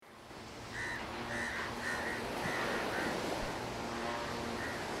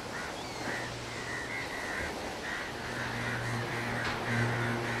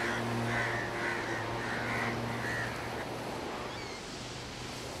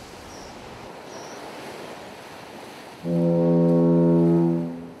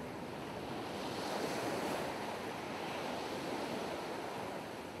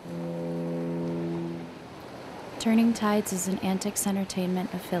Turning Tides is an AntiKs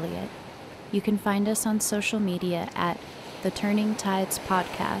Entertainment affiliate. You can find us on social media at The Turning Tides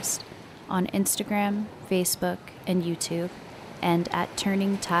Podcast on Instagram, Facebook, and YouTube, and at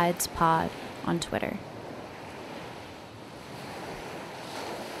Turning Tides Pod on Twitter.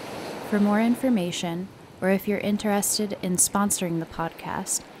 For more information, or if you're interested in sponsoring the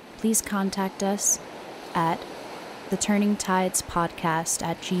podcast, please contact us at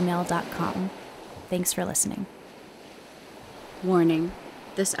theturningtidespodcast@gmail.com. Thanks for listening. Warning: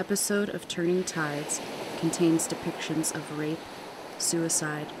 this episode of Turning Tides contains depictions of rape,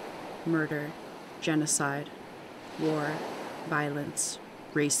 suicide, murder, genocide, war, violence,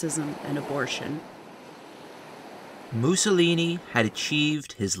 racism, and abortion. Mussolini had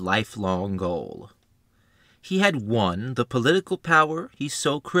achieved his lifelong goal. He had won the political power he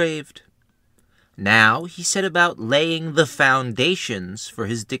so craved. Now he set about laying the foundations for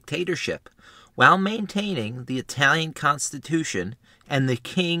his dictatorship while maintaining the Italian constitution and the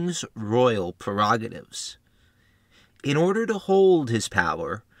king's royal prerogatives. In order to hold his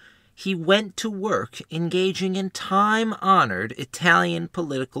power, he went to work engaging in time-honored Italian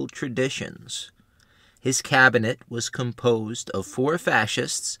political traditions. His cabinet was composed of 4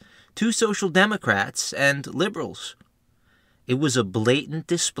 fascists, 2 social democrats, and liberals. It was a blatant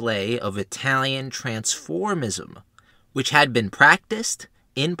display of Italian transformism, which had been practiced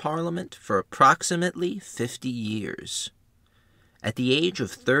in Parliament for approximately 50 years. At the age of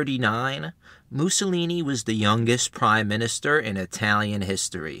 39, Mussolini was the youngest prime minister in Italian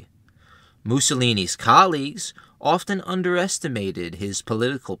history. Mussolini's colleagues often underestimated his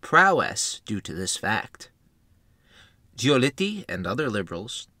political prowess due to this fact. Giolitti and other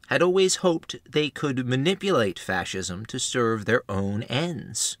liberals had always hoped they could manipulate fascism to serve their own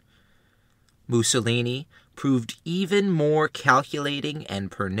ends. Mussolini proved even more calculating and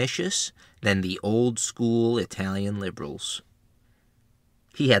pernicious than the old-school Italian liberals.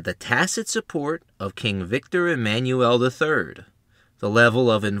 He had the tacit support of King Victor Emmanuel III. The level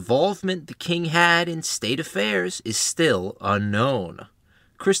of involvement the king had in state affairs is still unknown.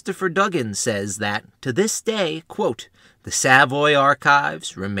 Christopher Duggan says that, to this day, quote, the Savoy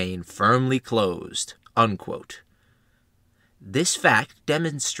archives remain firmly closed, unquote. This fact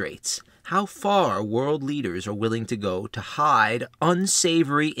demonstrates how far world leaders are willing to go to hide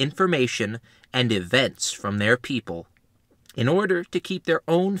unsavory information and events from their people in order to keep their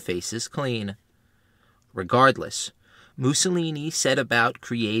own faces clean. Regardless, Mussolini set about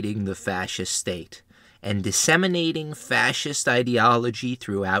creating the fascist state and disseminating fascist ideology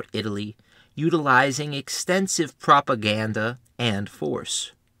throughout Italy, utilizing extensive propaganda and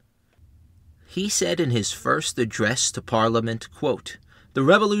force. He said in his first address to Parliament, quote, "The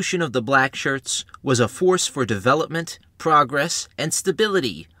revolution of the black shirts was a force for development, progress, and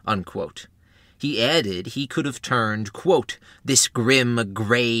stability," unquote. He added he could have turned, quote, "this grim,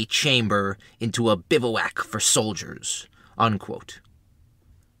 gray chamber into a bivouac for soldiers," unquote.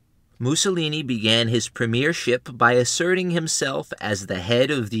 Mussolini began his premiership by asserting himself as the head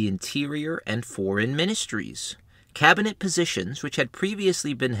of the Interior and Foreign Ministries, cabinet positions which had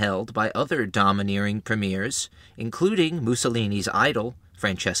previously been held by other domineering premiers, including Mussolini's idol,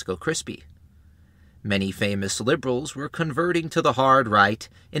 Francesco Crispi. Many famous liberals were converting to the hard right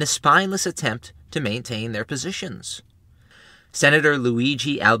in a spineless attempt to maintain their positions. Senator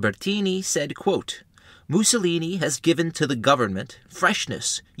Luigi Albertini said, quote, "Mussolini has given to the government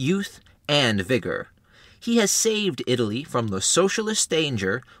freshness, youth, and vigor. He has saved Italy from the socialist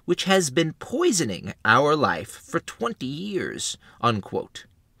danger which has been poisoning our life for 20 years, unquote.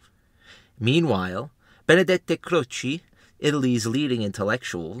 Meanwhile, Benedetto Croce, Italy's leading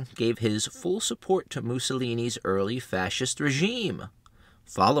intellectual, gave his full support to Mussolini's early fascist regime.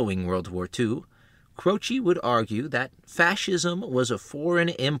 Following World War II, Croce would argue that fascism was a foreign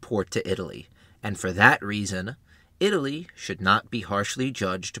import to Italy, and for that reason, Italy should not be harshly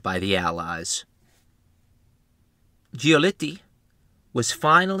judged by the Allies. Giolitti was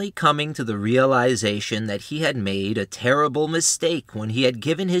finally coming to the realization that he had made a terrible mistake when he had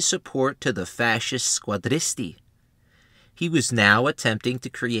given his support to the fascist squadristi. He was now attempting to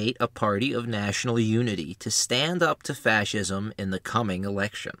create a party of national unity to stand up to fascism in the coming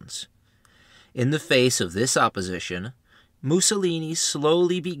elections. In the face of this opposition, Mussolini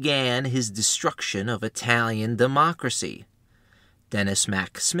slowly began his destruction of Italian democracy. Denis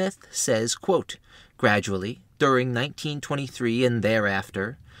Mack Smith says, quote, "Gradually, during 1923 and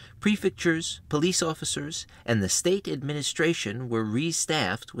thereafter, prefectures, police officers, and the state administration were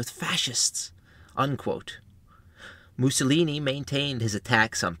restaffed with fascists," unquote. Mussolini maintained his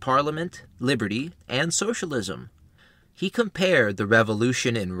attacks on Parliament, liberty, and socialism. He compared the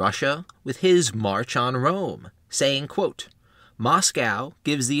revolution in Russia with his march on Rome, saying, quote, "Moscow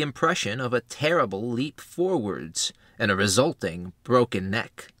gives the impression of a terrible leap forwards and a resulting broken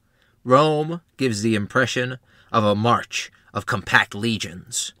neck. Rome gives the impression of a march of compact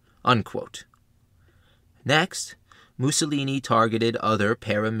legions." Unquote. Next, Mussolini targeted other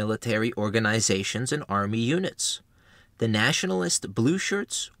paramilitary organizations and army units. The nationalist blue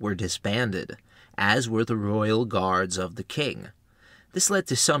shirts were disbanded, as were the royal guards of the king. This led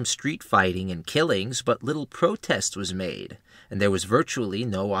to some street fighting and killings, but little protest was made, and there was virtually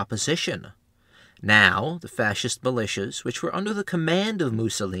no opposition. Now, the fascist militias, which were under the command of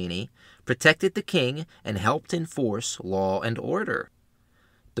Mussolini, protected the king and helped enforce law and order.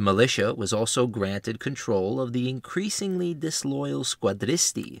 The militia was also granted control of the increasingly disloyal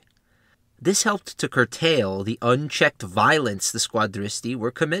squadristi. This helped to curtail the unchecked violence the squadristi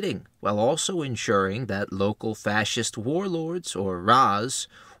were committing, while also ensuring that local fascist warlords, or Ras,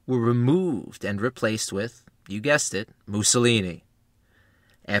 were removed and replaced with, you guessed it, Mussolini.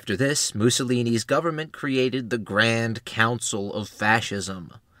 After this, Mussolini's government created the Grand Council of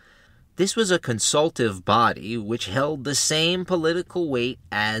Fascism. This was a consultative body which held the same political weight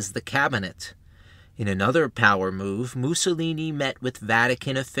as the cabinet. In another power move, Mussolini met with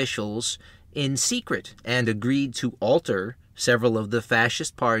Vatican officials in secret and agreed to alter several of the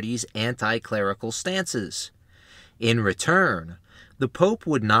fascist party's anti-clerical stances. In return, the Pope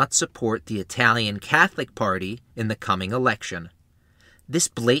would not support the Italian Catholic Party in the coming election. This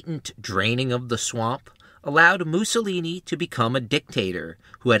blatant draining of the swamp allowed Mussolini to become a dictator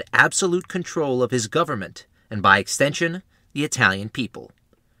who had absolute control of his government and, by extension, the Italian people.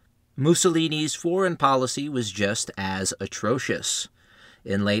 Mussolini's foreign policy was just as atrocious.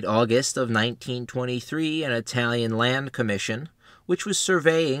 In late August of 1923, an Italian land commission, which was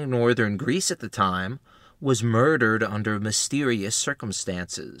surveying northern Greece at the time, was murdered under mysterious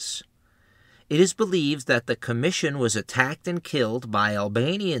circumstances. It is believed that the commission was attacked and killed by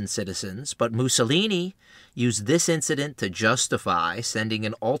Albanian citizens, but Mussolini used this incident to justify sending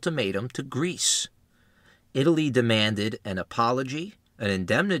an ultimatum to Greece. Italy demanded an apology, an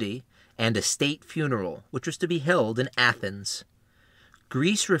indemnity, and a state funeral, which was to be held in Athens.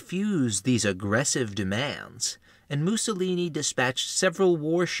 Greece refused these aggressive demands, and Mussolini dispatched several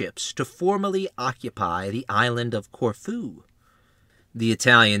warships to formally occupy the island of Corfu. The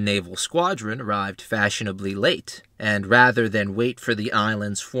Italian naval squadron arrived fashionably late, and rather than wait for the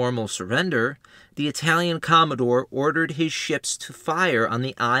island's formal surrender, the Italian commodore ordered his ships to fire on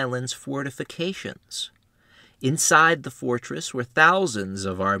the island's fortifications. Inside the fortress were thousands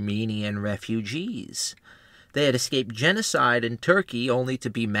of Armenian refugees. They had escaped genocide in Turkey only to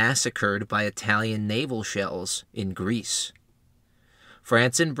be massacred by Italian naval shells in Greece.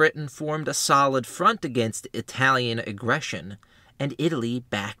 France and Britain formed a solid front against Italian aggression, and Italy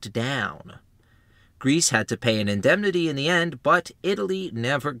backed down. Greece had to pay an indemnity in the end, but Italy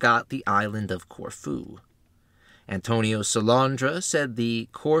never got the island of Corfu. Antonio Salandra said the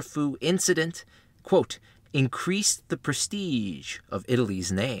Corfu incident, quote, increased the prestige of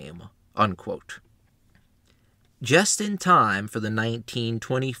Italy's name, unquote. Just in time for the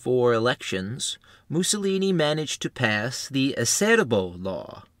 1924 elections, Mussolini managed to pass the Acerbo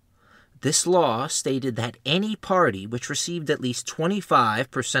law. This law stated that any party which received at least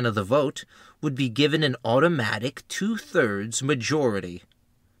 25% of the vote would be given an automatic 2/3 majority.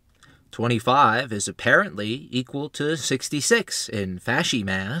 25 is apparently equal to 66 in fasci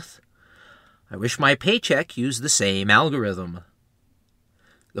math. I wish my paycheck used the same algorithm.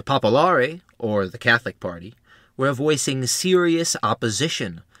 The Popolari, or the Catholic Party, were voicing serious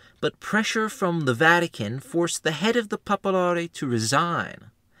opposition, but pressure from the Vatican forced the head of the Popolari to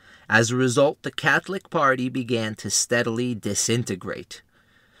resign. As a result, the Catholic Party began to steadily disintegrate.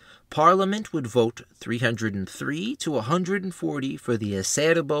 Parliament would vote 303 to 140 for the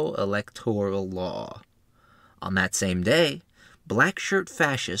Acerbo electoral law. On that same day, black-shirt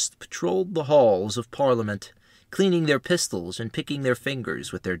fascists patrolled the halls of Parliament, cleaning their pistols and picking their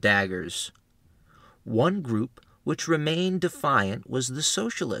fingers with their daggers. One group which remained defiant was the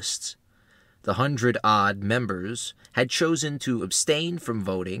Socialists. The 100-odd members had chosen to abstain from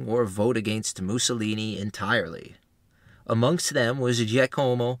voting or vote against Mussolini entirely. Amongst them was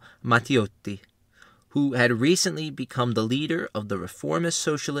Giacomo Matteotti, who had recently become the leader of the reformist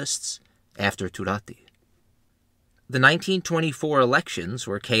socialists after Turati. The 1924 elections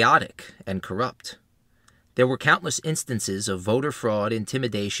were chaotic and corrupt. There were countless instances of voter fraud,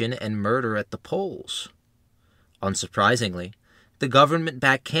 intimidation, and murder at the polls. Unsurprisingly, the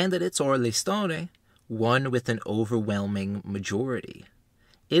government-backed candidates, or listone, won with an overwhelming majority.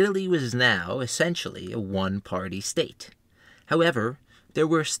 Italy was now essentially a one-party state. However, there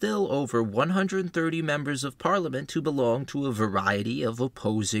were still over 130 members of Parliament who belonged to a variety of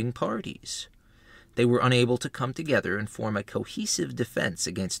opposing parties. They were unable to come together and form a cohesive defense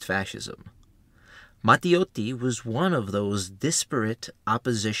against fascism. Matteotti was one of those disparate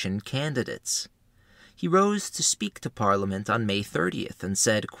opposition candidates. He rose to speak to Parliament on May 30th and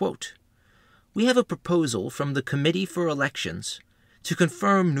said, quote, "We have a proposal from the Committee for Elections to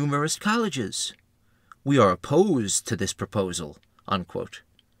confirm numerous colleges. We are opposed to this proposal," unquote.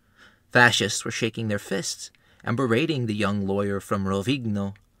 Fascists were shaking their fists and berating the young lawyer from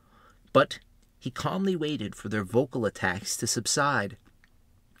Rovigno, but he calmly waited for their vocal attacks to subside.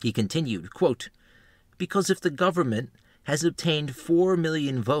 He continued, quote, "Because if the government has obtained 4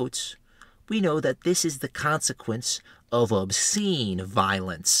 million votes, we know that this is the consequence of obscene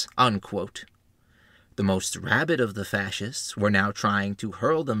violence," unquote. The most rabid of the fascists were now trying to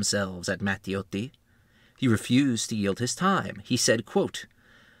hurl themselves at Matteotti. He refused to yield his time. He said, quote,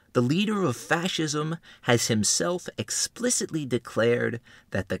 "The leader of fascism has himself explicitly declared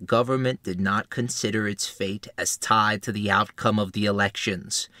that the government did not consider its fate as tied to the outcome of the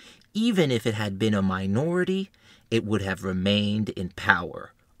elections. Even if it had been a minority, it would have remained in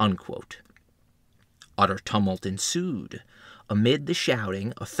power," unquote. Utter tumult ensued. Amid the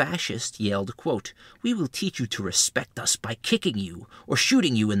shouting, a fascist yelled, quote, "We will teach you to respect us by kicking you or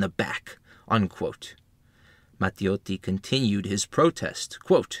shooting you in the back," unquote. Matteotti continued his protest,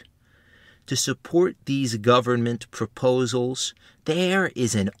 quote, "To support these government proposals, there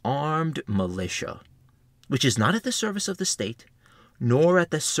is an armed militia, which is not at the service of the state, nor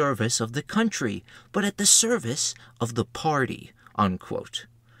at the service of the country, but at the service of the party," unquote.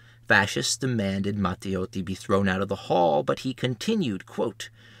 Fascists demanded Matteotti be thrown out of the hall, but he continued, quote,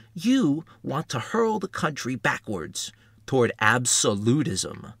 "You want to hurl the country backwards toward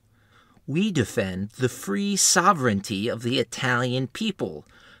absolutism. We defend the free sovereignty of the Italian people,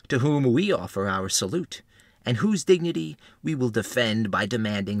 to whom we offer our salute, and whose dignity we will defend by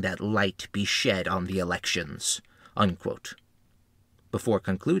demanding that light be shed on the elections," unquote. Before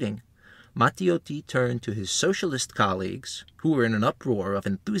concluding, Matteotti turned to his socialist colleagues, who were in an uproar of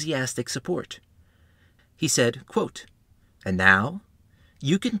enthusiastic support. He said, quote, "And now,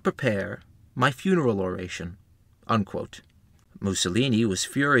 you can prepare my funeral oration," unquote. Mussolini was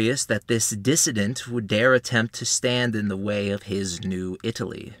furious that this dissident would dare attempt to stand in the way of his new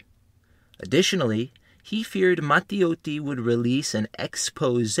Italy. Additionally, he feared Matteotti would release an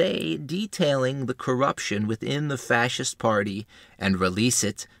exposé detailing the corruption within the fascist party and release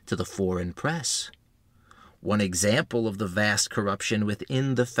it to the foreign press. One example of the vast corruption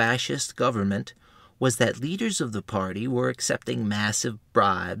within the fascist government was that leaders of the party were accepting massive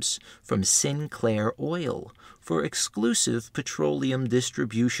bribes from Sinclair Oil for exclusive petroleum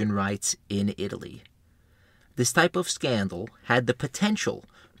distribution rights in Italy. This type of scandal had the potential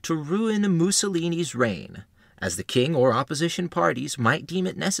to ruin Mussolini's reign, as the king or opposition parties might deem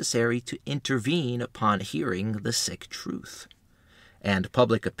it necessary to intervene upon hearing the sick truth. And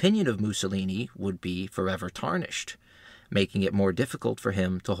public opinion of Mussolini would be forever tarnished, making it more difficult for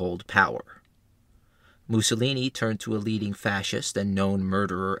him to hold power. Mussolini turned to a leading fascist and known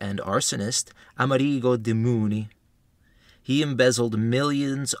murderer and arsonist, Amerigo Denis. He embezzled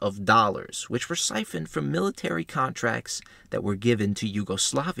millions of dollars, which were siphoned from military contracts that were given to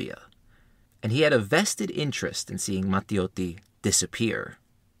Yugoslavia, and he had a vested interest in seeing Matteotti disappear.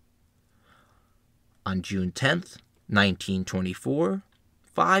 On June 10th, 1924,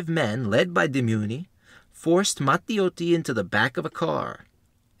 5 men, led by Denis, forced Matteotti into the back of a car,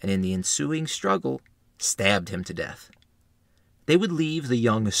 and in the ensuing struggle, stabbed him to death. They would leave the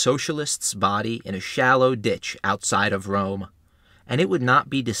young socialist's body in a shallow ditch outside of Rome, and it would not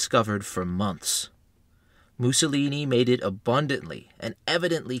be discovered for months. Mussolini made it abundantly and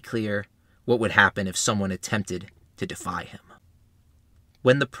evidently clear what would happen if someone attempted to defy him.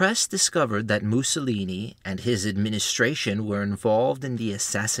 When the press discovered that Mussolini and his administration were involved in the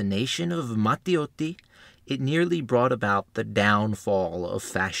assassination of Matteotti, it nearly brought about the downfall of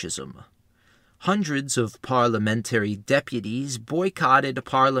fascism. Hundreds of parliamentary deputies boycotted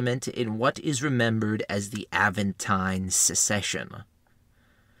Parliament in what is remembered as the Aventine Secession.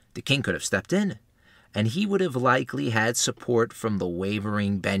 The king could have stepped in, and he would have likely had support from the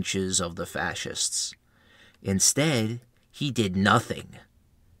wavering benches of the fascists. Instead, he did nothing.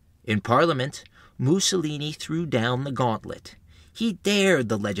 In Parliament, Mussolini threw down the gauntlet. He dared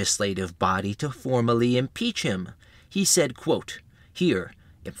the legislative body to formally impeach him. He said, quote, "Here,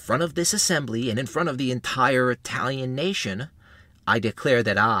 in front of this assembly and in front of the entire Italian nation, I declare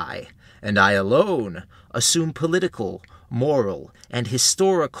that I, and I alone, assume political, moral, and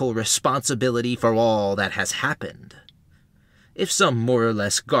historical responsibility for all that has happened." If some more or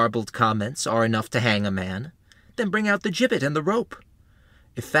less garbled comments are enough to hang a man, then bring out the gibbet and the rope.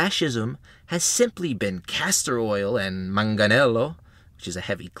 If fascism has simply been castor oil and manganello, which is a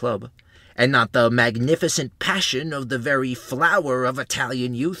heavy club, and not the magnificent passion of the very flower of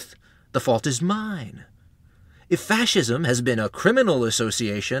Italian youth, the fault is mine. If fascism has been a criminal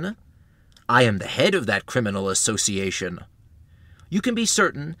association, I am the head of that criminal association. You can be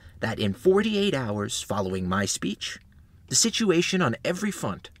certain that in 48 hours following my speech, the situation on every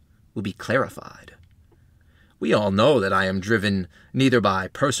front will be clarified. We all know that I am driven neither by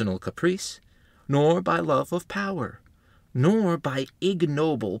personal caprice, nor by love of power, nor by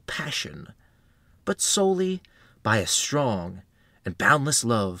ignoble passion, but solely by a strong and boundless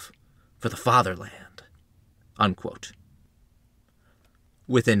love for the fatherland." Unquote.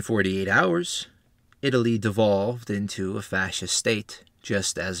 Within 48 hours, Italy devolved into a fascist state,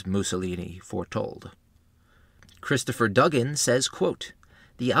 just as Mussolini foretold. Christopher Duggan says, quote,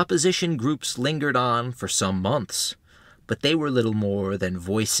 "The opposition groups lingered on for some months, but they were little more than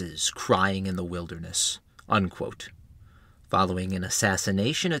voices crying in the wilderness." Unquote. Following an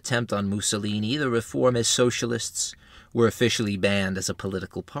assassination attempt on Mussolini, the reformist socialists were officially banned as a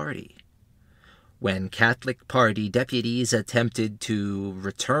political party. When Catholic Party deputies attempted to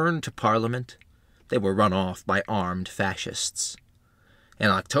return to Parliament, they were run off by armed fascists. In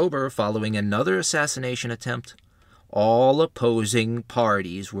October, following another assassination attempt, all opposing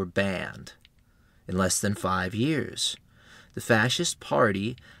parties were banned. In less than 5 years, the Fascist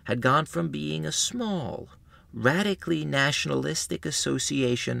Party had gone from being a small, radically nationalistic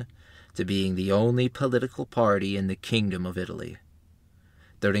association to being the only political party in the Kingdom of Italy.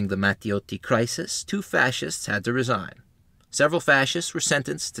 During the Matteotti crisis, 2 fascists had to resign. Several fascists were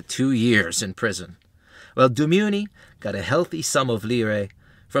sentenced to 2 years in prison, while Dupuy got a healthy sum of lire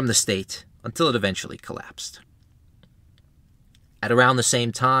from the state until it eventually collapsed. At around the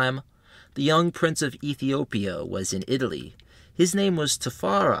same time, the young prince of Ethiopia was in Italy. His name was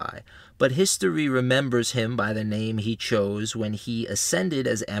Tafari, but history remembers him by the name he chose when he ascended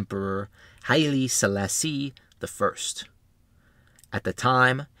as emperor, Haile Selassie I. At the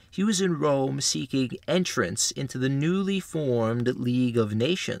time, he was in Rome seeking entrance into the newly formed League of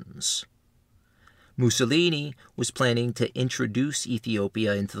Nations. Mussolini was planning to introduce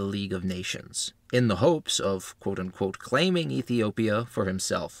Ethiopia into the League of Nations, in the hopes of, quote-unquote, claiming Ethiopia for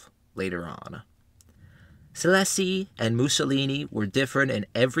himself later on. Selassie and Mussolini were different in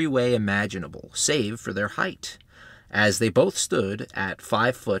every way imaginable, save for their height, as they both stood at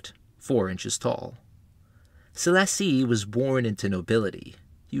 5 foot 4 inches tall. Selassie was born into nobility.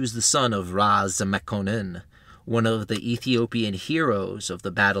 He was the son of Ras Makonnen, one of the Ethiopian heroes of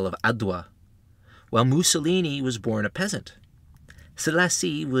the Battle of Adwa, while Mussolini was born a peasant.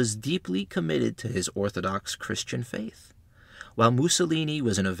 Selassie was deeply committed to his Orthodox Christian faith, while Mussolini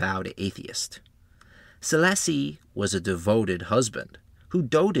was an avowed atheist. Selassie was a devoted husband who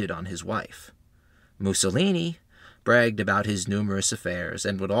doted on his wife. Mussolini bragged about his numerous affairs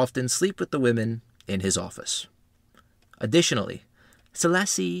and would often sleep with the women in his office. Additionally,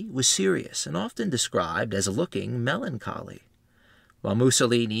 Selassie was serious and often described as looking melancholy, while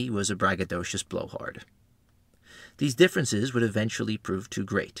Mussolini was a braggadocious blowhard. These differences would eventually prove too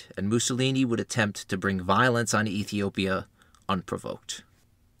great, and Mussolini would attempt to bring violence on Ethiopia unprovoked.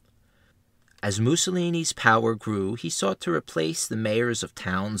 As Mussolini's power grew, he sought to replace the mayors of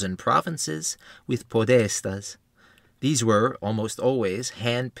towns and provinces with podestas. These were, almost always,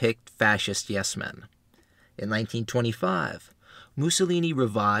 hand-picked fascist yes-men. In 1925, Mussolini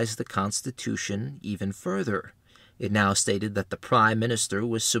revised the constitution even further. It now stated that the prime minister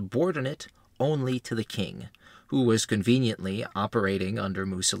was subordinate only to the king, who was conveniently operating under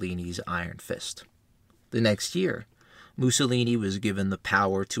Mussolini's iron fist. The next year, Mussolini was given the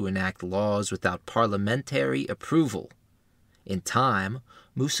power to enact laws without parliamentary approval. In time,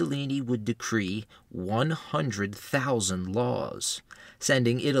 Mussolini would decree 100,000 laws,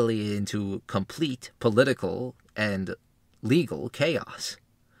 sending Italy into complete political and legal chaos.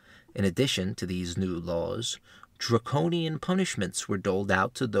 In addition to these new laws, draconian punishments were doled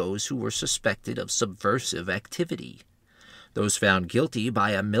out to those who were suspected of subversive activity. Those found guilty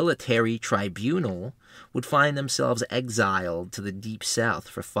by a military tribunal would find themselves exiled to the Deep South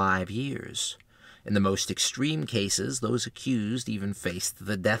for 5 years. In the most extreme cases, those accused even faced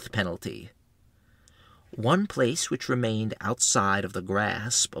the death penalty. One place which remained outside of the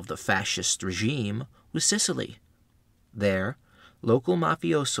grasp of the fascist regime was Sicily. There, local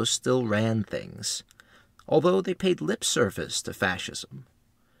mafiosos still ran things, although they paid lip service to fascism.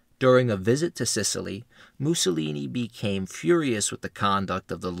 During a visit to Sicily, Mussolini became furious with the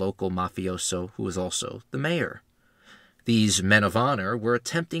conduct of the local mafioso, who was also the mayor. These men of honor were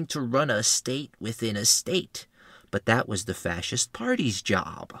attempting to run a state within a state, but that was the fascist party's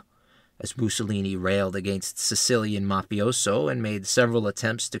job. As Mussolini railed against Sicilian mafioso and made several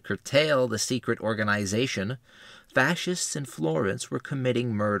attempts to curtail the secret organization, fascists in Florence were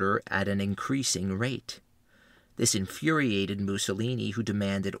committing murder at an increasing rate. This infuriated Mussolini, who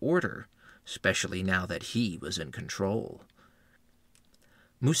demanded order, especially now that he was in control.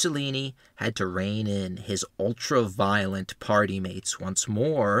 Mussolini had to rein in his ultra-violent party mates once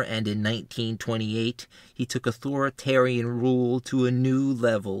more, and in 1928 he took authoritarian rule to a new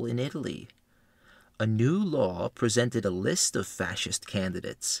level in Italy. A new law presented a list of fascist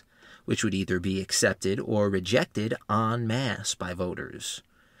candidates, which would either be accepted or rejected en masse by voters.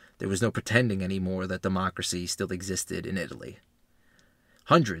 There was no pretending anymore that democracy still existed in Italy.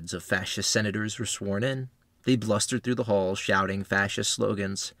 Hundreds of fascist senators were sworn in. They blustered through the halls shouting fascist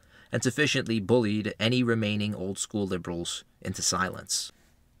slogans and sufficiently bullied any remaining old-school liberals into silence.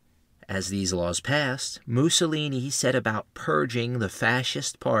 As these laws passed, Mussolini set about purging the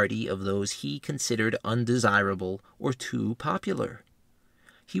fascist party of those he considered undesirable or too popular.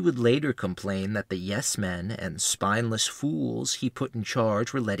 He would later complain that the yes-men and spineless fools he put in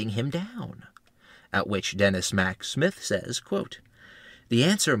charge were letting him down, at which Denis Mack Smith says, quote, "The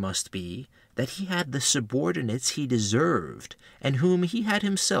answer must be that he had the subordinates he deserved and whom he had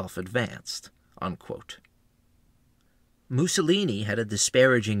himself advanced." Unquote. Mussolini had a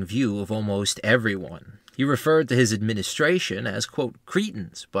disparaging view of almost everyone. He referred to his administration as, quote,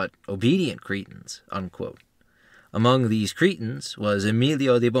 cretins, but obedient cretins, unquote. Among these cretins was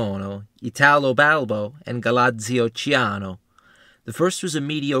Emilio de Bono, Italo Balbo, and Galazzio Ciano. The first was a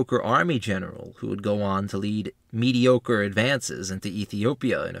mediocre army general who would go on to lead mediocre advances into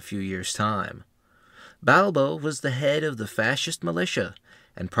Ethiopia in a few years' time. Balbo was the head of the fascist militia,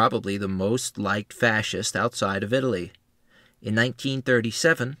 and probably the most liked fascist outside of Italy. In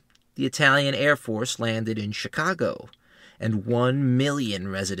 1937, the Italian Air Force landed in Chicago, and 1 million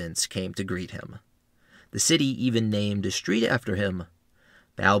residents came to greet him. The city even named a street after him.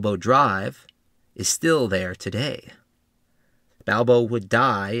 Balbo Drive is still there today. Balbo would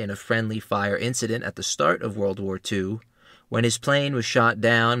die in a friendly fire incident at the start of World War II when his plane was shot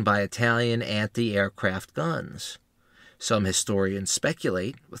down by Italian anti-aircraft guns. Some historians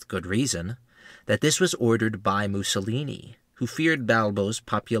speculate, with good reason, that this was ordered by Mussolini, who feared Balbo's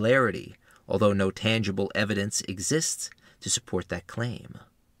popularity, although no tangible evidence exists to support that claim.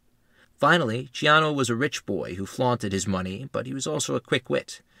 Finally, Ciano was a rich boy who flaunted his money, but he was also a quick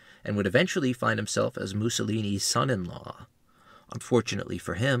wit, and would eventually find himself as Mussolini's son-in-law. Unfortunately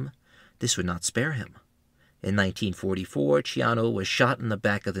for him, this would not spare him. In 1944, Ciano was shot in the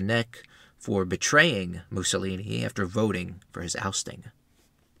back of the neck for betraying Mussolini after voting for his ousting.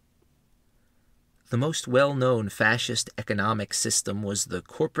 The most well-known fascist economic system was the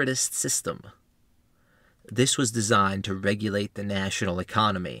corporatist system. This was designed to regulate the national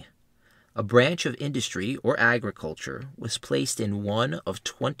economy. A branch of industry or agriculture was placed in one of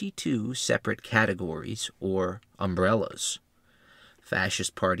 22 separate categories or umbrellas.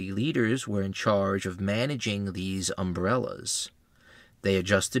 Fascist party leaders were in charge of managing these umbrellas. They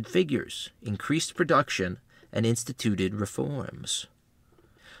adjusted figures, increased production, and instituted reforms.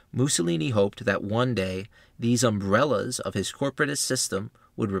 Mussolini hoped that one day these umbrellas of his corporatist system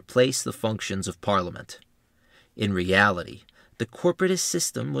would replace the functions of parliament. In reality, the corporatist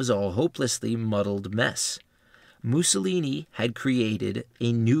system was a hopelessly muddled mess. Mussolini had created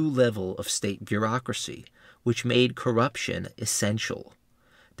a new level of state bureaucracy, which made corruption essential.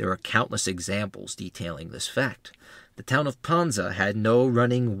 There are countless examples detailing this fact. The town of Panza had no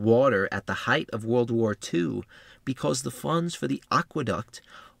running water at the height of World War II because the funds for the aqueduct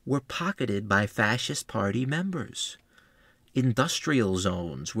were pocketed by fascist party members. Industrial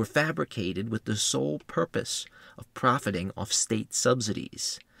zones were fabricated with the sole purpose of profiting off state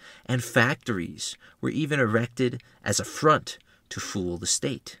subsidies, and factories were even erected as a front to fool the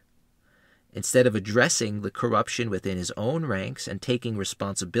state. Instead of addressing the corruption within his own ranks and taking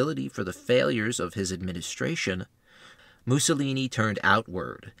responsibility for the failures of his administration, Mussolini turned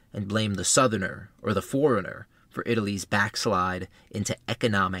outward and blamed the southerner or the foreigner for Italy's backslide into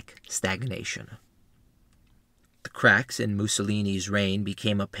economic stagnation. The cracks in Mussolini's reign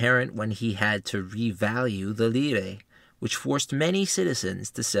became apparent when he had to revalue the lire, which forced many citizens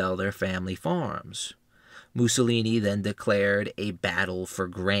to sell their family farms. Mussolini then declared a battle for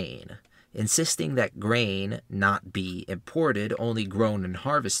grain, insisting that grain not be imported, only grown and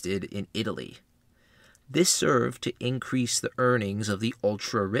harvested in Italy. This served to increase the earnings of the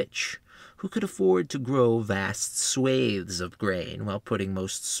ultra-rich, who could afford to grow vast swathes of grain while putting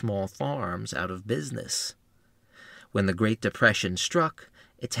most small farms out of business. When the Great Depression struck,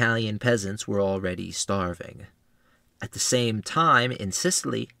 Italian peasants were already starving. At the same time, in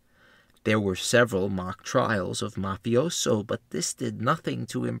Sicily, there were several mock trials of mafioso, but this did nothing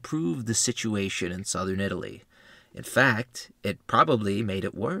to improve the situation in southern Italy. In fact, it probably made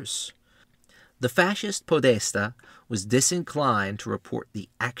it worse. The fascist Podesta was disinclined to report the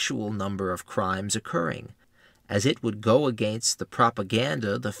actual number of crimes occurring, as it would go against the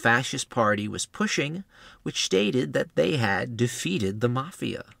propaganda the fascist party was pushing, which stated that they had defeated the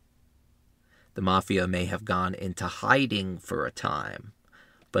mafia. The mafia may have gone into hiding for a time,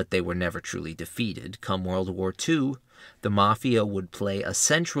 but they were never truly defeated. Come World War II, the mafia would play a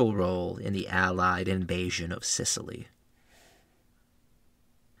central role in the Allied invasion of Sicily.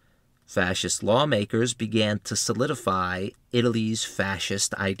 Fascist lawmakers began to solidify Italy's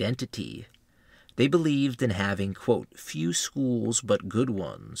fascist identity. They believed in having, quote, few schools but good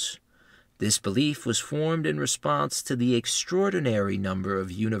ones. This belief was formed in response to the extraordinary number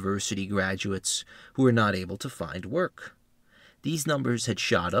of university graduates who were not able to find work. These numbers had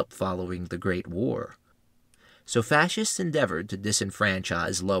shot up following the Great War. So fascists endeavored to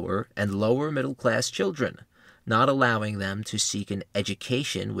disenfranchise lower and lower middle-class children, not allowing them to seek an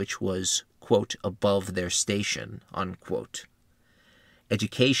education which was, quote, above their station, unquote.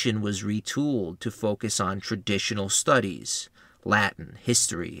 Education was retooled to focus on traditional studies, Latin,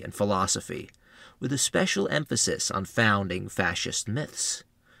 history, and philosophy, with a special emphasis on founding fascist myths.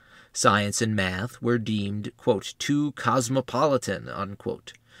 Science and math were deemed, quote, too cosmopolitan,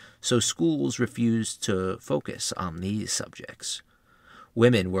 unquote, so schools refused to focus on these subjects.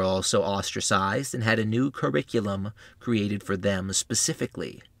 Women were also ostracized and had a new curriculum created for them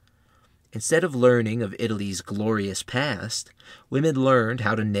specifically. Instead of learning of Italy's glorious past, women learned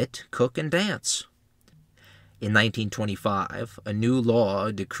how to knit, cook, and dance. In 1925, a new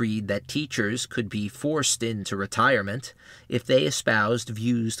law decreed that teachers could be forced into retirement if they espoused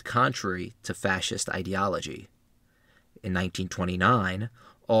views contrary to fascist ideology. In 1929,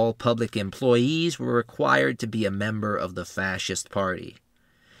 all public employees were required to be a member of the fascist party.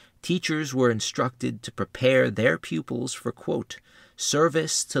 Teachers were instructed to prepare their pupils for, quote,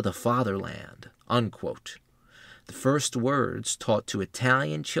 service to the fatherland, unquote. The first words taught to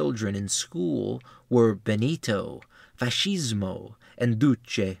Italian children in school were Benito, fascismo, and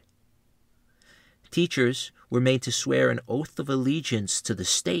duce. Teachers were made to swear an oath of allegiance to the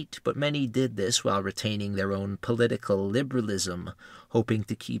state, but many did this while retaining their own political liberalism, hoping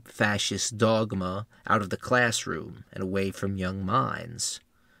to keep fascist dogma out of the classroom and away from young minds.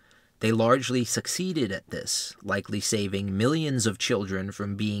 They largely succeeded at this, likely saving millions of children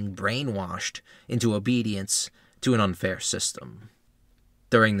from being brainwashed into obedience to an unfair system.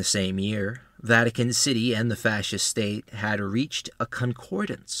 During the same year, Vatican City and the fascist state had reached a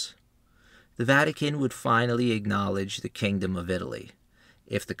concordance. The Vatican would finally acknowledge the Kingdom of Italy,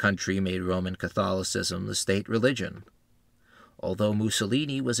 if the country made Roman Catholicism the state religion. Although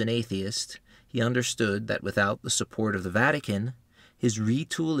Mussolini was an atheist, he understood that without the support of the Vatican, his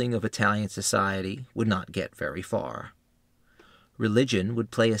retooling of Italian society would not get very far. Religion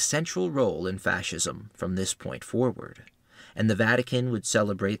would play a central role in fascism from this point forward, and the Vatican would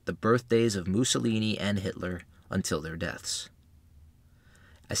celebrate the birthdays of Mussolini and Hitler until their deaths.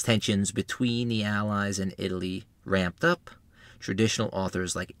 As tensions between the Allies and Italy ramped up, traditional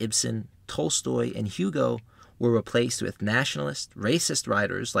authors like Ibsen, Tolstoy, and Hugo were replaced with nationalist, racist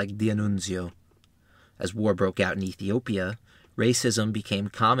writers like D'Annunzio. As war broke out in Ethiopia, racism became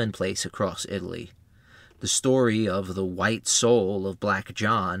commonplace across Italy. The story of the white soul of Black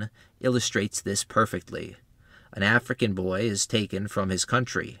John illustrates this perfectly. An African boy is taken from his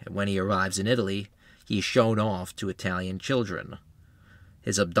country, and when he arrives in Italy, he is shown off to Italian children.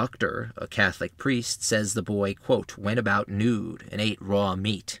 His abductor, a Catholic priest, says the boy, quote, went about nude and ate raw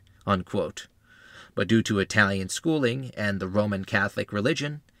meat, unquote. But due to Italian schooling and the Roman Catholic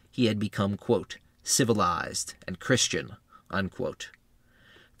religion, he had become, quote, civilized and Christian, unquote.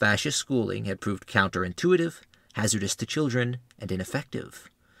 Fascist schooling had proved counterintuitive, hazardous to children, and ineffective.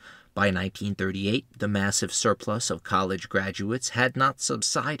 By 1938, the massive surplus of college graduates had not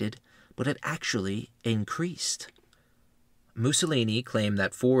subsided, but had actually increased. Mussolini claimed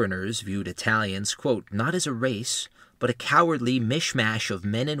that foreigners viewed Italians, quote, not as a race, but a cowardly mishmash of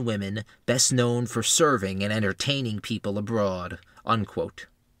men and women best known for serving and entertaining people abroad, unquote.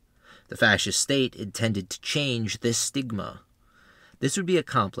 The fascist state intended to change this stigma. This would be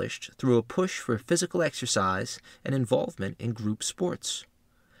accomplished through a push for physical exercise and involvement in group sports.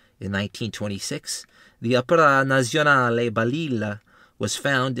 In 1926, the Opera Nazionale Balilla was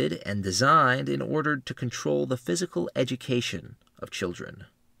founded and designed in order to control the physical education of children.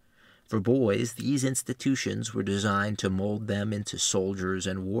 For boys, these institutions were designed to mold them into soldiers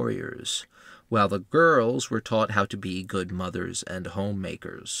and warriors, while the girls were taught how to be good mothers and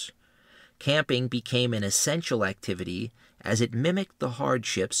homemakers. Camping became an essential activity as it mimicked the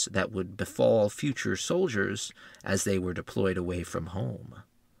hardships that would befall future soldiers as they were deployed away from home.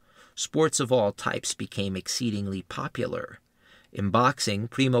 Sports of all types became exceedingly popular. In boxing,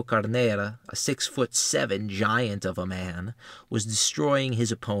 Primo Carnera, a 6'7" giant of a man, was destroying his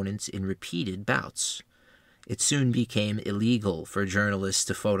opponents in repeated bouts. It soon became illegal for journalists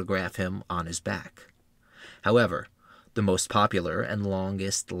to photograph him on his back. However, the most popular and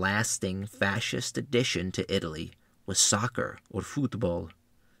longest-lasting fascist addition to Italy was soccer, or football.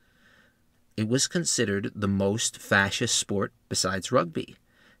 It was considered the most fascist sport besides rugby,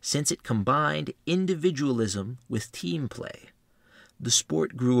 since it combined individualism with team play. The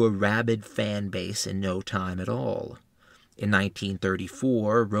sport grew a rabid fan base in no time at all. In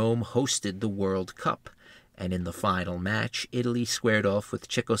 1934, Rome hosted the World Cup, and in the final match, Italy squared off with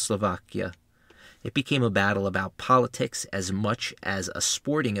Czechoslovakia. It became a battle about politics as much as a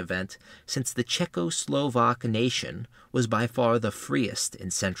sporting event, since the Czechoslovak nation was by far the freest in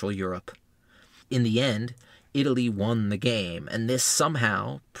Central Europe. In the end, Italy won the game, and this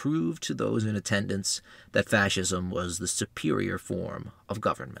somehow proved to those in attendance that fascism was the superior form of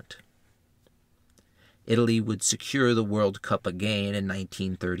government. Italy would secure the World Cup again in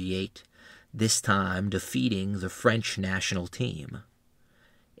 1938, this time defeating the French national team.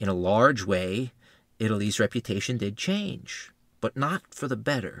 In a large way, Italy's reputation did change, but not for the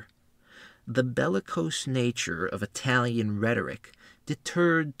better. The bellicose nature of Italian rhetoric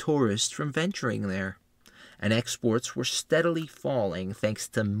deterred tourists from venturing there, and exports were steadily falling thanks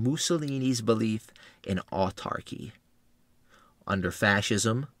to Mussolini's belief in autarky. Under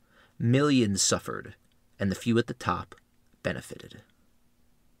fascism, millions suffered, and the few at the top benefited.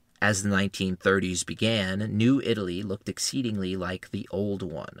 As the 1930s began, New Italy looked exceedingly like the old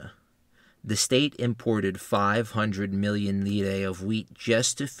one. The state imported 500 million lire of wheat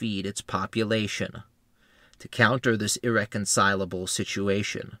just to feed its population. To counter this irreconcilable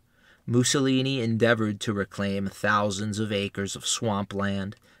situation, Mussolini endeavored to reclaim thousands of acres of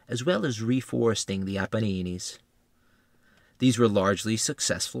swampland, as well as reforesting the Apennines. These were largely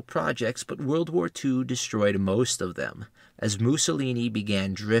successful projects, but World War II destroyed most of them, as Mussolini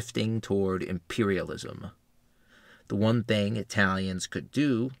began drifting toward imperialism. The one thing Italians could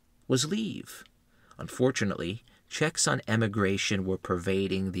do was leave. Unfortunately, checks on emigration were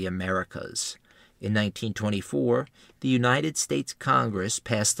pervading the Americas. In 1924, the United States Congress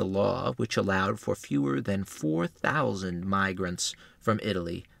passed a law which allowed for fewer than 4,000 migrants from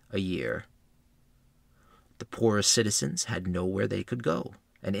Italy a year. The poorest citizens had nowhere they could go,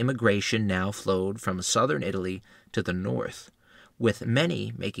 and immigration now flowed from southern Italy to the north, with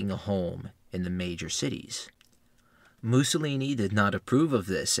many making a home in the major cities. Mussolini did not approve of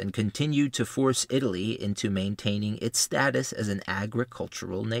this and continued to force Italy into maintaining its status as an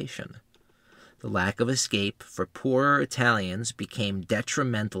agricultural nation. The lack of escape for poorer Italians became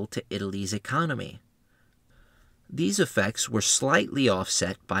detrimental to Italy's economy. These effects were slightly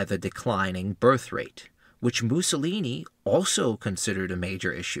offset by the declining birth rate, which Mussolini also considered a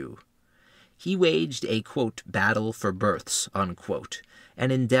major issue. He waged a, quote, battle for births, unquote,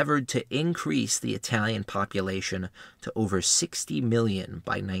 and endeavored to increase the Italian population to over 60 million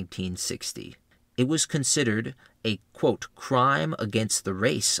by 1960. It was considered a, quote, crime against the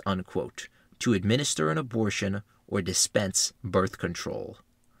race, unquote, to administer an abortion or dispense birth control.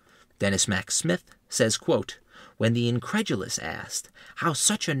 Denis Mack says, quote, when the incredulous asked how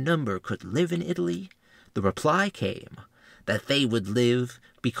such a number could live in Italy, the reply came that they would live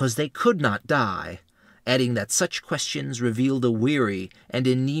because they could not die, adding that such questions revealed a weary and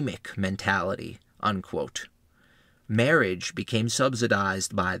anemic mentality, unquote. Marriage became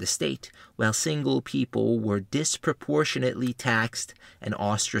subsidized by the state, while single people were disproportionately taxed and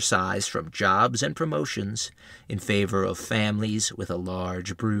ostracized from jobs and promotions in favor of families with a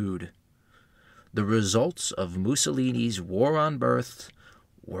large brood. The results of Mussolini's war on birth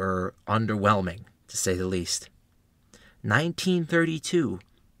were underwhelming, to say the least. 1932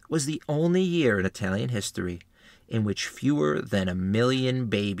 was the only year in Italian history in which fewer than 1 million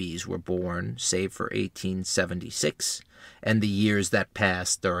babies were born, save for 1876 and the years that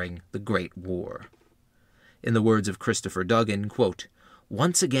passed during the Great War. In the words of Christopher Duggan, quote,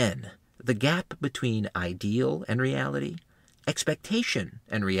 once again, the gap between ideal and reality, expectation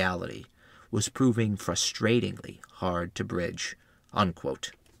and reality, was proving frustratingly hard to bridge,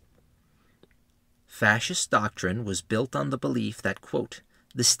 unquote. Fascist doctrine was built on the belief that, quote,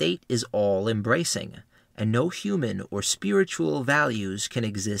 the state is all-embracing, and no human or spiritual values can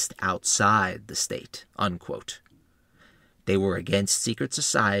exist outside the state, unquote. They were against secret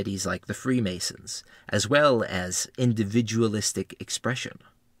societies like the Freemasons, as well as individualistic expression.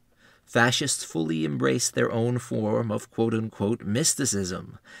 Fascists fully embraced their own form of quote-unquote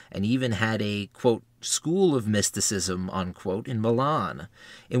mysticism, and even had a, quote, school of mysticism, unquote, in Milan,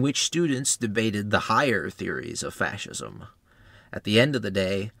 in which students debated the higher theories of fascism. At the end of the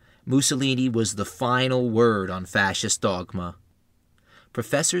day, Mussolini was the final word on fascist dogma.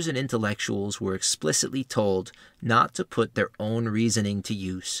 Professors and intellectuals were explicitly told not to put their own reasoning to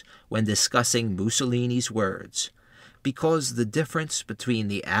use when discussing Mussolini's words, because the difference between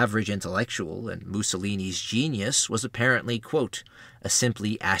the average intellectual and Mussolini's genius was apparently, quote, a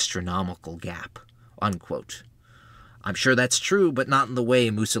simply astronomical gap, unquote. I'm sure that's true, but not in the way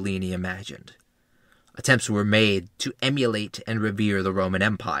Mussolini imagined. Attempts were made to emulate and revere the Roman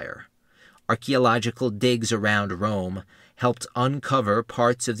Empire. Archaeological digs around Rome helped uncover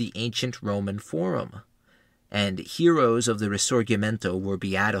parts of the ancient Roman Forum, and heroes of the Risorgimento were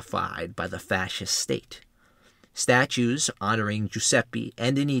beatified by the fascist state. Statues honoring Giuseppe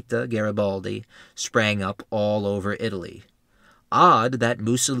and Anita Garibaldi sprang up all over Italy. Odd that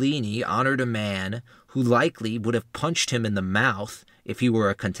Mussolini honored a man who likely would have punched him in the mouth if he were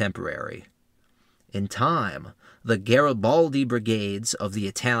a contemporary. In time, the Garibaldi brigades of the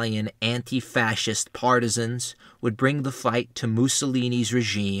Italian anti-fascist partisans would bring the fight to Mussolini's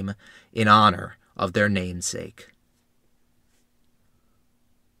regime in honor of their namesake.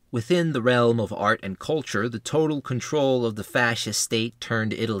 Within the realm of art and culture, the total control of the fascist state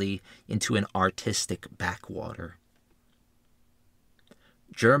turned Italy into an artistic backwater.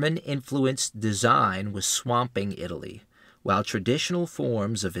 German-influenced design was swamping Italy, while traditional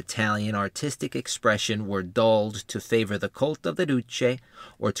forms of Italian artistic expression were dulled to favor the cult of the Duce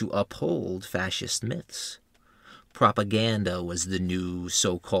or to uphold fascist myths. Propaganda was the new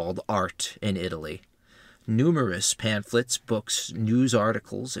so-called art in Italy. Numerous pamphlets, books, news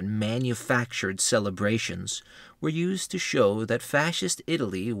articles, and manufactured celebrations were used to show that fascist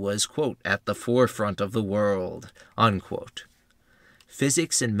Italy was, quote, at the forefront of the world, unquote.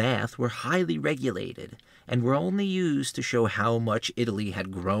 Physics and math were highly regulated and were only used to show how much Italy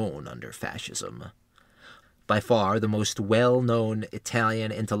had grown under fascism. By far the most well-known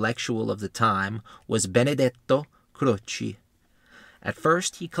Italian intellectual of the time was Benedetto Croce. At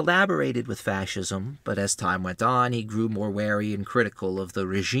first he collaborated with fascism, but as time went on he grew more wary and critical of the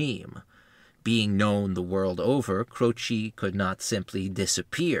regime. Being known the world over, Croce could not simply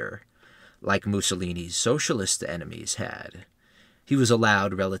disappear, like Mussolini's socialist enemies had. He was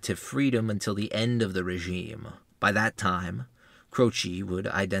allowed relative freedom until the end of the regime. By that time, Croce would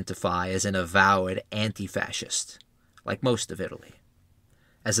identify as an avowed anti-fascist, like most of Italy.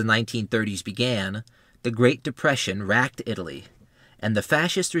 As the 1930s began, the Great Depression racked Italy, and the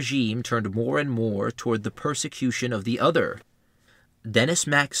fascist regime turned more and more toward the persecution of the other. Denis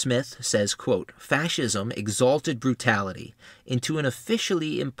Mack Smith says, quote, fascism exalted brutality into an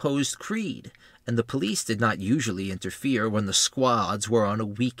officially imposed creed, and the police did not usually interfere when the squads were on a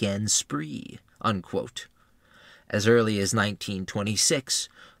weekend spree, unquote. As early as 1926,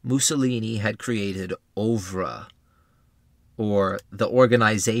 Mussolini had created OVRA, or the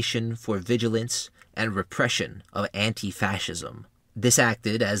Organization for Vigilance and Repression of Anti-Fascism. This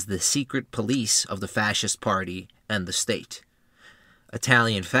acted as the secret police of the fascist party and the state.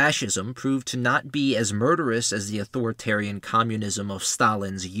 Italian fascism proved to not be as murderous as the authoritarian communism of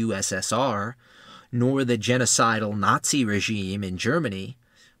Stalin's USSR, nor the genocidal Nazi regime in Germany,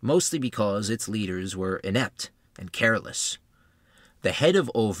 mostly because its leaders were inept and careless. The head of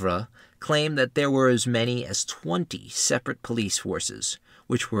OVRA claimed that there were as many as 20 separate police forces,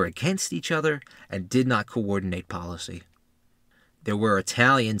 which were against each other and did not coordinate policy. There were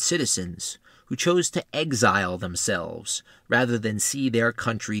Italian citizens who chose to exile themselves rather than see their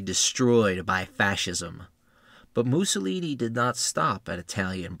country destroyed by fascism. But Mussolini did not stop at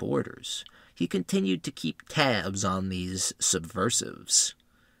Italian borders. He continued to keep tabs on these subversives.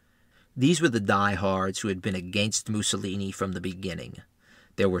 These were the diehards who had been against Mussolini from the beginning.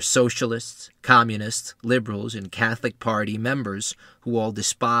 There were socialists, communists, liberals, and Catholic Party members who all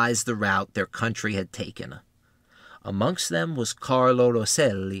despised the route their country had taken. Amongst them was Carlo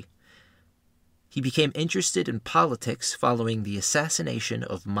Rosselli. He became interested in politics following the assassination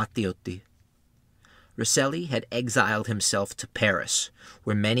of Matteotti. Rosselli had exiled himself to Paris,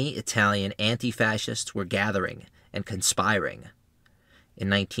 where many Italian anti-fascists were gathering and conspiring. In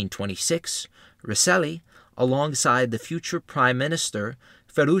 1926, Rosselli, alongside the future Prime Minister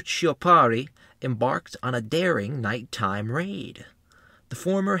Ferruccio Parri, embarked on a daring nighttime raid. The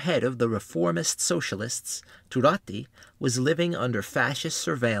former head of the reformist socialists, Turati, was living under fascist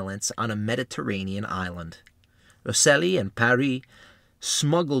surveillance on a Mediterranean island. Rosselli and Paris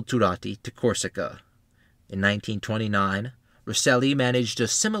smuggled Turati to Corsica. In 1929, Rosselli managed a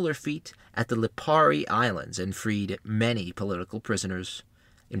similar feat at the Lipari Islands and freed many political prisoners.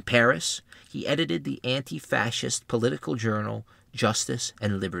 In Paris, he edited the anti-fascist political journal Justice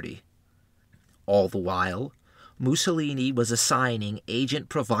and Liberty. All the while, Mussolini was assigning agent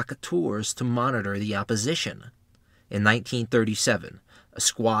provocateurs to monitor the opposition. In 1937, a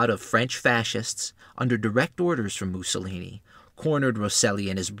squad of French fascists, under direct orders from Mussolini, cornered Rosselli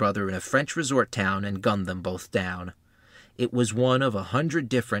and his brother in a French resort town and gunned them both down. It was one of 100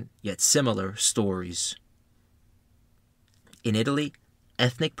 different, yet similar, stories. In Italy,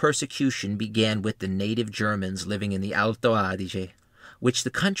 ethnic persecution began with the native Germans living in the Alto Adige, which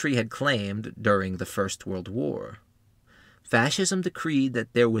the country had claimed during the First World War. Fascism decreed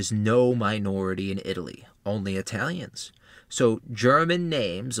that there was no minority in Italy, only Italians, so German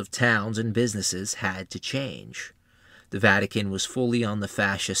names of towns and businesses had to change. The Vatican was fully on the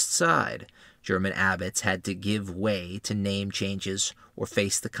fascist side. German abbots had to give way to name changes or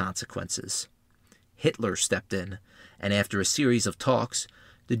face the consequences. Hitler stepped in, and after a series of talks,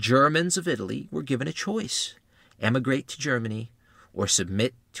 the Germans of Italy were given a choice: emigrate to Germany or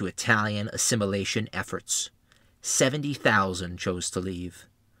submit to Italian assimilation efforts. 70,000 chose to leave.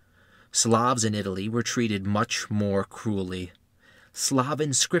 Slavs in Italy were treated much more cruelly. Slav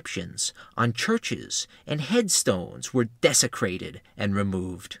inscriptions on churches and headstones were desecrated and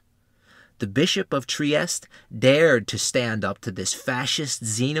removed. The Bishop of Trieste dared to stand up to this fascist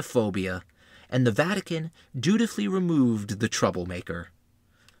xenophobia, and the Vatican dutifully removed the troublemaker.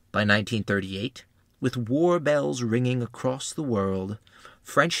 By 1938, with war bells ringing across the world,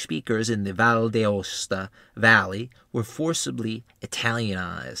 French speakers in the Val d'Aosta Valley were forcibly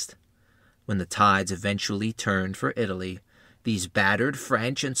Italianized. When the tides eventually turned for Italy, these battered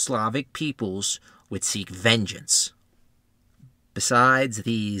French and Slavic peoples would seek vengeance. Besides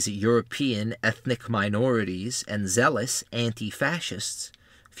these European ethnic minorities and zealous anti-fascists,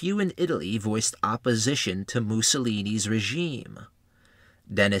 few in Italy voiced opposition to Mussolini's regime.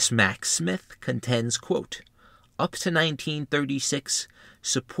 Denis Mack Smith contends, quote, "Up to 1936,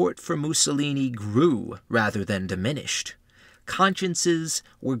 support for Mussolini grew rather than diminished. Consciences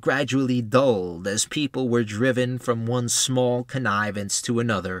were gradually dulled as people were driven from one small connivance to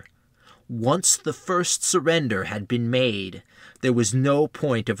another. Once the first surrender had been made, there was no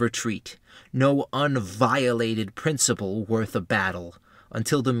point of retreat, no unviolated principle worth a battle,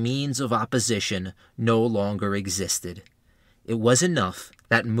 until the means of opposition no longer existed. It was enough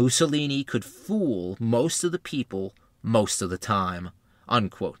that Mussolini could fool most of the people most of the time."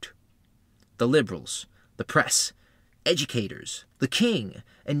 Unquote. The liberals, the press, educators, the king,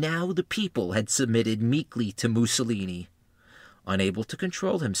 and now the people had submitted meekly to Mussolini. Unable to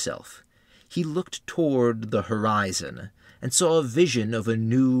control himself, he looked toward the horizon and saw a vision of a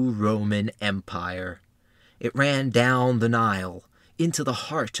new Roman Empire. It ran down the Nile, into the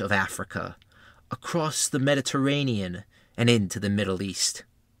heart of Africa, across the Mediterranean, and into the Middle East.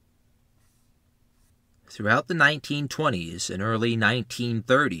 Throughout the 1920s and early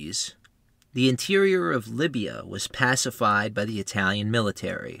 1930s, the interior of Libya was pacified by the Italian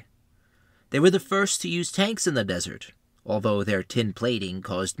military. They were the first to use tanks in the desert, although their tin plating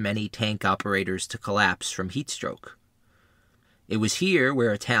caused many tank operators to collapse from heat stroke. It was here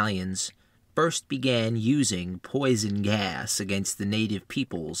where Italians first began using poison gas against the native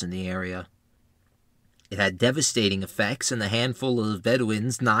peoples in the area. It had devastating effects, and the handful of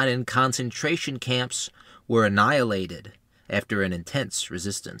Bedouins not in concentration camps were annihilated after an intense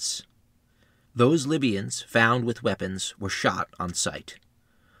resistance. Those Libyans found with weapons were shot on sight.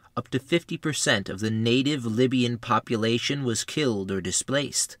 Up to 50% of the native Libyan population was killed or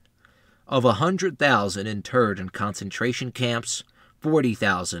displaced. Of 100,000 interred in concentration camps,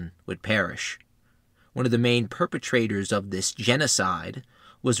 40,000 would perish. One of the main perpetrators of this genocide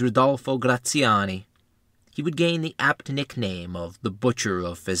was Rodolfo Graziani. He would gain the apt nickname of the Butcher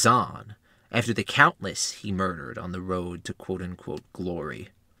of Fezzan, after the countless he murdered on the road to quote-unquote glory.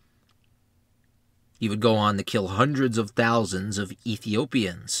 He would go on to kill hundreds of thousands of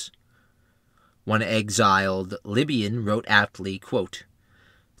Ethiopians. One exiled Libyan wrote aptly, quote,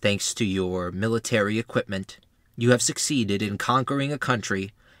 "Thanks to your military equipment, you have succeeded in conquering a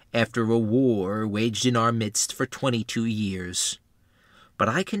country after a war waged in our midst for 22 years. But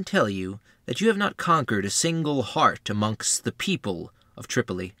I can tell you that you have not conquered a single heart amongst the people of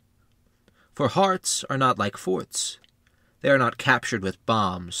Tripoli. For hearts are not like forts. They are not captured with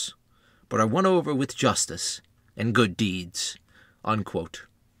bombs, but are won over with justice and good deeds. unquote.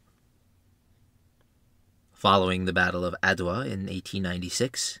 Following the Battle of Adwa in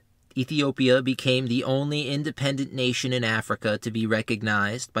 1896, Ethiopia became the only independent nation in Africa to be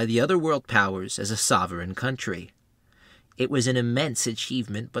recognized by the other world powers as a sovereign country. It was an immense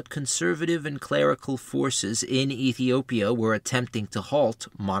achievement, but conservative and clerical forces in Ethiopia were attempting to halt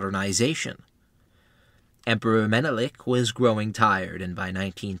modernization. Emperor Menelik was growing tired, and by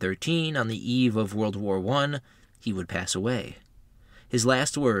 1913, on the eve of World War I, he would pass away. His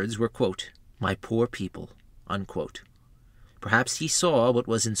last words were, quote, "My poor people," unquote. Perhaps he saw what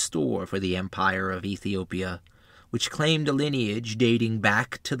was in store for the Empire of Ethiopia, which claimed a lineage dating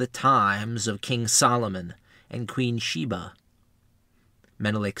back to the times of King Solomon and Queen Sheba.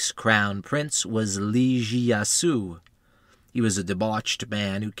 Menelik's crown prince was Lijiyasu. He was a debauched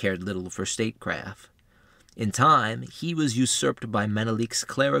man who cared little for statecraft. In time, he was usurped by Menelik's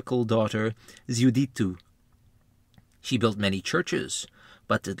clerical daughter, Ziuditu. She built many churches,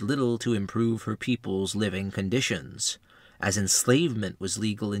 but did little to improve her people's living conditions, as enslavement was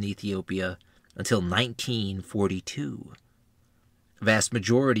legal in Ethiopia until 1942. A vast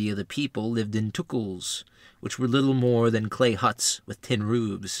majority of the people lived in tukels, which were little more than clay huts with tin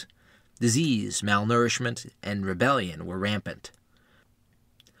roofs. Disease, malnourishment, and rebellion were rampant.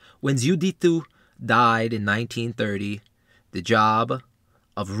 When Ziuditu died in 1930, the job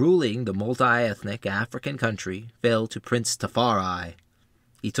of ruling the multi-ethnic African country fell to Prince Tafari.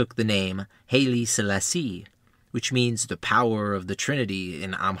 He took the name Haile Selassie, which means the power of the Trinity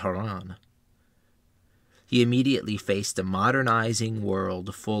in Amharic. He immediately faced a modernizing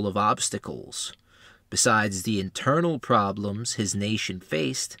world full of obstacles. Besides the internal problems his nation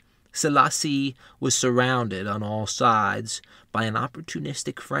faced, Selassie was surrounded on all sides by an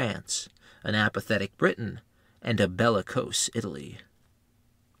opportunistic France, an apathetic Britain, and a bellicose Italy.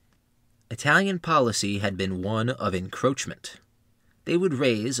 Italian policy had been one of encroachment. They would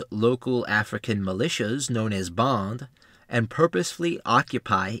raise local African militias known as Band and purposefully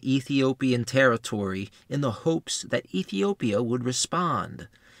occupy Ethiopian territory in the hopes that Ethiopia would respond,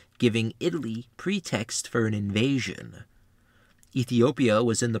 giving Italy pretext for an invasion. Ethiopia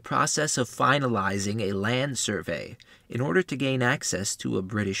was in the process of finalizing a land survey in order to gain access to a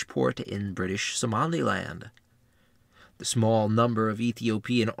British port in British Somaliland. The small number of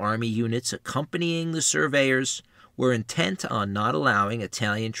Ethiopian army units accompanying the surveyors were intent on not allowing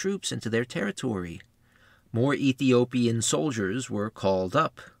Italian troops into their territory. More Ethiopian soldiers were called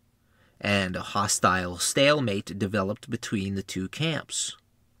up, and a hostile stalemate developed between the two camps.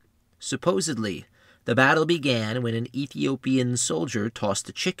 Supposedly, the battle began when an Ethiopian soldier tossed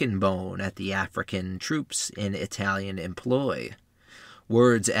a chicken bone at the African troops in Italian employ.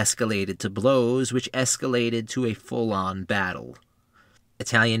 Words escalated to blows, which escalated to a full-on battle.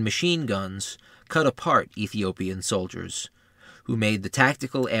 Italian machine guns cut apart Ethiopian soldiers, who made the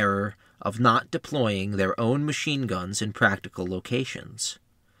tactical error of not deploying their own machine guns in practical locations.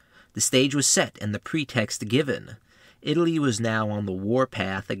 The stage was set and the pretext given. Italy was now on the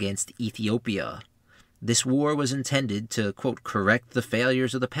warpath against Ethiopia. This war was intended to, quote, correct the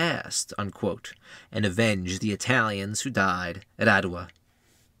failures of the past, unquote, and avenge the Italians who died at Adwa.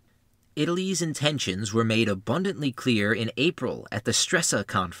 Italy's intentions were made abundantly clear in April at the Stresa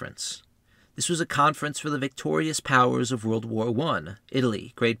Conference. This was a conference for the victorious powers of World War I,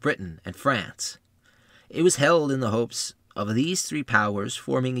 Italy, Great Britain, and France. It was held in the hopes of these three powers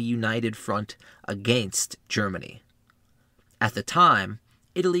forming a united front against Germany. At the time,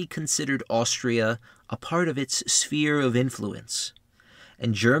 Italy considered Austria a part of its sphere of influence,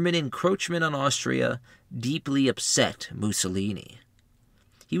 and German encroachment on Austria deeply upset Mussolini.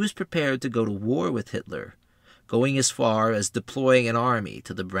 He was prepared to go to war with Hitler, going as far as deploying an army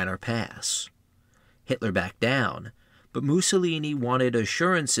to the Brenner Pass. Hitler backed down, but Mussolini wanted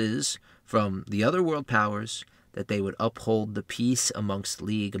assurances from the other world powers that they would uphold the peace amongst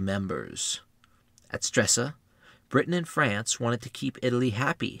League members. At Stresa, Britain and France wanted to keep Italy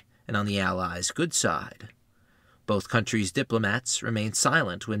happy and on the Allies' good side. Both countries' diplomats remained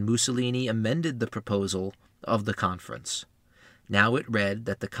silent when Mussolini amended the proposal of the conference. Now it read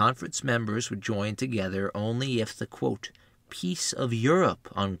that the conference members would join together only if the, quote, peace of Europe,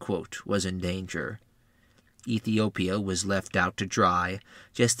 unquote, was in danger. Ethiopia was left out to dry,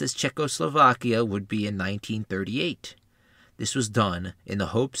 just as Czechoslovakia would be in 1938. This was done in the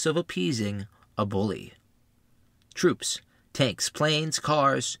hopes of appeasing a bully. Troops, tanks, planes,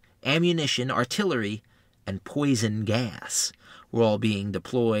 cars, ammunition, artillery, and poison gas were all being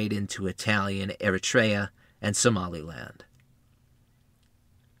deployed into Italian Eritrea and Somaliland.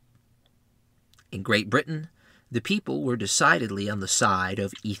 In Great Britain, the people were decidedly on the side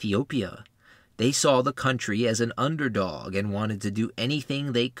of Ethiopia. They saw the country as an underdog and wanted to do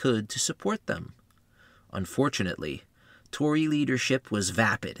anything they could to support them. Unfortunately, Tory leadership was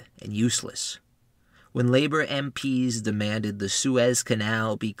vapid and useless. When Labour MPs demanded the Suez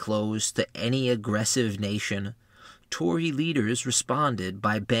Canal be closed to any aggressive nation, Tory leaders responded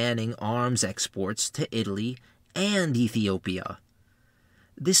by banning arms exports to Italy and Ethiopia.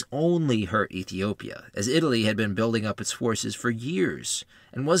 This only hurt Ethiopia, as Italy had been building up its forces for years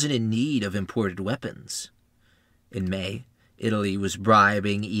and wasn't in need of imported weapons. In May, Italy was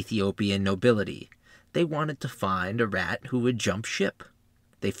bribing Ethiopian nobility. They wanted to find a rat who would jump ship.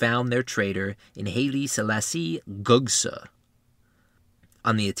 They found their traitor in Haile Selassie Gugsa.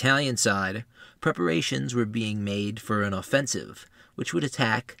 On the Italian side, preparations were being made for an offensive, which would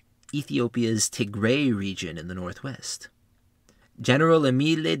attack Ethiopia's Tigray region in the northwest. General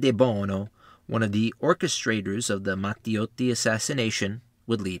Emile de Bono, one of the orchestrators of the Matteotti assassination,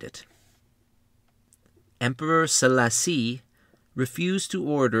 would lead it. Emperor Selassie refused to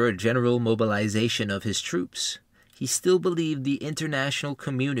order a general mobilization of his troops. He still believed the international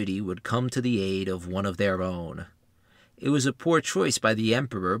community would come to the aid of one of their own. It was a poor choice by the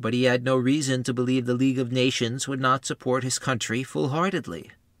emperor, but he had no reason to believe the League of Nations would not support his country full-heartedly.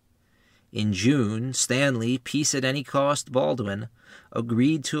 In June, Stanley, peace-at-any-cost Baldwin,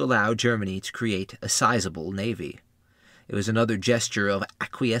 agreed to allow Germany to create a sizable navy. It was another gesture of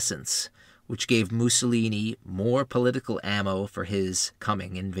acquiescence, which gave Mussolini more political ammo for his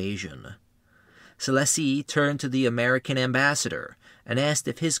coming invasion. Selassie turned to the American ambassador and asked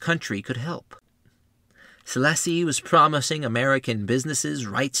if his country could help. Selassie was promising American businesses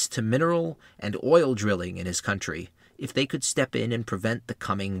rights to mineral and oil drilling in his country if they could step in and prevent the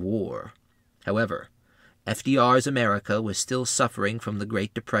coming war. However, FDR's America was still suffering from the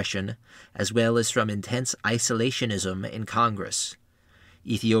Great Depression, as well as from intense isolationism in Congress.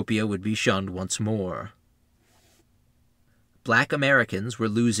 Ethiopia would be shunned once more. Black Americans were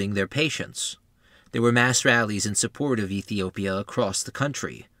losing their patience. There were mass rallies in support of Ethiopia across the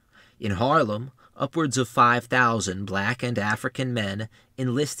country. In Harlem, upwards of 5,000 black and African men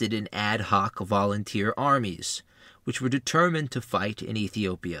enlisted in ad hoc volunteer armies, which were determined to fight in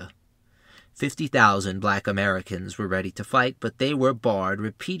Ethiopia. 50,000 black Americans were ready to fight, but they were barred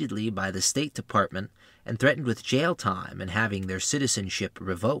repeatedly by the State Department and threatened with jail time and having their citizenship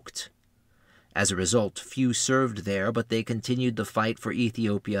revoked. As a result, few served there, but they continued the fight for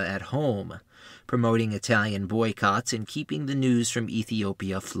Ethiopia at home, promoting Italian boycotts and keeping the news from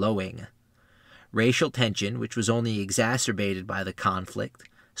Ethiopia flowing. Racial tension, which was only exacerbated by the conflict,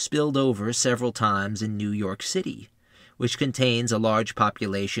 spilled over several times in New York City, which contains a large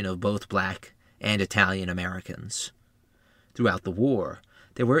population of both black and Italian Americans. Throughout the war,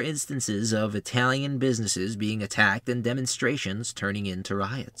 there were instances of Italian businesses being attacked and demonstrations turning into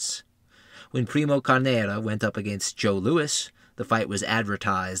riots. When Primo Carnera went up against Joe Louis, the fight was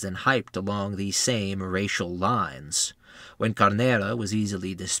advertised and hyped along these same racial lines. When Carnera was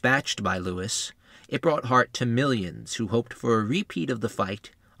easily dispatched by Louis, it brought heart to millions who hoped for a repeat of the fight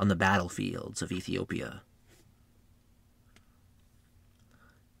on the battlefields of Ethiopia.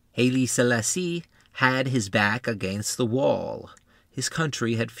 Haile Selassie had his back against the wall. His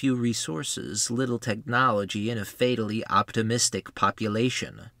country had few resources, little technology, and a fatally optimistic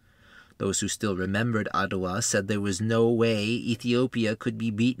population. Those who still remembered Adwa said there was no way Ethiopia could be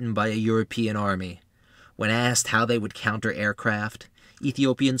beaten by a European army. When asked how they would counter aircraft,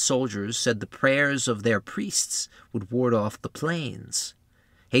 Ethiopian soldiers said the prayers of their priests would ward off the planes.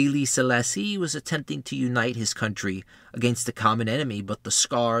 Haile Selassie was attempting to unite his country against a common enemy, but the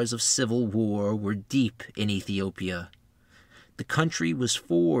scars of civil war were deep in Ethiopia. The country was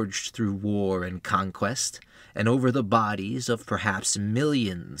forged through war and conquest, and over the bodies of perhaps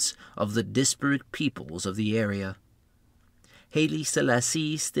millions of the disparate peoples of the area. Haile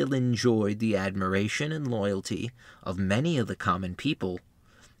Selassie still enjoyed the admiration and loyalty of many of the common people,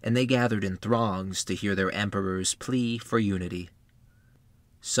 and they gathered in throngs to hear their emperor's plea for unity.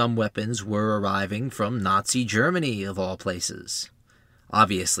 Some weapons were arriving from Nazi Germany, of all places.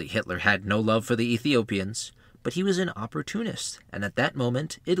 Obviously, Hitler had no love for the Ethiopians, but he was an opportunist, and at that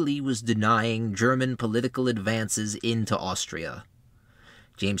moment, Italy was denying German political advances into Austria.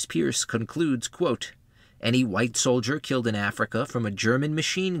 James Pierce concludes, quote, "Any white soldier killed in Africa from a German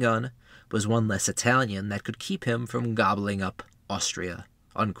machine gun was one less Italian that could keep him from gobbling up Austria,"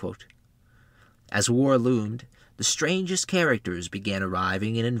 unquote. As war loomed, the strangest characters began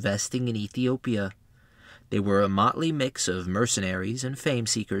arriving and investing in Ethiopia. They were a motley mix of mercenaries and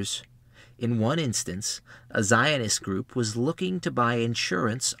fame-seekers. In one instance, a Zionist group was looking to buy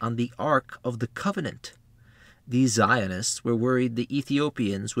insurance on the Ark of the Covenant. These Zionists were worried the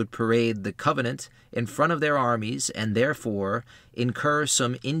Ethiopians would parade the Covenant in front of their armies and therefore incur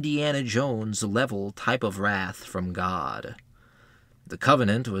some Indiana Jones-level type of wrath from God. The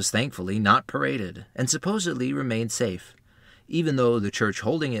Covenant was thankfully not paraded and supposedly remained safe, even though the church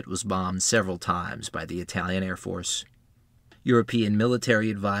holding it was bombed several times by the Italian Air Force. European military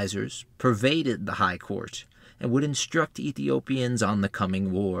advisors pervaded the High Court and would instruct Ethiopians on the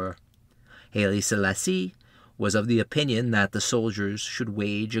coming war. Haile Selassie was of the opinion that the soldiers should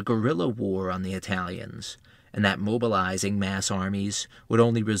wage a guerrilla war on the Italians, and that mobilizing mass armies would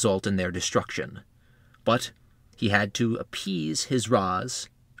only result in their destruction. But he had to appease his Ras,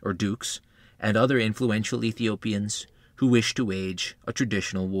 or dukes, and other influential Ethiopians who wished to wage a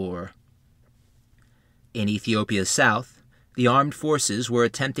traditional war. In Ethiopia's south, the armed forces were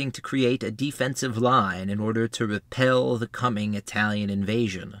attempting to create a defensive line in order to repel the coming Italian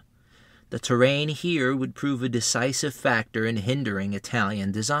invasion. The terrain here would prove a decisive factor in hindering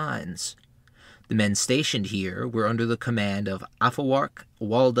Italian designs. The men stationed here were under the command of Afawarq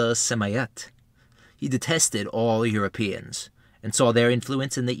Walda Semayet. He detested all Europeans and saw their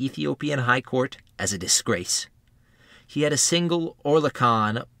influence in the Ethiopian High Court as a disgrace. He had a single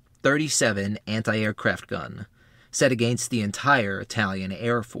Oerlikon 37 anti-aircraft gun set against the entire Italian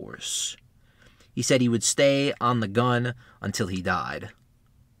Air Force. He said he would stay on the gun until he died.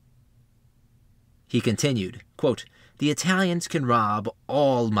 He continued, quote, "The Italians can rob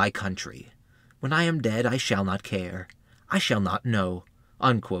all my country. When I am dead, I shall not care. I shall not know."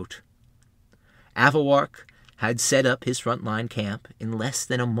 Unquote. Afawarq had set up his frontline camp in less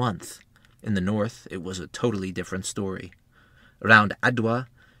than a month. In the north, it was a totally different story. Around Adwa,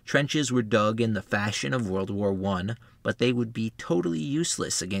 trenches were dug in the fashion of World War I, but they would be totally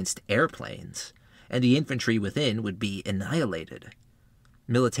useless against airplanes, and the infantry within would be annihilated.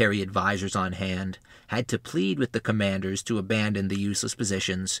 Military advisors on hand had to plead with the commanders to abandon the useless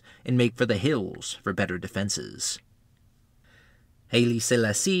positions and make for the hills for better defenses. Haile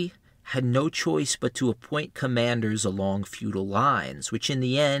Selassie had no choice but to appoint commanders along feudal lines, which in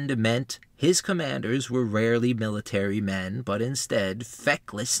the end meant his commanders were rarely military men, but instead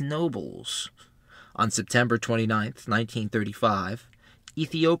feckless nobles. On September 29, 1935,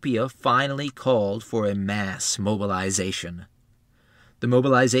 Ethiopia finally called for a mass mobilization. The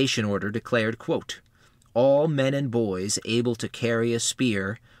mobilization order declared, quote, "All men and boys able to carry a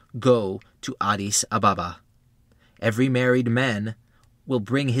spear go to Addis Ababa. Every married man will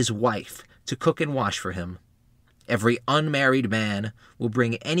bring his wife to cook and wash for him. Every unmarried man will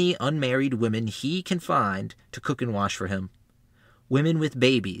bring any unmarried women he can find to cook and wash for him. Women with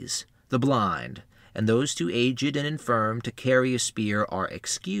babies, the blind, and those too aged and infirm to carry a spear are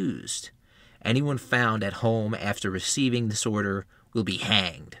excused. Anyone found at home after receiving this order will be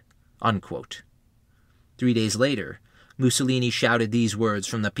hanged." Unquote. 3 days later, Mussolini shouted these words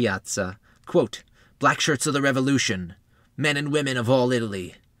from the piazza, quote, "Black shirts of the revolution, men and women of all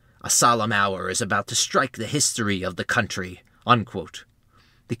Italy, a solemn hour is about to strike the history of the country." Unquote.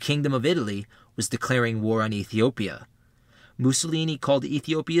 The Kingdom of Italy was declaring war on Ethiopia. Mussolini called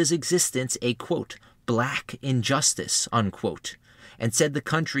Ethiopia's existence a, quote, "black injustice," unquote, and said the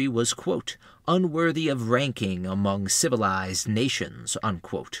country was, quote, "unworthy of ranking among civilized nations,"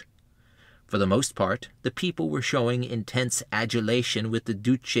 unquote. For the most part, the people were showing intense adulation with the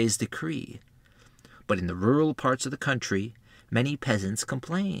Duce's decree. But in the rural parts of the country, many peasants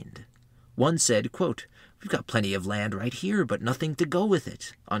complained. One said, quote, "We've got plenty of land right here, but nothing to go with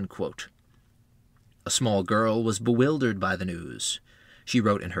it," unquote. A small girl was bewildered by the news. She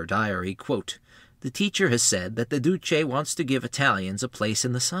wrote in her diary, quote, "The teacher has said that the Duce wants to give Italians a place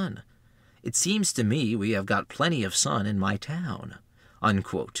in the sun. It seems to me we have got plenty of sun in my town,"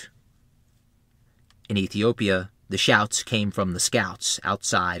 unquote. In Ethiopia, the shouts came from the scouts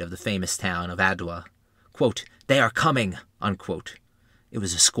outside of the famous town of Adwa. Quote, "They are coming," unquote. It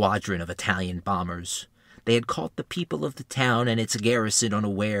was a squadron of Italian bombers. They had caught the people of the town and its garrison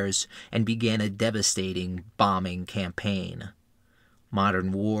unawares and began a devastating bombing campaign.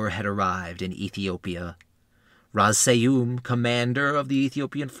 Modern war had arrived in Ethiopia. Ras Seyum, commander of the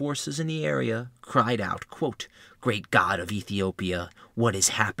Ethiopian forces in the area, cried out, quote, "Great God of Ethiopia, what is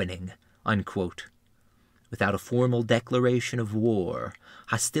happening?" Unquote. Without a formal declaration of war,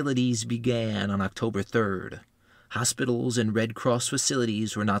 hostilities began on October 3rd. Hospitals and Red Cross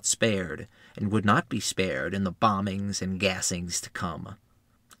facilities were not spared and would not be spared in the bombings and gassings to come.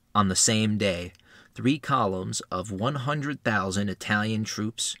 On the same day, 3 columns of 100,000 Italian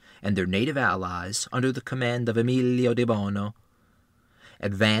troops and their native allies under the command of Emilio de Bono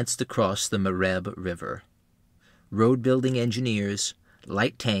advanced across the Mareb River. Road-building engineers,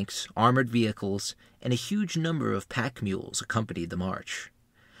 Light tanks, armored vehicles, and a huge number of pack mules accompanied the march.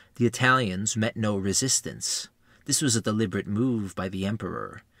 The Italians met no resistance. This was a deliberate move by the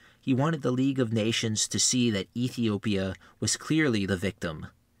emperor. He wanted the League of Nations to see that Ethiopia was clearly the victim.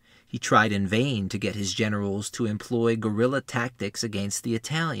 He tried in vain to get his generals to employ guerrilla tactics against the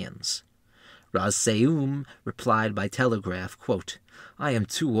Italians. Ras Seum replied by telegraph, quote, "I am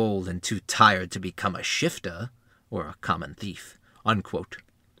too old and too tired to become a shifta," or a common thief, unquote.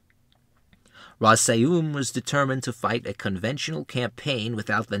 Ras Seum was determined to fight a conventional campaign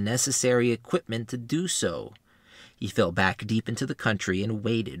without the necessary equipment to do so. He fell back deep into the country and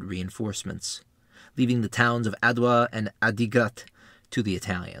awaited reinforcements, leaving the towns of Adwa and Adigrat to the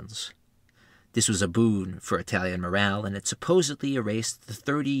Italians. This was a boon for Italian morale, and it supposedly erased the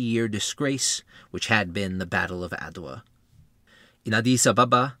 30-year disgrace which had been the Battle of Adwa. In Addis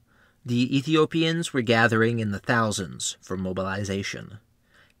Ababa, the Ethiopians were gathering in the thousands for mobilization.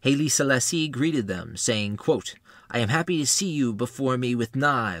 Haile Selassie greeted them, saying, quote, "I am happy to see you before me with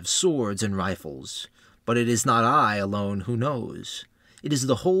knives, swords, and rifles. But it is not I alone who knows. It is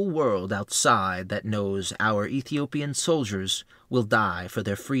the whole world outside that knows our Ethiopian soldiers will die for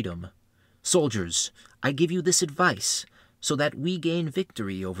their freedom. Soldiers, I give you this advice, so that we gain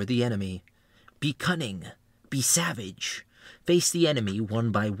victory over the enemy. Be cunning, be savage. Face the enemy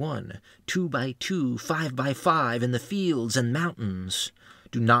 1 by 1, 2 by 2, 5 by 5 in the fields and mountains.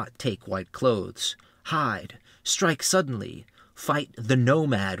 Do not take white clothes. Hide, strike suddenly, fight the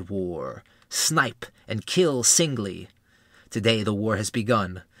nomad war, snipe and kill singly. Today the war has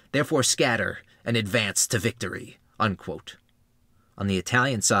begun, therefore scatter and advance to victory," unquote. On the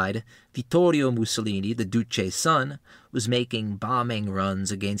Italian side, Vittorio Mussolini, the Duce's son, was making bombing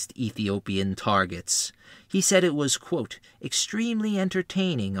runs against Ethiopian targets. He said it was, quote, "extremely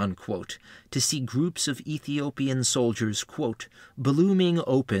entertaining," unquote, to see groups of Ethiopian soldiers, quote, "blooming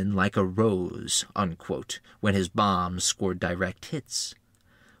open like a rose," unquote, when his bombs scored direct hits.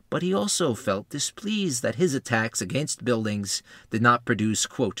 But he also felt displeased that his attacks against buildings did not produce,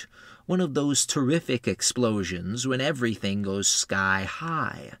 quote, "one of those terrific explosions when everything goes sky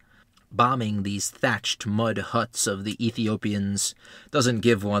high. Bombing these thatched mud huts of the Ethiopians doesn't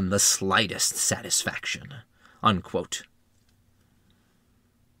give one the slightest satisfaction," unquote.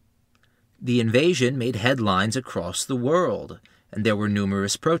 The invasion made headlines across the world, and there were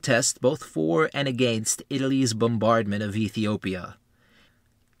numerous protests both for and against Italy's bombardment of Ethiopia.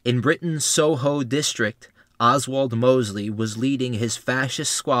 In Britain's Soho district, Oswald Mosley was leading his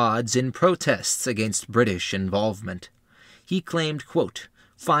fascist squads in protests against British involvement. He claimed, quote,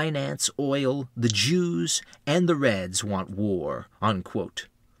 "finance, oil, the Jews, and the Reds want war," unquote.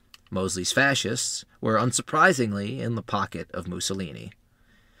 Mosley's fascists were unsurprisingly in the pocket of Mussolini.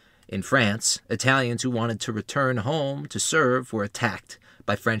 In France, Italians who wanted to return home to serve were attacked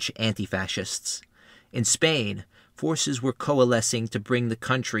by French anti-fascists. In Spain, forces were coalescing to bring the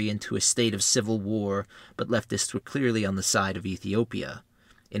country into a state of civil war, but leftists were clearly on the side of Ethiopia.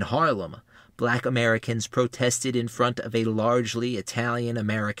 In Harlem, Black Americans protested in front of a largely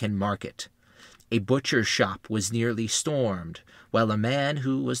Italian-American market. A butcher shop was nearly stormed, while a man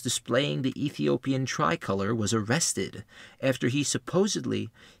who was displaying the Ethiopian tricolor was arrested after he supposedly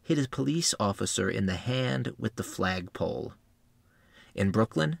hit a police officer in the hand with the flagpole. In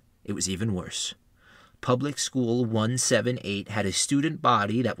Brooklyn, it was even worse. Public School 178 had a student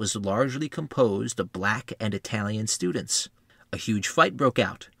body that was largely composed of black and Italian students. A huge fight broke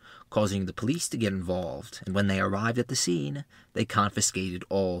out, causing the police to get involved, and when they arrived at the scene, they confiscated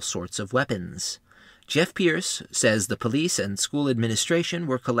all sorts of weapons. Jeff Pierce says the police and school administration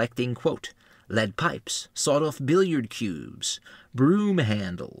were collecting, quote, "lead pipes, sawed-off billiard cubes, broom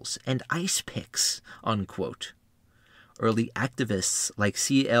handles, and ice picks," unquote. Early activists like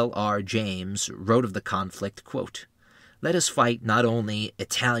C.L.R. James wrote of the conflict, quote, "let us fight not only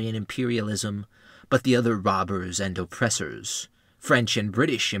Italian imperialism, but the other robbers and oppressors, French and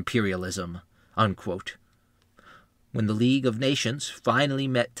British imperialism," unquote. When the League of Nations finally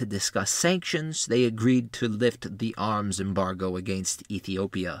met to discuss sanctions, they agreed to lift the arms embargo against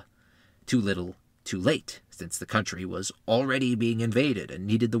Ethiopia. Too little, too late, since the country was already being invaded and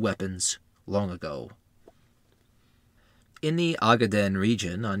needed the weapons long ago. In the Ogaden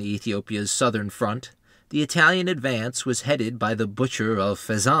region on Ethiopia's southern front, the Italian advance was headed by the butcher of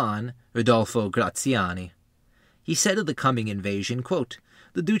Fezzan, Rodolfo Graziani. He said of the coming invasion, quote,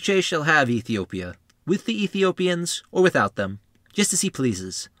 "the Duce shall have Ethiopia, with the Ethiopians or without them, just as he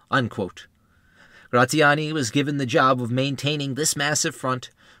pleases," unquote. Graziani was given the job of maintaining this massive front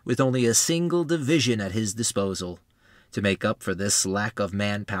with only a single division at his disposal. To make up for this lack of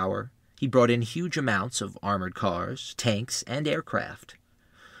manpower, He brought in huge amounts of armored cars, tanks, and aircraft.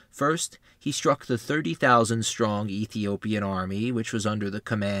 First, he struck the 30,000-strong Ethiopian army, which was under the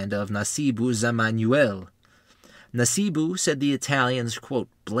command of Nasibu Zamanuel. Nasibu said the Italians, quote,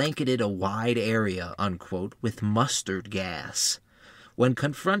 blanketed a wide area, unquote, with mustard gas. When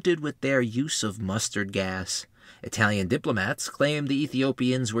confronted with their use of mustard gas, Italian diplomats claimed the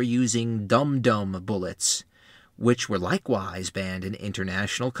Ethiopians were using dum-dum bullets, which were likewise banned in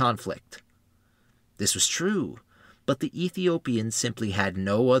international conflict. This was true, but the Ethiopians simply had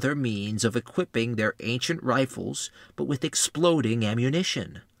no other means of equipping their ancient rifles but with exploding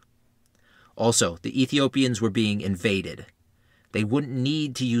ammunition. Also, the Ethiopians were being invaded. They wouldn't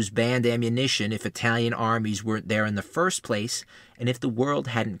need to use banned ammunition if Italian armies weren't there in the first place, and if the world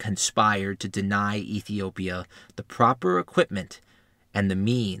hadn't conspired to deny Ethiopia the proper equipment and the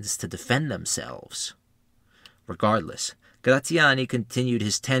means to defend themselves. Regardless, Graziani continued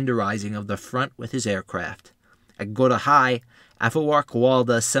his tenderizing of the front with his aircraft. At Gorahai, Afewerk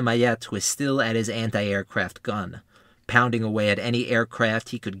Walda Semayet was still at his anti-aircraft gun, pounding away at any aircraft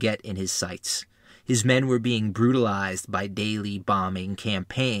he could get in his sights. His men were being brutalized by daily bombing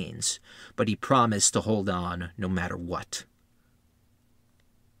campaigns, but he promised to hold on no matter what.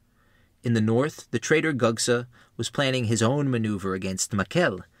 In the north, the traitor Gugsa was planning his own maneuver against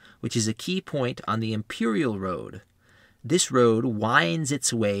Mekelle, which is a key point on the Imperial Road. This road winds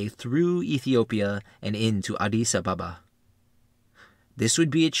its way through Ethiopia and into Addis Ababa. This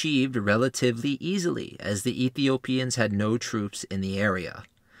would be achieved relatively easily, as the Ethiopians had no troops in the area.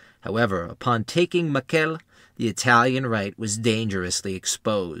 However, upon taking Mekelle, the Italian right was dangerously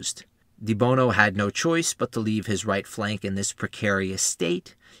exposed. Di Bono had no choice but to leave his right flank in this precarious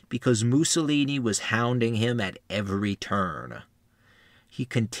state, because Mussolini was hounding him at every turn. He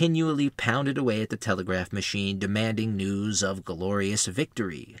continually pounded away at the telegraph machine, demanding news of glorious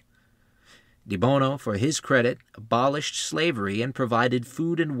victory. Di Bono, for his credit, abolished slavery and provided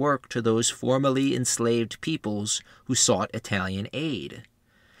food and work to those formerly enslaved peoples who sought Italian aid.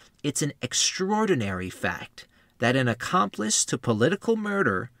 It's an extraordinary fact that an accomplice to political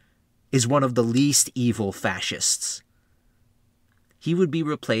murder is one of the least evil fascists. He would be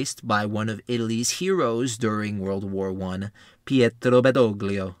replaced by one of Italy's heroes during World War I, Pietro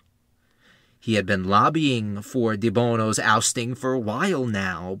Badoglio. He had been lobbying for Di Bono's ousting for a while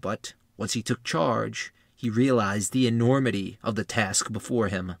now, but once he took charge, he realized the enormity of the task before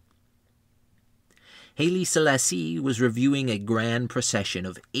him. Haile Selassie was reviewing a grand procession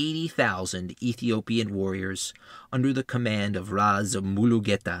of 80,000 Ethiopian warriors under the command of Ras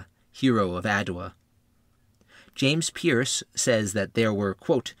Mulugeta, hero of Adwa. James Pierce says that there were,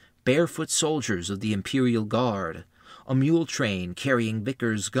 quote, barefoot soldiers of the Imperial Guard, a mule train carrying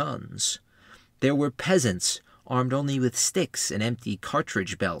Vickers guns. There were peasants armed only with sticks and empty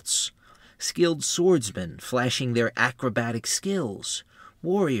cartridge belts, skilled swordsmen flashing their acrobatic skills,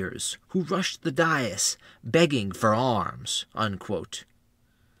 warriors who rushed the dais begging for arms, unquote.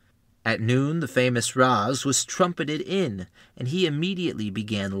 At noon, the famous Raz was trumpeted in, and he immediately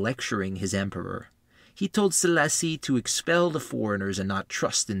began lecturing his emperor. He told Selassie to expel the foreigners and not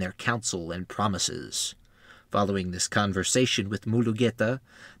trust in their counsel and promises. Following this conversation with Mulugeta,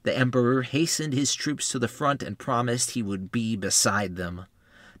 the emperor hastened his troops to the front and promised he would be beside them.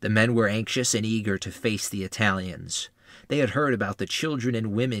 The men were anxious and eager to face the Italians. They had heard about the children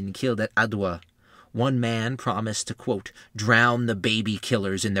and women killed at Adwa. One man promised to, quote, drown the baby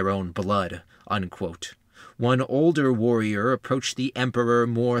killers in their own blood, unquote. One older warrior approached the emperor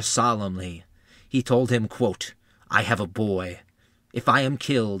more solemnly. He told him, quote, I have a boy. If I am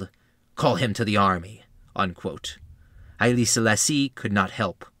killed, call him to the army, unquote. Haile Selassie could not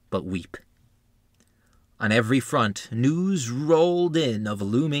help but weep. On every front, news rolled in of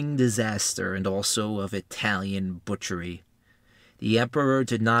looming disaster and also of Italian butchery. The emperor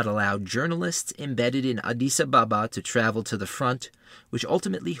did not allow journalists embedded in Addis Ababa to travel to the front, which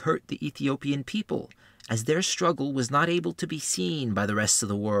ultimately hurt the Ethiopian people, as their struggle was not able to be seen by the rest of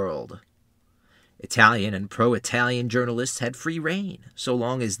the world. Italian and pro-Italian journalists had free rein, so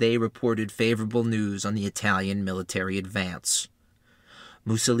long as they reported favorable news on the Italian military advance.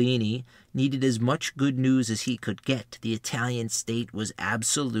 Mussolini needed as much good news as he could get. The Italian state was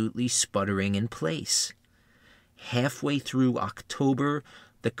absolutely sputtering in place. Halfway through October,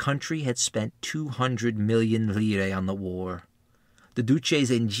 the country had spent 200 million lire on the war. The Duce's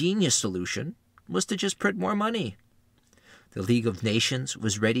ingenious solution was to just print more money. The League of Nations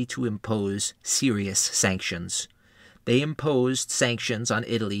was ready to impose serious sanctions. They imposed sanctions on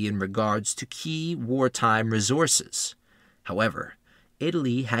Italy in regards to key wartime resources. However,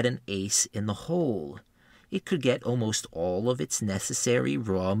 Italy had an ace in the hole. it could get almost all of its necessary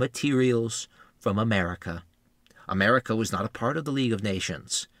raw materials from America. America was not a part of the League of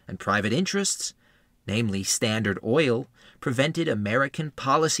Nations, and private interests, namely Standard Oil, prevented American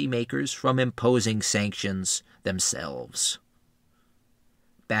policymakers from imposing sanctions themselves.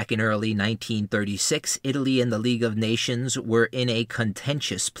 Back in early 1936, Italy and the League of Nations were in a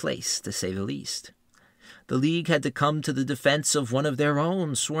contentious place, to say the least. The League had to come to the defense of one of their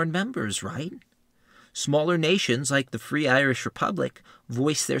own sworn members, right? Smaller nations like the Free Irish Republic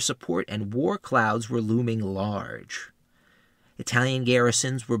voiced their support, and war clouds were looming large. Italian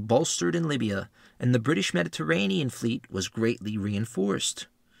garrisons were bolstered in Libya, and the British Mediterranean fleet was greatly reinforced.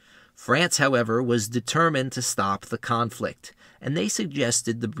 France, however, was determined to stop the conflict, and they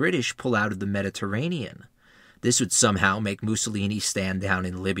suggested the British pull out of the Mediterranean. This would somehow make Mussolini stand down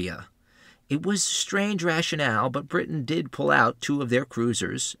in Libya. It was strange rationale, but Britain did pull out 2 of their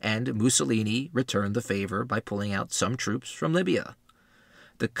cruisers, and Mussolini returned the favor by pulling out some troops from Libya.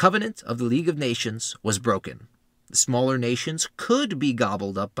 The covenant of the League of Nations was broken. The smaller nations could be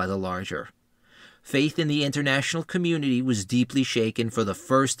gobbled up by the larger. Faith in the international community was deeply shaken for the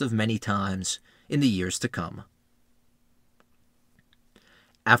first of many times in the years to come.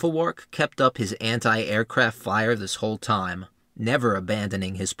 Afflewark kept up his anti-aircraft fire this whole time, never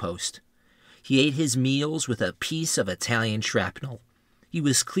abandoning his post. He ate his meals with a piece of Italian shrapnel. He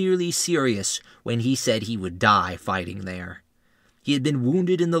was clearly serious when he said he would die fighting there. He had been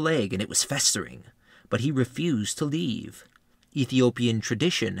wounded in the leg and it was festering, but he refused to leave. Ethiopian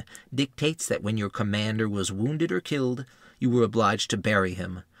tradition dictates that when your commander was wounded or killed, you were obliged to bury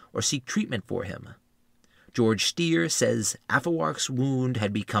him or seek treatment for him. George Steer says Afflewark's wound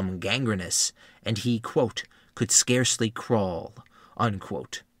had become gangrenous and he, quote, could scarcely crawl,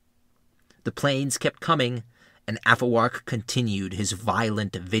 unquote. The planes kept coming, and Afflewark continued his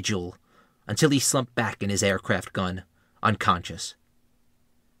violent vigil until he slumped back in his aircraft gun, unconscious.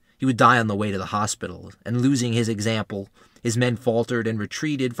 He would die on the way to the hospital, and losing his example, his men faltered and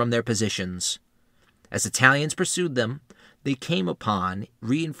retreated from their positions. As Italians pursued them, they came upon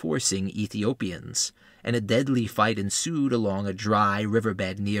reinforcing Ethiopians, and a deadly fight ensued along a dry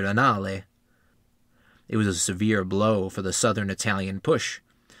riverbed near Anale. It was a severe blow for the southern Italian push.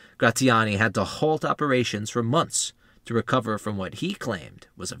 Graziani had to halt operations for months to recover from what he claimed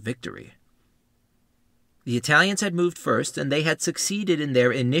was a victory. The Italians had moved first, and they had succeeded in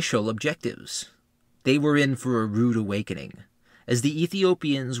their initial objectives. They were in for a rude awakening, as the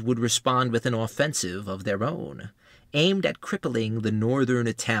Ethiopians would respond with an offensive of their own, aimed at crippling the northern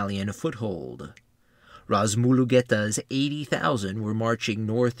Italian foothold. Ras Mulugeta's 80,000 were marching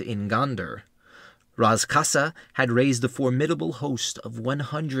north in Gondar. Ras Kassa had raised a formidable host of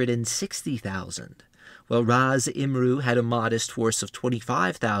 160,000, while Ras Imru had a modest force of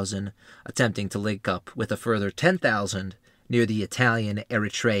 25,000, attempting to link up with a further 10,000 near the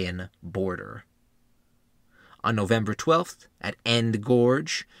Italian-Eritrean border. On November 12th, at End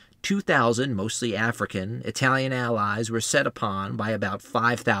Gorge, 2,000 mostly African Italian allies were set upon by about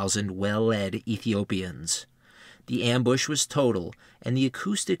 5,000 well-led Ethiopians. The ambush was total, and the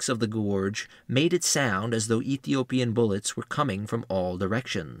acoustics of the gorge made it sound as though Ethiopian bullets were coming from all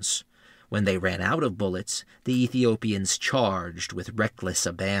directions. When they ran out of bullets, the Ethiopians charged with reckless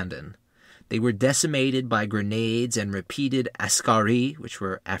abandon. They were decimated by grenades and repeated askari, which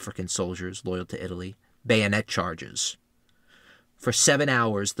were African soldiers loyal to Italy, bayonet charges. For 7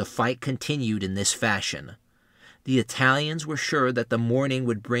 hours, the fight continued in this fashion. The Italians were sure that the morning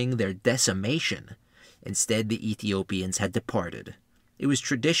would bring their decimation. Instead, the Ethiopians had departed. It was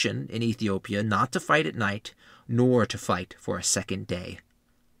tradition in Ethiopia not to fight at night, nor to fight for a second day.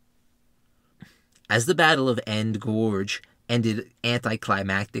 As the Battle of End Gorge ended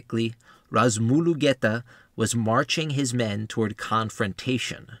anticlimactically, Ras Mulugeta was marching his men toward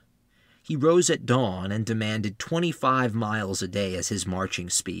confrontation. He rose at dawn and demanded 25 miles a day as his marching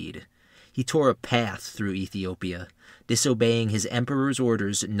speed. He tore a path through Ethiopia, disobeying his emperor's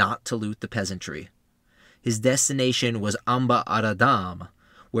orders not to loot the peasantry. His destination was Amba Aradam,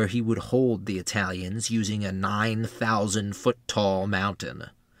 where he would hold the Italians using a 9,000-foot-tall mountain.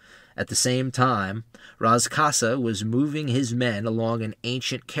 At the same time, Ras Kassa was moving his men along an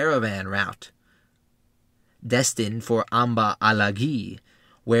ancient caravan route, destined for Amba Alagi,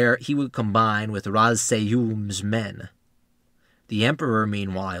 where he would combine with Ras Seyum's men. The emperor,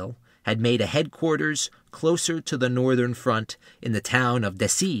 meanwhile, had made a headquarters closer to the northern front in the town of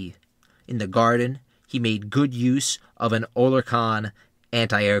Denis. In the garden, he made good use of an Olerkan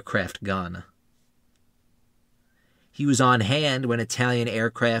anti-aircraft gun. He was on hand when Italian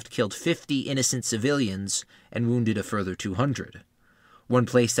aircraft killed 50 innocent civilians and wounded a further 200. One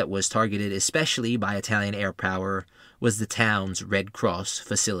place that was targeted especially by Italian air power was the town's Red Cross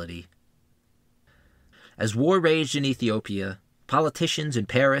facility. As war raged in Ethiopia, politicians in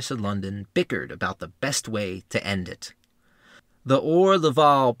Paris and London bickered about the best way to end it. The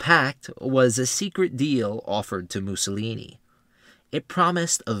Laval Pact was a secret deal offered to Mussolini. It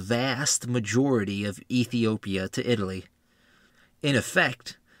promised a vast majority of Ethiopia to Italy. In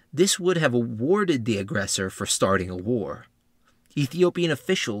effect, this would have awarded the aggressor for starting a war. Ethiopian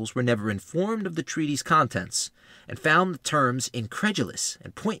officials were never informed of the treaty's contents and found the terms incredulous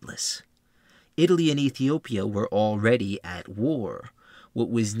and pointless. Italy and Ethiopia were already at war.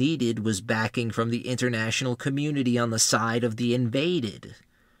 What was needed was backing from the international community on the side of the invaded.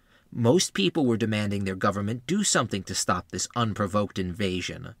 Most people were demanding their government do something to stop this unprovoked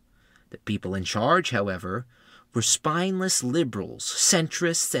invasion. The people in charge, however, were spineless liberals,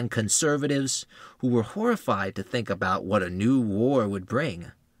 centrists, and conservatives who were horrified to think about what a new war would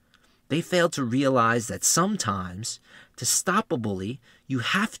bring. They failed to realize that sometimes, to stop a bully, you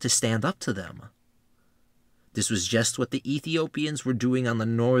have to stand up to them. This was just what the Ethiopians were doing on the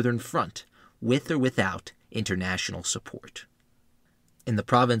northern front, with or without international support. In the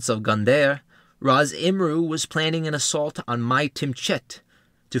province of Gondar, Ras Imru was planning an assault on Mai Timchet.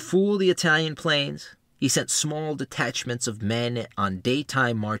 To fool the Italian planes, he sent small detachments of men on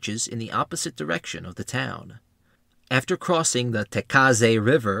daytime marches in the opposite direction of the town. After crossing the Tekaze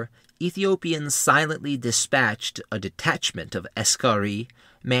River, Ethiopians silently dispatched a detachment of Askari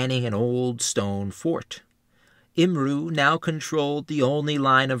manning an old stone fort. Imru now controlled the only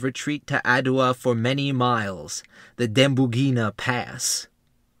line of retreat to Adua for many miles, the Dembugina Pass.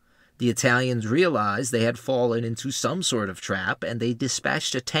 The Italians realized they had fallen into some sort of trap, and they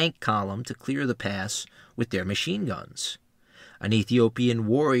dispatched a tank column to clear the pass with their machine guns. An Ethiopian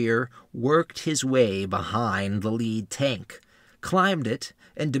warrior worked his way behind the lead tank, climbed it,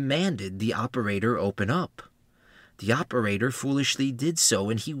 and demanded the operator open up. The operator foolishly did so,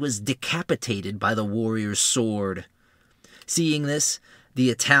 and he was decapitated by the warrior's sword. Seeing this,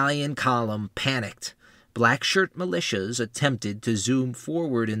 the Italian column panicked. Black shirt militias attempted to zoom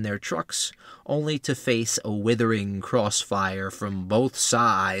forward in their trucks, only to face a withering crossfire from both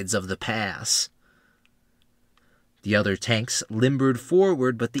sides of the pass. The other tanks limbered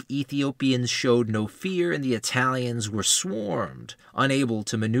forward, but the Ethiopians showed no fear, and the Italians were swarmed, unable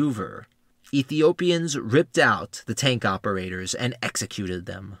to maneuver. Ethiopians ripped out the tank operators and executed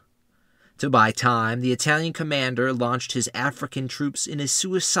them. To buy time, the Italian commander launched his African troops in a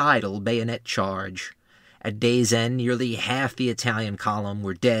suicidal bayonet charge. At day's end, nearly half the Italian column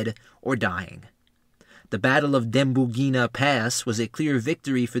were dead or dying. The Battle of Dembugina Pass was a clear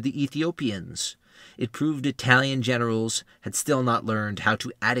victory for the Ethiopians. It proved Italian generals had still not learned how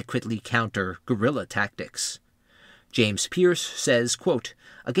to adequately counter guerrilla tactics. James Pierce says, quote,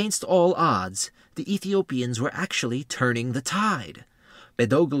 "Against all odds, the Ethiopians were actually turning the tide.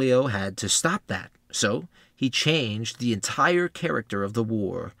 Badoglio had to stop that, so he changed the entire character of the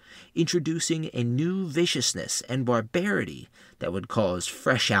war, introducing a new viciousness and barbarity that would cause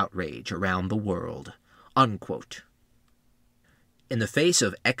fresh outrage around the world." Unquote. In the face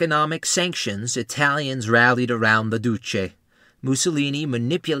of economic sanctions, Italians rallied around the Duce. Mussolini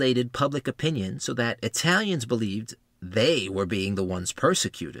manipulated public opinion so that Italians believed they were being the ones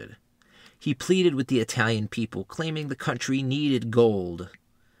persecuted. He pleaded with the Italian people, claiming the country needed gold.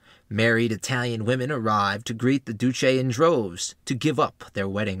 Married Italian women arrived to greet the Duce in droves to give up their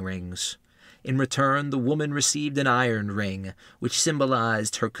wedding rings. In return, the woman received an iron ring, which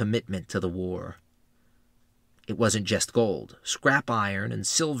symbolized her commitment to the war. It wasn't just gold. Scrap iron and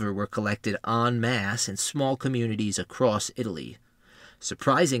silver were collected en masse in small communities across Italy.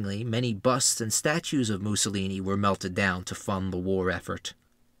 Surprisingly, many busts and statues of Mussolini were melted down to fund the war effort.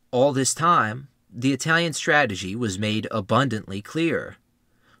 All this time, the Italian strategy was made abundantly clear.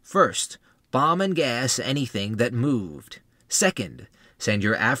 First, bomb and gas anything that moved. Second, send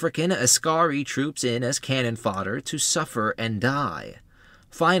your African Askari troops in as cannon fodder to suffer and die.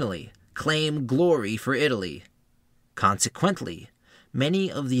 Finally, claim glory for Italy. Consequently,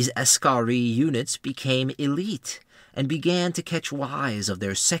 many of these Askari units became elite and began to catch wise of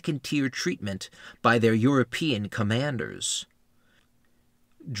their second-tier treatment by their European commanders.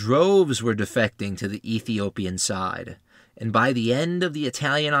 Droves were defecting to the Ethiopian side, and by the end of the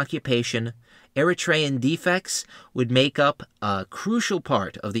Italian occupation, Eritrean defects would make up a crucial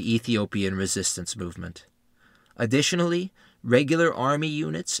part of the Ethiopian resistance movement. Additionally, regular army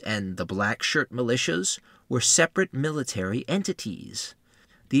units and the black shirt militias were separate military entities.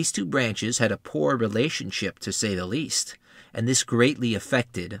 These two branches had a poor relationship, to say the least, and this greatly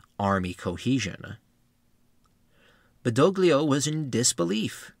affected army cohesion. Badoglio was in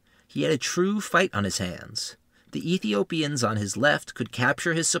disbelief. He had a true fight on his hands. The Ethiopians on his left could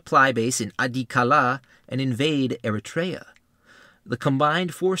capture his supply base in Adikala and invade Eritrea. The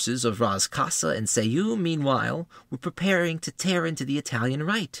combined forces of Ras Kassah and Seyu, meanwhile, were preparing to tear into the Italian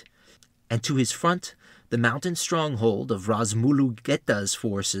right. And to his front, the mountain stronghold of Ras Mulugetta's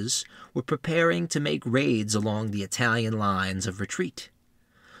forces were preparing to make raids along the Italian lines of retreat.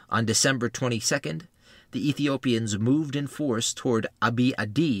 On December 22nd, the Ethiopians moved in force toward Abiy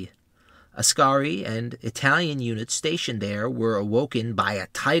Adi. Askari and Italian units stationed there were awoken by a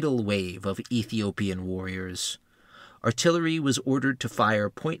tidal wave of Ethiopian warriors. Artillery was ordered to fire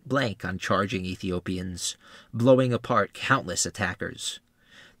point-blank on charging Ethiopians, blowing apart countless attackers.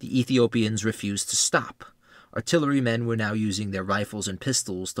 The Ethiopians refused to stop. Artillerymen were now using their rifles and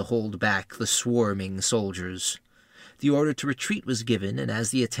pistols to hold back the swarming soldiers. The order to retreat was given, and as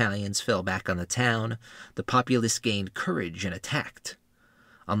the Italians fell back on the town, the populace gained courage and attacked.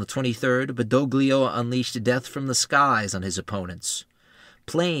 On the 23rd, Badoglio unleashed death from the skies on his opponents.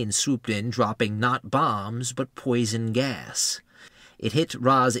 Planes swooped in, dropping not bombs, but poison gas. It hit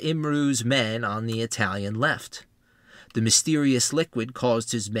Ras Imru's men on the Italian left. The mysterious liquid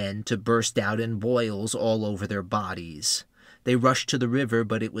caused his men to burst out in boils all over their bodies. They rushed to the river,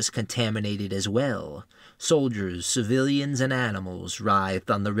 but it was contaminated as well. Soldiers, civilians, and animals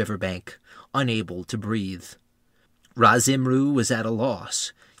writhed on the riverbank, unable to breathe. Ras Imru was at a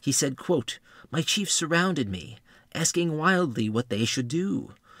loss. He said, quote, "My chiefs surrounded me, asking wildly what they should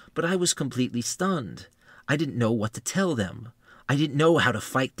do, but I was completely stunned. I didn't know what to tell them. I didn't know how to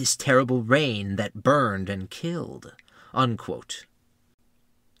fight this terrible rain that burned and killed." Unquote.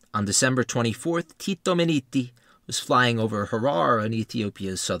 On December 24th, Tito Meniti was flying over Harar on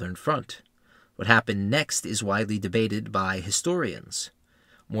Ethiopia's southern front. What happened next is widely debated by historians.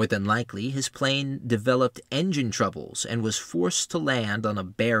 More than likely, his plane developed engine troubles and was forced to land on a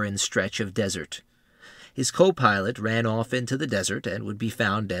barren stretch of desert. His co-pilot ran off into the desert and would be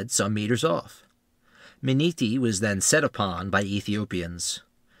found dead some meters off. Meniti was then set upon by Ethiopians.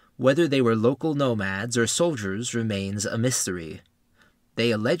 Whether they were local nomads or soldiers remains a mystery.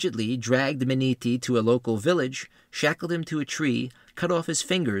 They allegedly dragged Meniti to a local village, shackled him to a tree, cut off his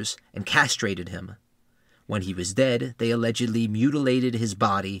fingers, and castrated him. When he was dead, they allegedly mutilated his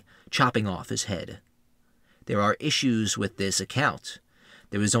body, chopping off his head. There are issues with this account.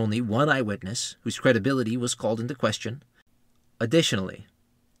 There was only one eyewitness, whose credibility was called into question. Additionally,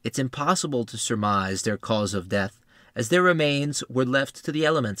 it's impossible to surmise their cause of death, as their remains were left to the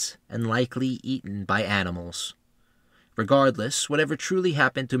elements and likely eaten by animals. Regardless, whatever truly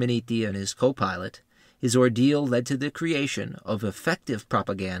happened to Meniti and his co-pilot, his ordeal led to the creation of effective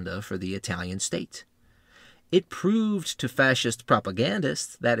propaganda for the Italian state. It proved to fascist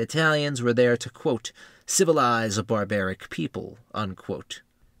propagandists that Italians were there to, quote, civilize a barbaric people, unquote.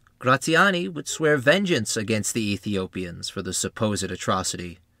 Graziani would swear vengeance against the Ethiopians for the supposed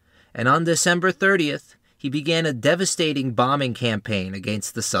atrocity, and on December 30th, he began a devastating bombing campaign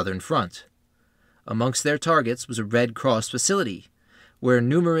against the southern front. Amongst their targets was a Red Cross facility, where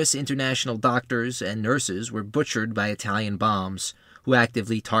numerous international doctors and nurses were butchered by Italian bombs who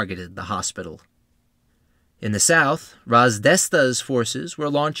actively targeted the hospital. In the south, Ras Desta's forces were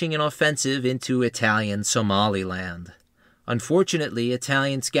launching an offensive into Italian Somaliland. Unfortunately,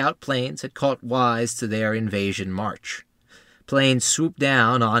 Italian scout planes had caught wise to their invasion march. Planes swooped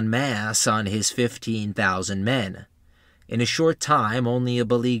down en masse on his 15,000 men. In a short time, only a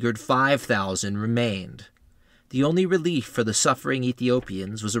beleaguered 5,000 remained. The only relief for the suffering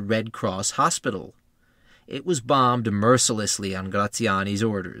Ethiopians was a Red Cross hospital. It was bombed mercilessly on Graziani's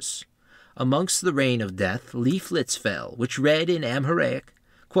orders. Amongst the rain of death, leaflets fell, which read in Amharic,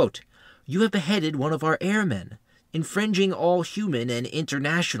 quote, "You have beheaded one of our airmen, infringing all human and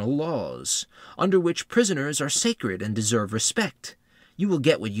international laws, under which prisoners are sacred and deserve respect. You will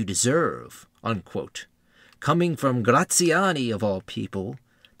get what you deserve," unquote. Coming from Graziani, of all people,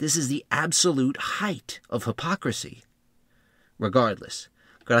 this is the absolute height of hypocrisy. Regardless,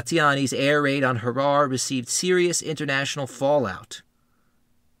 Graziani's air raid on Harar received serious international fallout.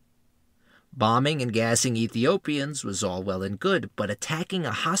 Bombing and gassing Ethiopians was all well and good, but attacking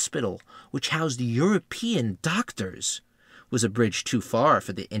a hospital which housed European doctors was a bridge too far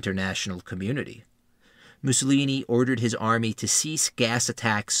for the international community. Mussolini ordered his army to cease gas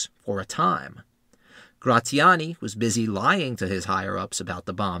attacks for a time. Graziani was busy lying to his higher-ups about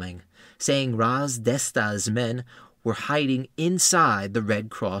the bombing, saying Ras Desta's men were hiding inside the Red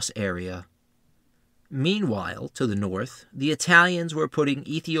Cross area. Meanwhile, to the north, the Italians were putting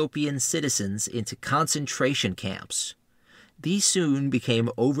Ethiopian citizens into concentration camps. These soon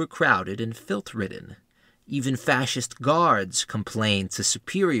became overcrowded and filth-ridden. Even fascist guards complained to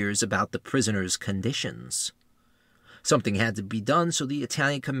superiors about the prisoners' conditions. Something had to be done, so the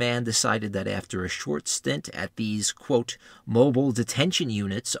Italian command decided that after a short stint at these, quote, mobile detention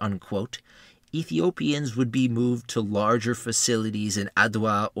units, unquote, Ethiopians would be moved to larger facilities in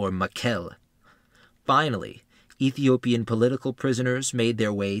Adwa or Mekelle. Finally, Ethiopian political prisoners made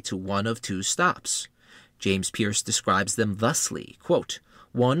their way to one of two stops. James Pearce describes them thusly, quote,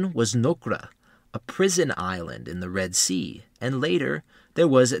 one was Nokra, a prison island in the Red Sea, and later there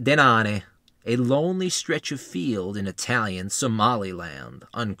was Denane, a lonely stretch of field in Italian Somaliland,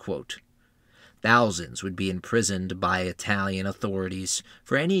 unquote. Thousands would be imprisoned by Italian authorities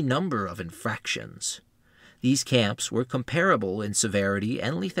for any number of infractions. These camps were comparable in severity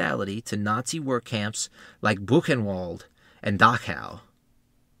and lethality to Nazi work camps like Buchenwald and Dachau.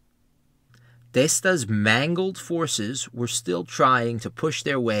 Desta's mangled forces were still trying to push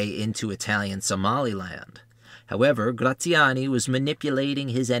their way into Italian Somaliland. However, Graziani was manipulating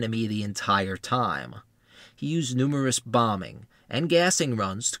his enemy the entire time. He used numerous bombing and gassing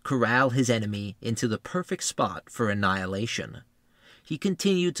runs to corral his enemy into the perfect spot for annihilation. He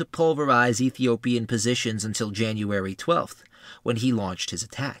continued to pulverize Ethiopian positions until January 12th, when he launched his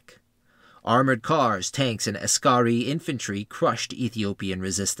attack. Armored cars, tanks, and Askari infantry crushed Ethiopian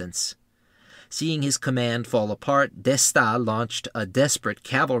resistance. Seeing his command fall apart, Desta launched a desperate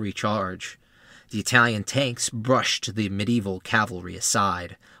cavalry charge. The Italian tanks brushed the medieval cavalry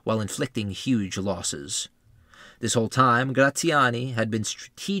aside, while inflicting huge losses. This whole time, Graziani had been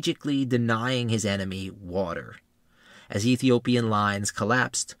strategically denying his enemy water. As Ethiopian lines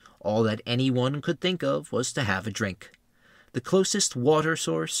collapsed, all that anyone could think of was to have a drink. The closest water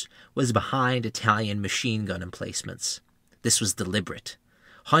source was behind Italian machine gun emplacements. This was deliberate.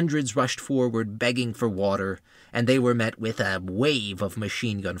 Hundreds rushed forward begging for water, and they were met with a wave of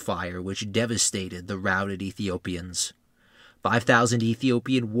machine gun fire which devastated the routed Ethiopians. 5,000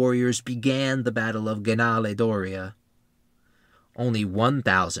 Ethiopian warriors began the Battle of Ganale Doria. Only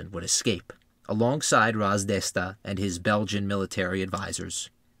 1,000 would escape, alongside Ras Desta and his Belgian military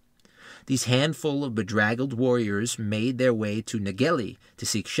advisors. These handful of bedraggled warriors made their way to Nageli to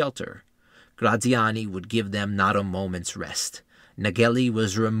seek shelter. Graziani would give them not a moment's rest. Nageli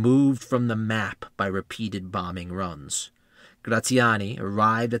was removed from the map by repeated bombing runs. Graziani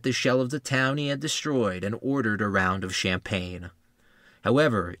arrived at the shell of the town he had destroyed and ordered a round of champagne.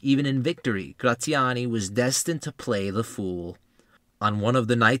 However, even in victory, Graziani was destined to play the fool. On one of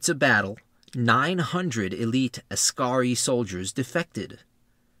the nights of battle, 900 elite Askari soldiers defected.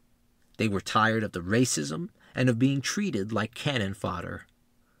 They were tired of the racism and of being treated like cannon fodder.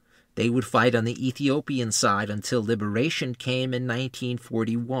 They would fight on the Ethiopian side until liberation came in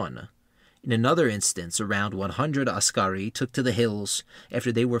 1941. In another instance, around 100 Askari took to the hills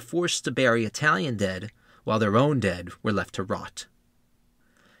after they were forced to bury Italian dead, while their own dead were left to rot.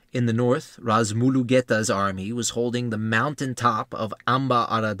 In the north, Ras Mulugeta's army was holding the mountain top of Amba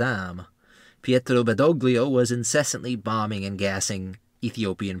Aradam. Pietro Badoglio was incessantly bombing and gassing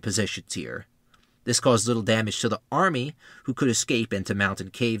Ethiopian positions here. This caused little damage to the army, who could escape into mountain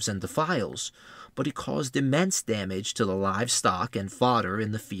caves and defiles, but it caused immense damage to the livestock and fodder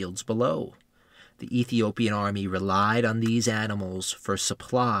in the fields below. The Ethiopian army relied on these animals for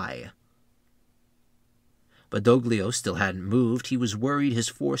supply. Badoglio still hadn't moved. He was worried his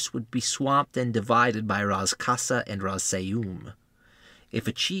force would be swamped and divided by Ras Kassa and Ras Sayum. If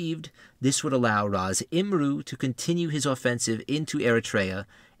achieved, this would allow Ras Imru to continue his offensive into Eritrea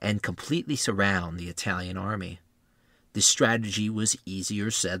and completely surround the Italian army. This strategy was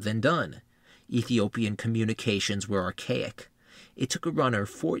easier said than done. Ethiopian communications were archaic. It took a runner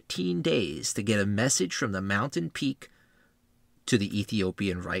 14 days to get a message from the mountain peak to the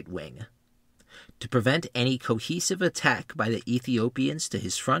Ethiopian right wing. To prevent any cohesive attack by the Ethiopians to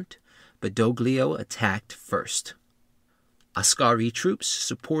his front, Badoglio attacked first. Askari troops,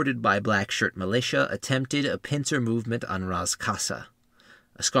 supported by black-shirt militia, attempted a pincer movement on Ras Kassa.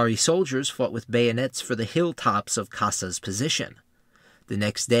 Askari soldiers fought with bayonets for the hilltops of Kassa's position. The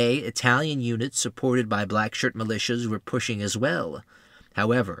next day, Italian units supported by black-shirt militias were pushing as well.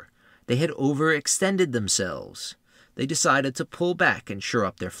 However, they had overextended themselves. They decided to pull back and shore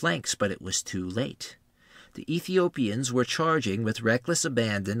up their flanks, but it was too late. The Ethiopians were charging with reckless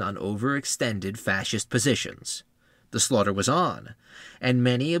abandon on overextended fascist positions. The slaughter was on, and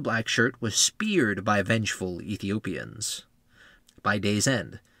many a black-shirt was speared by vengeful Ethiopians. By day's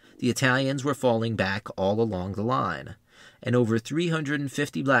end, the Italians were falling back all along the line, and over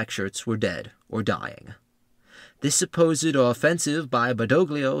 350 black-shirts were dead or dying. This supposed offensive by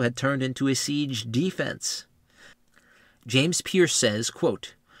Badoglio had turned into a siege defense. James Pearce says,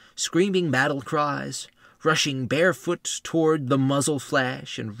 quote, "Screaming battle cries, Rushing barefoot toward the muzzle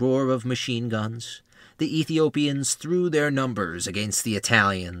flash and roar of machine guns, the Ethiopians threw their numbers against the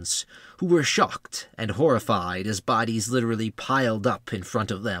Italians, who were shocked and horrified as bodies literally piled up in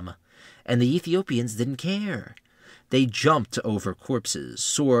front of them. And the Ethiopians didn't care. They jumped over corpses,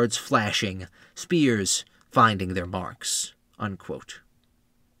 swords flashing, spears finding their marks." Unquote.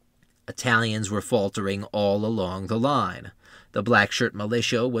 Italians were faltering all along the line. The black-shirt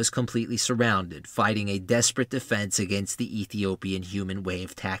militia was completely surrounded, fighting a desperate defense against the Ethiopian human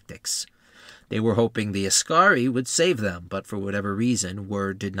wave tactics. They were hoping the Askari would save them, but for whatever reason,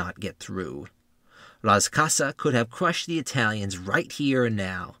 word did not get through. Ras Casa could have crushed the Italians right here and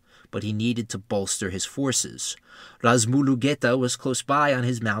now, but he needed to bolster his forces. Ras Mulugeta was close by on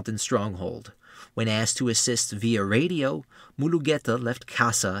his mountain stronghold. When asked to assist via radio, Mulugeta left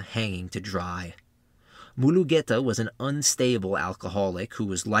Casa hanging to dry. Mulugeta was an unstable alcoholic who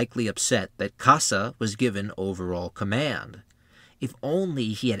was likely upset that Casa was given overall command. If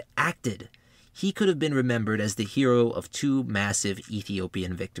only he had acted, he could have been remembered as the hero of 2 massive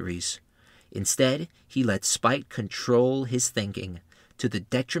Ethiopian victories. Instead, he let spite control his thinking, to the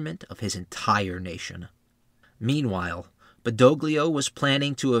detriment of his entire nation. Meanwhile, Badoglio was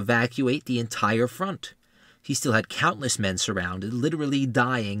planning to evacuate the entire front. He still had countless men surrounded, literally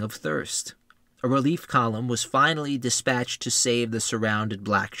dying of thirst. A relief column was finally dispatched to save the surrounded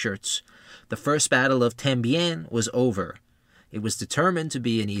black shirts. The first battle of Tembien was over. It was determined to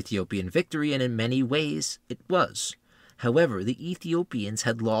be an Ethiopian victory, and in many ways it was. However, the Ethiopians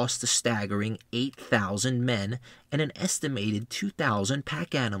had lost a staggering 8,000 men and an estimated 2,000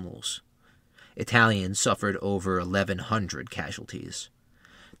 pack animals. Italians suffered over 1,100 casualties.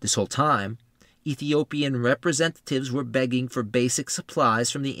 This whole time, Ethiopian representatives were begging for basic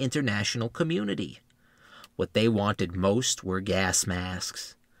supplies from the international community. What they wanted most were gas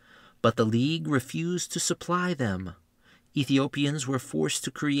masks. But the League refused to supply them. Ethiopians were forced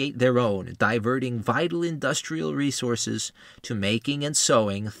to create their own, diverting vital industrial resources to making and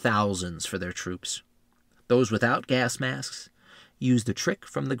sewing thousands for their troops. Those without gas masks used a trick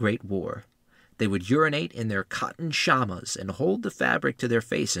from the Great War. They would urinate in their cotton shamas and hold the fabric to their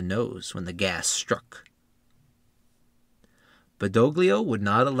face and nose when the gas struck. Badoglio would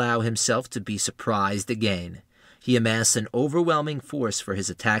not allow himself to be surprised again. He amassed an overwhelming force for his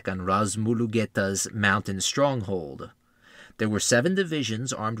attack on Ras Mulugeta's mountain stronghold. There were 7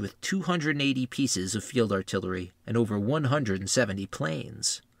 divisions armed with 280 pieces of field artillery and over 170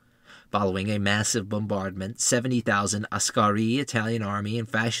 planes. Following a massive bombardment, 70,000 Askari Italian army and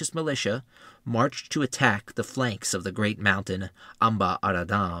fascist militia marched to attack the flanks of the great mountain Amba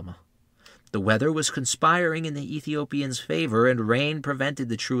Aradam. The weather was conspiring in the Ethiopians' favor, and rain prevented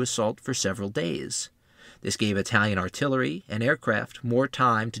the true assault for several days. This gave Italian artillery and aircraft more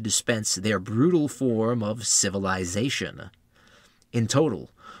time to dispense their brutal form of civilization. In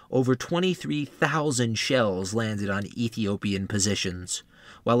total, over 23,000 shells landed on Ethiopian positions,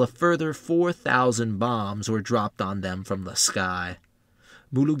 while a further 4,000 bombs were dropped on them from the sky.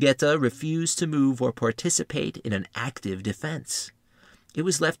 Mulugeta refused to move or participate in an active defense. It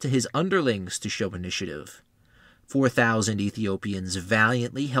was left to his underlings to show initiative. 4,000 Ethiopians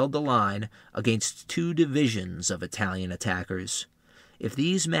valiantly held the line against 2 divisions of Italian attackers. If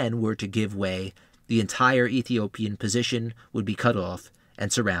these men were to give way, the entire Ethiopian position would be cut off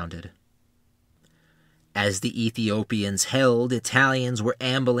and surrounded. As the Ethiopians held, Italians were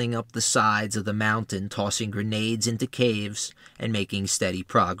ambling up the sides of the mountain, tossing grenades into caves and making steady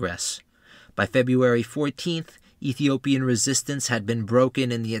progress. By February 14th, Ethiopian resistance had been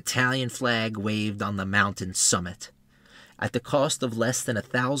broken and the Italian flag waved on the mountain summit. At the cost of less than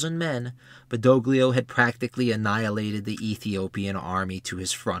 1,000 men, Badoglio had practically annihilated the Ethiopian army to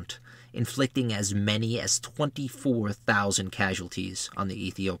his front, inflicting as many as 24,000 casualties on the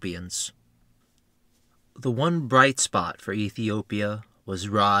Ethiopians. The one bright spot for Ethiopia was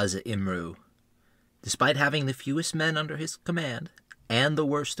Ras Imru. Despite having the fewest men under his command and the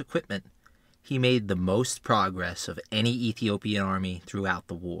worst equipment, he made the most progress of any Ethiopian army throughout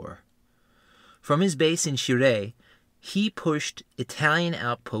the war. From his base in Shire, he pushed Italian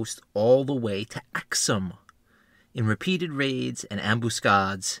outposts all the way to Aksum. In repeated raids and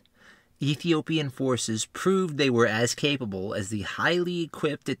ambuscades, Ethiopian forces proved they were as capable as the highly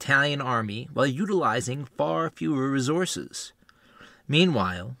equipped Italian army while utilizing far fewer resources.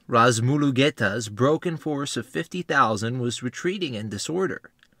 Meanwhile, Ras Mulugeta's broken force of 50,000 was retreating in disorder.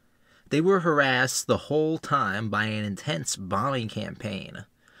 They were harassed the whole time by an intense bombing campaign.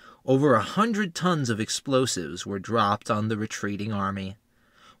 Over 100 tons of explosives were dropped on the retreating army.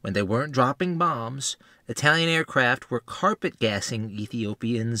 When they weren't dropping bombs, Italian aircraft were carpet-gassing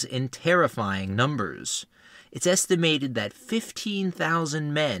Ethiopians in terrifying numbers. It's estimated that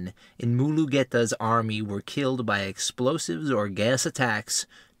 15,000 men in Mulugeta's army were killed by explosives or gas attacks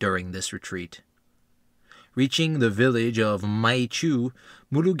during this retreat. Reaching the village of Maichu,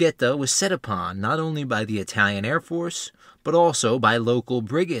 Mulugeta was set upon not only by the Italian Air Force, but also by local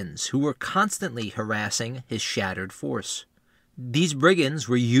brigands who were constantly harassing his shattered force. These brigands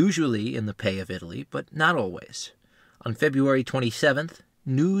were usually in the pay of Italy, but not always. On February 27th,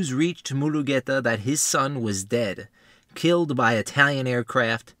 news reached Mulugeta that his son was dead, killed by Italian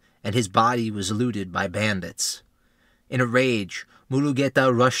aircraft, and his body was looted by bandits. In a rage,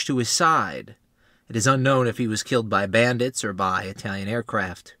 Mulugeta rushed to his side. It is unknown if he was killed by bandits or by Italian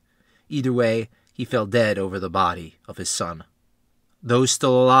aircraft. Either way, he fell dead over the body of his son. Those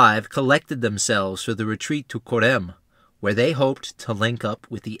still alive collected themselves for the retreat to Korem, where they hoped to link up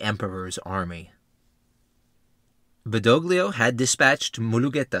with the emperor's army. Badoglio had dispatched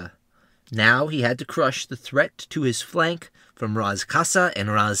Mulugeta. Now he had to crush the threat to his flank from Ras Kassa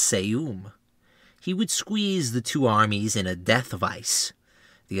and Ras Seyum. He would squeeze the two armies in a death vice.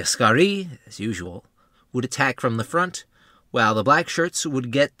 The Askari, as usual, would attack from the front, while the Blackshirts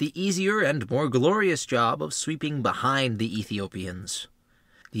would get the easier and more glorious job of sweeping behind the Ethiopians.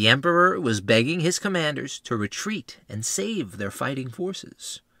 The emperor was begging his commanders to retreat and save their fighting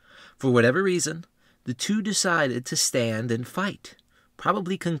forces. For whatever reason, the two decided to stand and fight,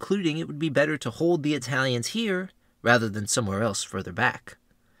 probably concluding it would be better to hold the Italians here rather than somewhere else further back.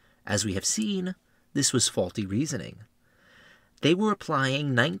 As we have seen, this was faulty reasoning. They were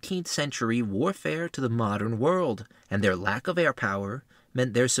applying 19th century warfare to the modern world, and their lack of air power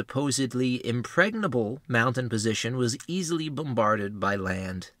meant their supposedly impregnable mountain position was easily bombarded by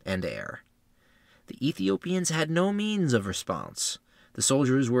land and air. The Ethiopians had no means of response. The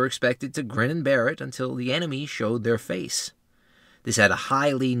soldiers were expected to grin and bear it until the enemy showed their face. This had a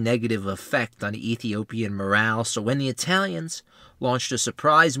highly negative effect on Ethiopian morale, so when the Italians launched a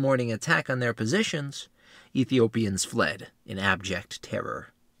surprise morning attack on their positions, Ethiopians fled in abject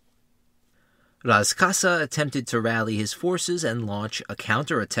terror. Ras Kassa attempted to rally his forces and launch a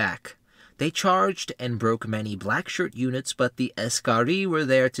counterattack. They charged and broke many Blackshirt units, but the Askari were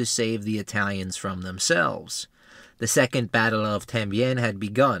there to save the Italians from themselves. The Second Battle of Tambien had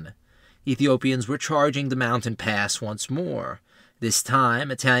begun. Ethiopians were charging the mountain pass once more. This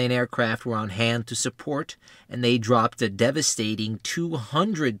time, Italian aircraft were on hand to support, and they dropped a devastating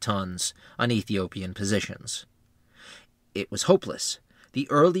 200 tons on Ethiopian positions. It was hopeless. The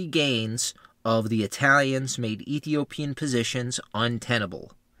early gains of the Italians made Ethiopian positions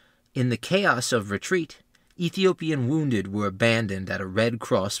untenable. In the chaos of retreat, Ethiopian wounded were abandoned at a Red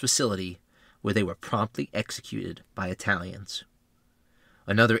Cross facility, where they were promptly executed by Italians.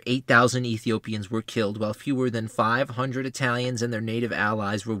 Another 8,000 Ethiopians were killed, while fewer than 500 Italians and their native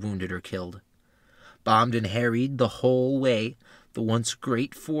allies were wounded or killed. Bombed and harried the whole way, the once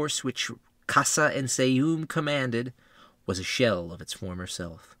great force which Kassa and Seyum commanded was a shell of its former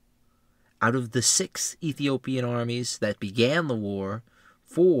self. Out of the 6 Ethiopian armies that began the war,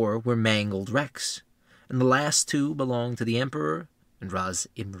 4 were mangled wrecks, and the last 2 belonged to the emperor and Ras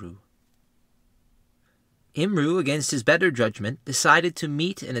Imru. Imru, against his better judgment, decided to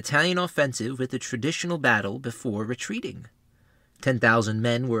meet an Italian offensive with a traditional battle before retreating. 10,000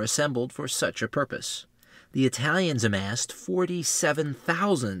 men were assembled for such a purpose. The Italians amassed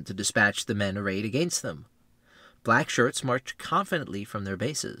 47,000 to dispatch the men arrayed against them. Blackshirts marched confidently from their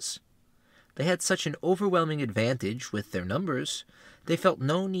bases. They had such an overwhelming advantage with their numbers, they felt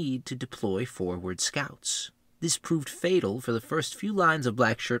no need to deploy forward scouts. This proved fatal for the first few lines of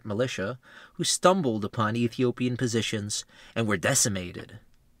Blackshirt militia, who stumbled upon Ethiopian positions and were decimated.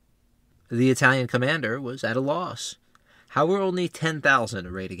 The Italian commander was at a loss. How were only 10,000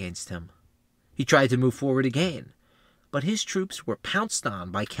 arrayed against him? He tried to move forward again, but his troops were pounced on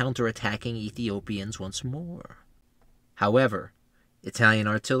by counterattacking Ethiopians once more. However, Italian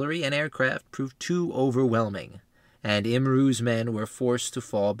artillery and aircraft proved too overwhelming, and Imru's men were forced to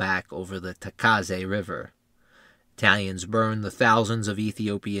fall back over the Takaze River. Italians burned the thousands of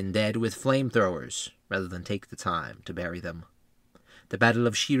Ethiopian dead with flamethrowers, rather than take the time to bury them. The Battle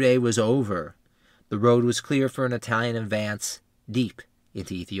of Shire was over. The road was clear for an Italian advance deep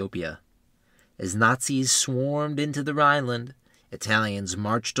into Ethiopia. As Nazis swarmed into the Rhineland, Italians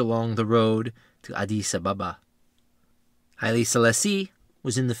marched along the road to Addis Ababa. Haile Selassie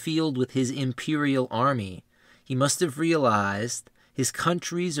was in the field with his imperial army. He must have realized his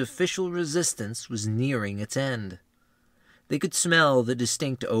country's official resistance was nearing its end. They could smell the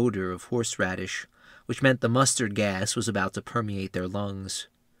distinct odor of horseradish, which meant the mustard gas was about to permeate their lungs.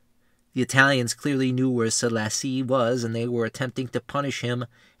 The Italians clearly knew where Selassie was, and they were attempting to punish him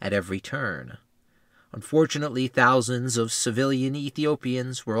at every turn. Unfortunately, thousands of civilian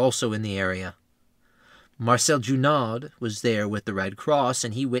Ethiopians were also in the area. Marcel Junod was there with the Red Cross,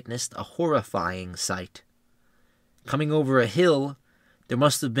 and he witnessed a horrifying sight. Coming over a hill, there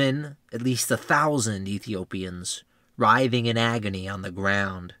must have been at least 1,000 Ethiopians, writhing in agony on the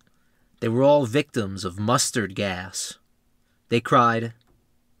ground. They were all victims of mustard gas. They cried,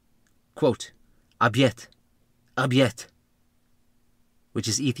 quote, "Abiet, Abiet," which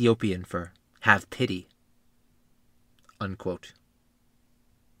is Ethiopian for "have pity," unquote.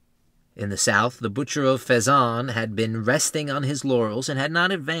 In the south, the butcher of Fezzan had been resting on his laurels and had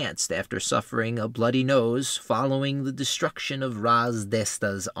not advanced after suffering a bloody nose following the destruction of Ras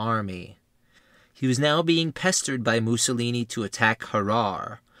Desta's army. He was now being pestered by Mussolini to attack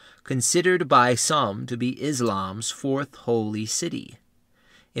Harar, considered by some to be Islam's fourth holy city.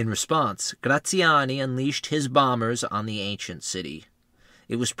 In response, Graziani unleashed his bombers on the ancient city.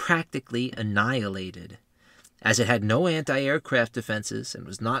 It was practically annihilated, as it had no anti-aircraft defenses and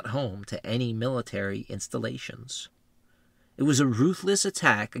was not home to any military installations. It was a ruthless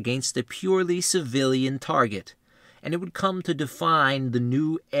attack against a purely civilian target, and it would come to define the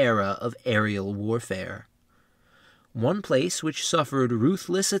new era of aerial warfare. One place which suffered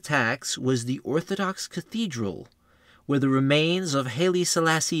ruthless attacks was the Orthodox Cathedral, where the remains of Haile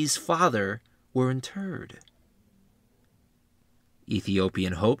Selassie's father were interred.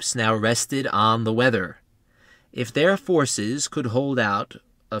 Ethiopian hopes now rested on the weather. If their forces could hold out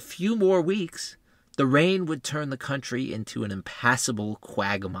a few more weeks, the rain would turn the country into an impassable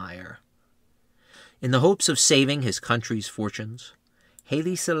quagmire. In the hopes of saving his country's fortunes,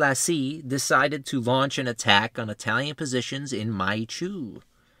 Haile Selassie decided to launch an attack on Italian positions in Maichu.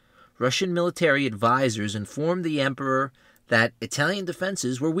 Russian military advisors informed the emperor that Italian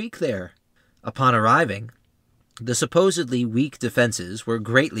defenses were weak there. Upon arriving, the supposedly weak defenses were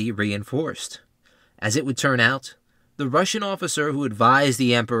greatly reinforced. As it would turn out, the Russian officer who advised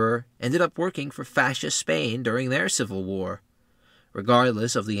the emperor ended up working for fascist Spain during their civil war.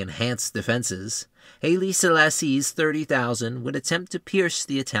 Regardless of the enhanced defenses, Haile Selassie's 30,000 would attempt to pierce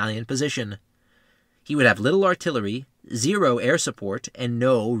the Italian position. He would have little artillery, zero air support, and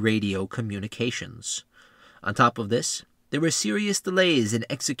no radio communications. On top of this, there were serious delays in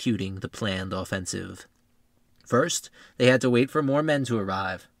executing the planned offensive. First, they had to wait for more men to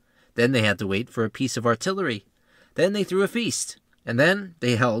arrive. Then they had to wait for a piece of artillery. Then they threw a feast. And then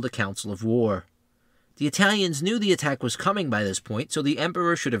they held a council of war. The Italians knew the attack was coming by this point, so the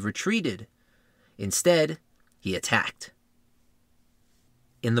emperor should have retreated. Instead, he attacked.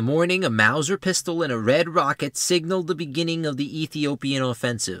 In the morning, a Mauser pistol and a red rocket signaled the beginning of the Ethiopian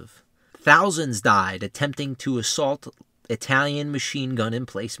offensive. Thousands died attempting to assault Italian machine gun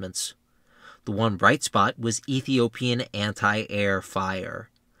emplacements. The one bright spot was Ethiopian anti-air fire.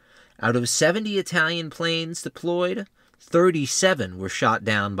 Out of 70 Italian planes deployed, 37 were shot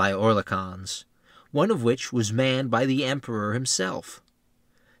down by Oerlikons, one of which was manned by the emperor himself.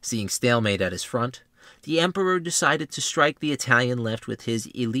 Seeing stalemate at his front, the emperor decided to strike the Italian left with his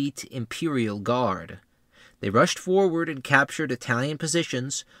elite imperial guard. They rushed forward and captured Italian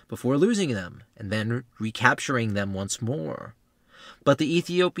positions before losing them, and then recapturing them once more. But the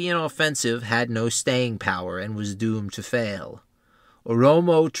Ethiopian offensive had no staying power and was doomed to fail.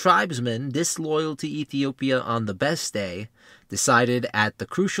 Oromo tribesmen, disloyal to Ethiopia on the best day, decided at the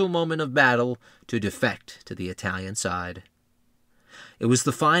crucial moment of battle to defect to the Italian side. It was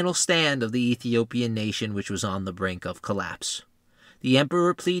the final stand of the Ethiopian nation which was on the brink of collapse. The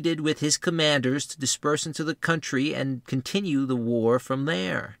emperor pleaded with his commanders to disperse into the country and continue the war from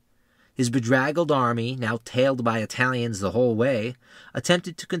there. His bedraggled army, now tailed by Italians the whole way,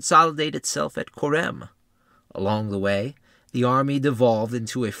 attempted to consolidate itself at Korem. Along the way, the army devolved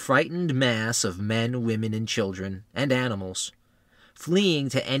into a frightened mass of men, women, and children, and animals, fleeing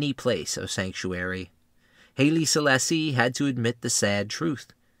to any place of sanctuary. Haile Selassie had to admit the sad truth.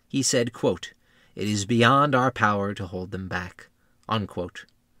 He said, quote, "It is beyond our power to hold them back," unquote.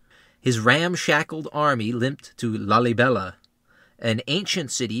 His ramshackled army limped to Lalibela, an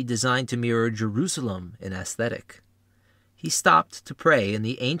ancient city designed to mirror Jerusalem in aesthetic. He stopped to pray in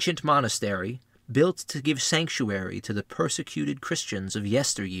the ancient monastery, built to give sanctuary to the persecuted Christians of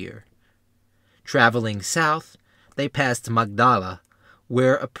yesteryear. Traveling south, they passed Magdala,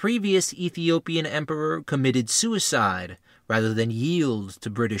 where a previous Ethiopian emperor committed suicide rather than yield to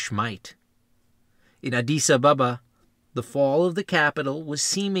British might. In Addis Ababa, the fall of the capital was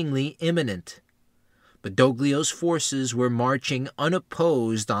seemingly imminent. But Doglio's forces were marching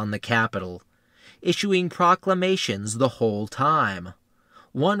unopposed on the capital, issuing proclamations the whole time.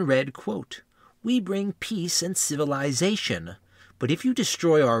 One read, quote, "We bring peace and civilization, but if you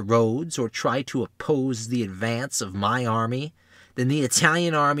destroy our roads or try to oppose the advance of my army, then the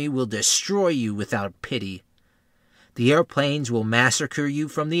Italian army will destroy you without pity. The airplanes will massacre you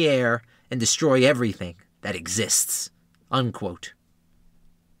from the air and destroy everything that exists." Unquote.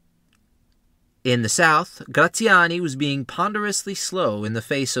 In the South, Graziani was being ponderously slow in the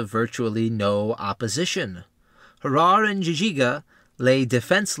face of virtually no opposition. Harrar and Jijiga lay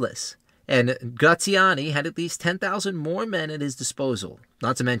defenseless, and Graziani had at least 10,000 more men at his disposal,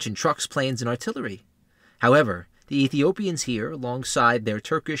 not to mention trucks, planes, and artillery. However, the Ethiopians here, alongside their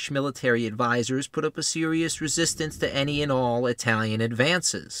Turkish military advisors, put up a serious resistance to any and all Italian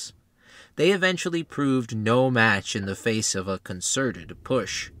advances. They eventually proved no match in the face of a concerted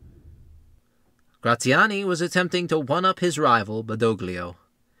push. Graziani was attempting to one-up his rival, Badoglio.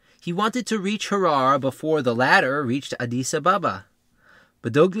 He wanted to reach Harrar before the latter reached Addis Ababa.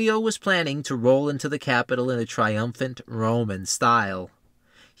 Badoglio was planning to roll into the capital in a triumphant Roman style.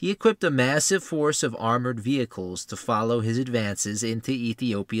 He equipped a massive force of armored vehicles to follow his advances into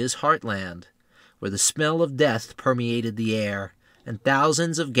Ethiopia's heartland, where the smell of death permeated the air, and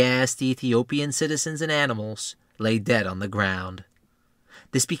thousands of gassed Ethiopian citizens and animals lay dead on the ground.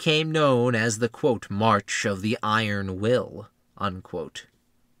 This became known as the, quote, March of the Iron Will, unquote.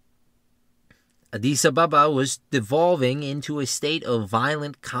 Addis Ababa was devolving into a state of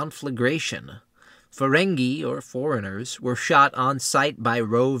violent conflagration. Ferengi, or foreigners, were shot on sight by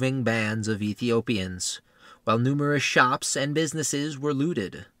roving bands of Ethiopians, while numerous shops and businesses were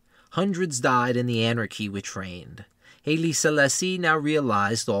looted. Hundreds died in the anarchy which reigned. Haile Selassie now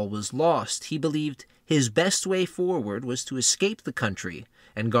realized all was lost. He believed his best way forward was to escape the country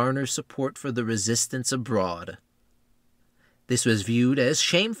and garner support for the resistance abroad. This was viewed as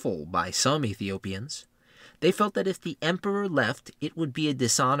shameful by some Ethiopians. They felt that if the emperor left, it would be a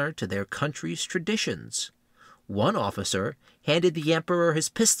dishonor to their country's traditions. One officer handed the emperor his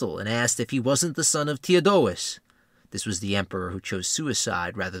pistol and asked if he wasn't the son of Theodosius. This was the emperor who chose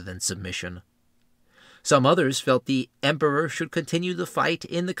suicide rather than submission. Some others felt the emperor should continue the fight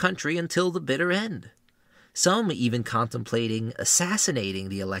in the country until the bitter end. Some even contemplating assassinating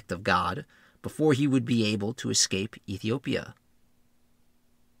the elect of God before he would be able to escape Ethiopia.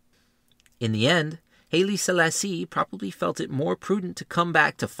 In the end, Haile Selassie probably felt it more prudent to come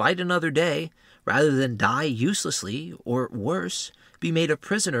back to fight another day rather than die uselessly, or worse, be made a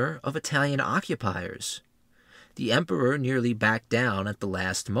prisoner of Italian occupiers. The emperor nearly backed down at the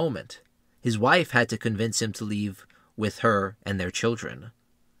last moment. His wife had to convince him to leave with her and their children.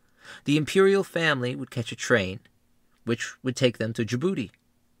 The imperial family would catch a train, which would take them to Djibouti,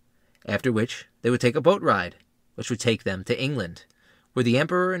 after which they would take a boat ride, which would take them to England, where the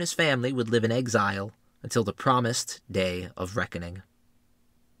emperor and his family would live in exile until the promised day of reckoning.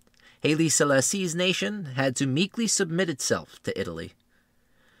 Haile Selassie's nation had to meekly submit itself to Italy.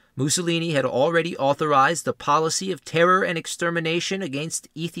 Mussolini had already authorized a policy of terror and extermination against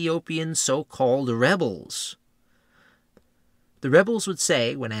Ethiopian so-called rebels. The rebels would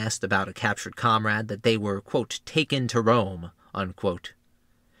say, when asked about a captured comrade, that they were, quote, taken to Rome, unquote.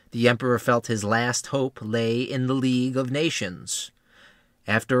 The emperor felt his last hope lay in the League of Nations.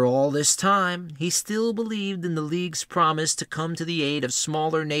 After all this time, he still believed in the League's promise to come to the aid of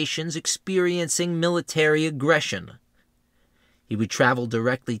smaller nations experiencing military aggression. He would travel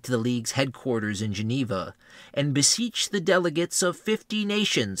directly to the League's headquarters in Geneva and beseech the delegates of 50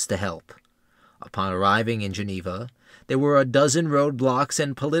 nations to help. Upon arriving in Geneva, there were a dozen roadblocks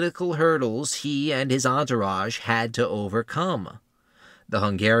and political hurdles he and his entourage had to overcome. The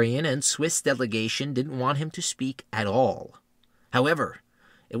Hungarian and Swiss delegation didn't want him to speak at all. However,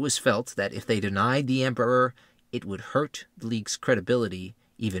 it was felt that if they denied the emperor, it would hurt the League's credibility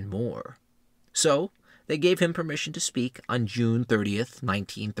even more. So, they gave him permission to speak on June 30th,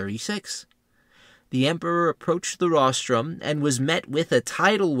 1936. The emperor approached the rostrum and was met with a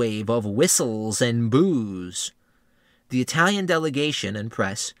tidal wave of whistles and boos. The Italian delegation and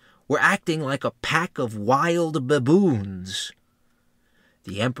press were acting like a pack of wild baboons.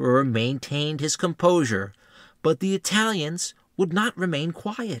 The emperor maintained his composure, but the Italians would not remain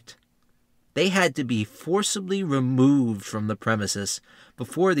quiet. They had to be forcibly removed from the premises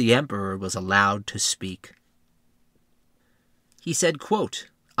before the emperor was allowed to speak. He said, quote,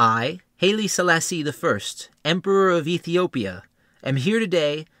 "I, Haile Selassie I, Emperor of Ethiopia, am here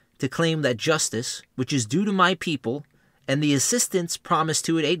today to claim that justice, which is due to my people, and the assistance promised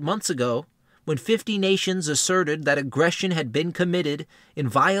to it 8 months ago, when 50 nations asserted that aggression had been committed in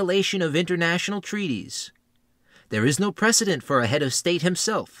violation of international treaties. There is no precedent for a head of state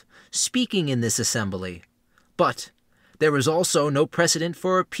himself speaking in this assembly, but There is also no precedent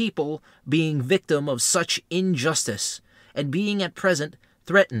for a people being victim of such injustice and being at present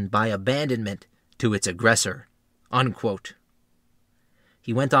threatened by abandonment to its aggressor." Unquote.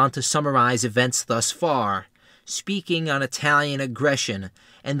 He went on to summarize events thus far, speaking on Italian aggression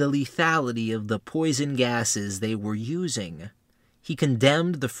and the lethality of the poison gases they were using. He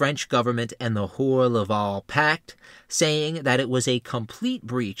condemned the French government and the Hoare-Laval Pact, saying that it was a complete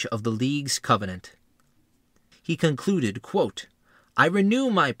breach of the League's covenant. He concluded, quote, "I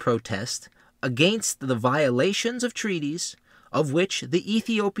renew my protest against the violations of treaties of which the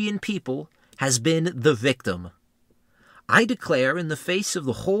Ethiopian people has been the victim. I declare in the face of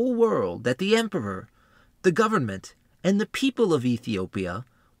the whole world that the Emperor, the government, and the people of Ethiopia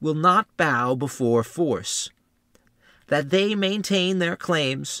will not bow before force, that they maintain their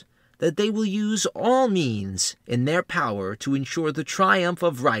claims, that they will use all means in their power to ensure the triumph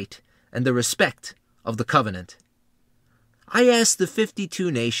of right and the respect of the covenant. I ask the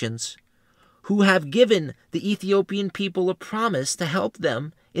 52 nations, who have given the Ethiopian people a promise to help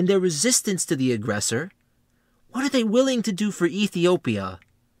them in their resistance to the aggressor, what are they willing to do for Ethiopia?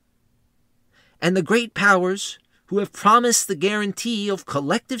 And the great powers who have promised the guarantee of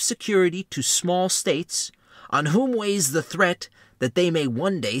collective security to small states, on whom weighs the threat that they may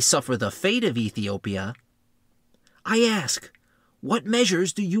one day suffer the fate of Ethiopia, I ask, what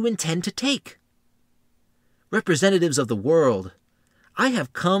measures do you intend to take? Representatives of the world, I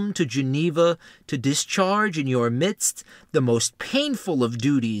have come to Geneva to discharge in your midst the most painful of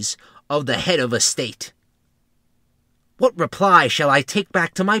duties of the head of a state. What reply shall I take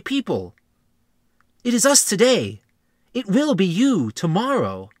back to my people? It is us today. It will be you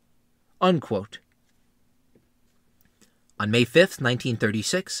tomorrow." Unquote. On May 5th,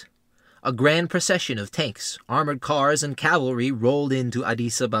 1936, a grand procession of tanks, armored cars, and cavalry rolled into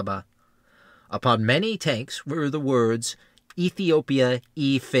Addis Ababa. Upon many tanks were the words, "Ethiopia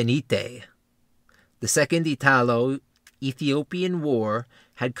e finite." The Second Italo-Ethiopian War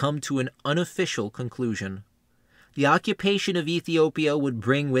had come to an unofficial conclusion. The occupation of Ethiopia would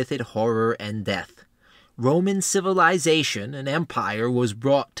bring with it horror and death. Roman civilization and empire was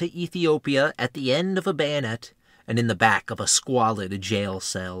brought to Ethiopia at the end of a bayonet and in the back of a squalid jail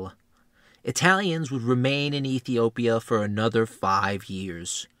cell. Italians would remain in Ethiopia for another 5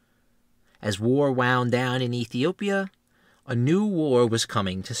 years. As war wound down in Ethiopia, a new war was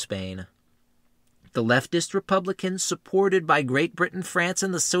coming to Spain. The leftist Republicans, supported by Great Britain, France,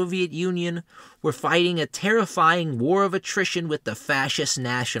 and the Soviet Union, were fighting a terrifying war of attrition with the fascist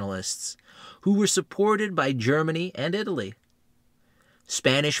nationalists, who were supported by Germany and Italy.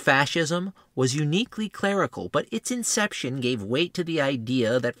 Spanish fascism was uniquely clerical, but its inception gave weight to the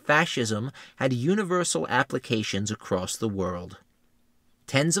idea that fascism had universal applications across the world.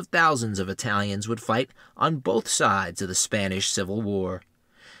 Tens of thousands of Italians would fight on both sides of the Spanish Civil War.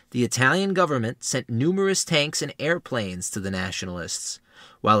 The Italian government sent numerous tanks and airplanes to the nationalists,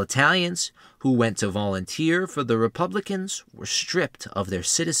 while Italians who went to volunteer for the Republicans were stripped of their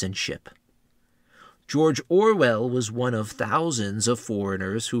citizenship. George Orwell was one of thousands of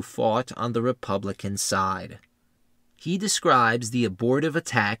foreigners who fought on the Republican side. He describes the abortive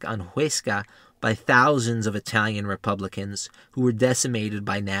attack on Huesca by thousands of Italian Republicans who were decimated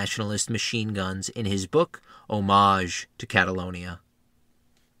by nationalist machine guns in his book, Homage to Catalonia.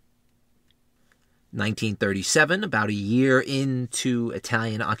 1937, about a year into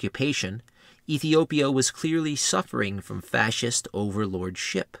Italian occupation, Ethiopia was clearly suffering from fascist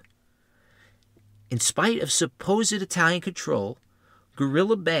overlordship. In spite of supposed Italian control,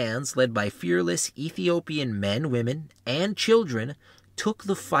 guerrilla bands led by fearless Ethiopian men, women, and children took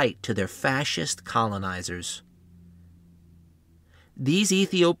the fight to their fascist colonizers. These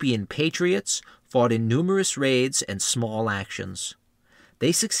Ethiopian patriots fought in numerous raids and small actions.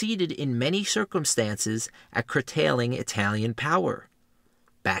 They succeeded in many circumstances at curtailing Italian power.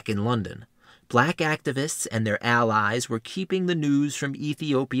 Back in London, black activists and their allies were keeping the news from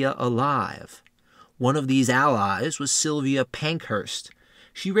Ethiopia alive. One of these allies was Sylvia Pankhurst.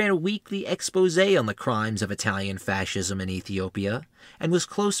 She ran a weekly expose on the crimes of Italian fascism in Ethiopia and was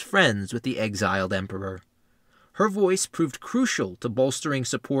close friends with the exiled emperor. Her voice proved crucial to bolstering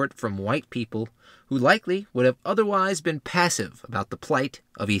support from white people who likely would have otherwise been passive about the plight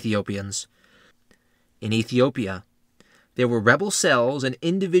of Ethiopians. In Ethiopia, there were rebel cells and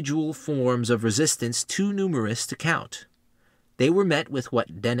individual forms of resistance too numerous to count. They were met with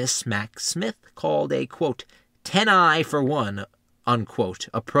what Denis Mack Smith called a, quote, 10-eye for one, unquote,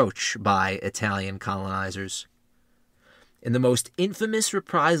 approach by Italian colonizers. In the most infamous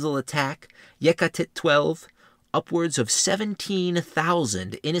reprisal attack, Yekatit 12, upwards of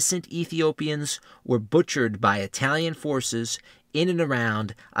 17,000 innocent Ethiopians were butchered by Italian forces in and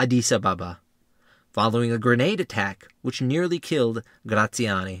around Addis Ababa, following a grenade attack which nearly killed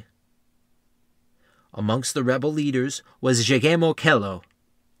Graziani. Amongst the rebel leaders was Jegemo Kello,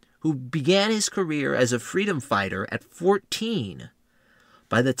 who began his career as a freedom fighter at 14.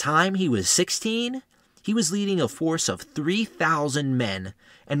 By the time he was 16, he was leading a force of 3,000 men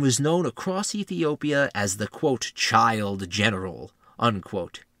and was known across Ethiopia as the, quote, child general,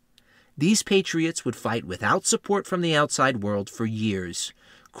 unquote. These patriots would fight without support from the outside world for years,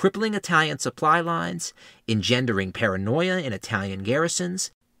 crippling Italian supply lines, engendering paranoia in Italian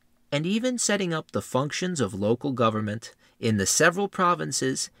garrisons, and even setting up the functions of local government in the several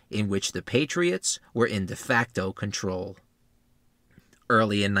provinces in which the patriots were in de facto control.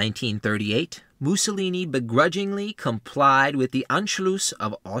 Early in 1938, Mussolini begrudgingly complied with the Anschluss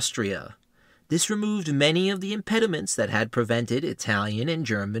of Austria. This removed many of the impediments that had prevented Italian and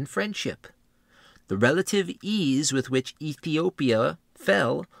German friendship. The relative ease with which Ethiopia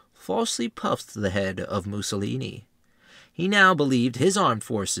fell falsely puffed the head of Mussolini. He now believed his armed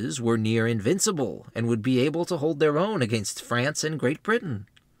forces were near invincible and would be able to hold their own against France and Great Britain.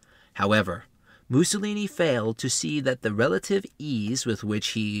 However, Mussolini failed to see that the relative ease with which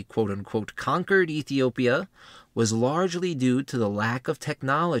he, quote-unquote, conquered Ethiopia was largely due to the lack of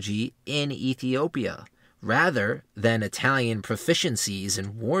technology in Ethiopia, rather than Italian proficiencies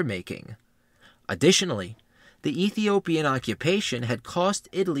in war-making. Additionally, the Ethiopian occupation had cost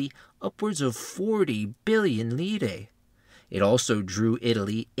Italy upwards of 40 billion lire. It also drew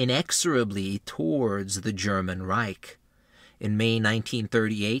Italy inexorably towards the German Reich. In May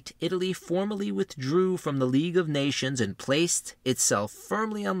 1938, Italy formally withdrew from the League of Nations and placed itself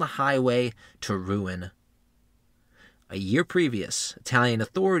firmly on the highway to ruin. A year previous, Italian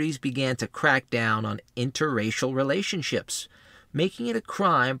authorities began to crack down on interracial relationships, making it a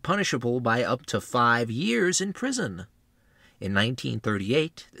crime punishable by up to 5 years in prison. In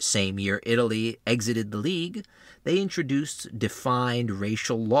 1938, the same year Italy exited the League, they introduced defined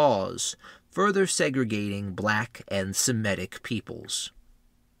racial laws, further segregating black and Semitic peoples.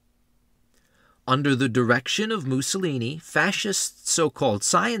 Under the direction of Mussolini, fascist so-called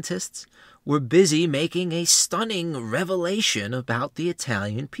scientists were busy making a stunning revelation about the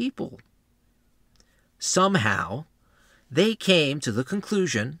Italian people. Somehow, they came to the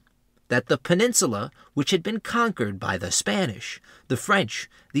conclusion that the peninsula, which had been conquered by the Spanish, the French,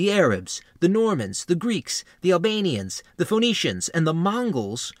 the Arabs, the Normans, the Greeks, the Albanians, the Phoenicians, and the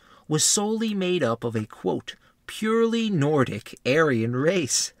Mongols, was solely made up of a, quote, purely Nordic Aryan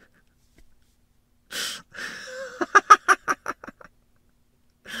race.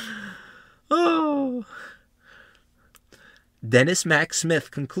 Oh. Denis Mack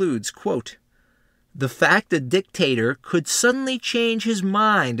Smith concludes, quote, the fact a dictator could suddenly change his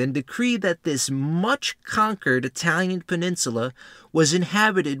mind and decree that this much-conquered Italian peninsula was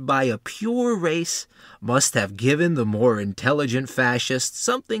inhabited by a pure race must have given the more intelligent fascists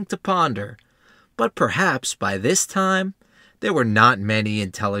something to ponder. But perhaps by this time, there were not many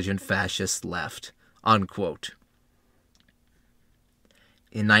intelligent fascists left. Unquote.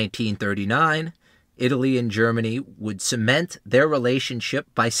 In 1939, Italy and Germany would cement their relationship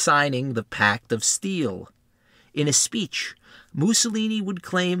by signing the Pact of Steel. In a speech, Mussolini would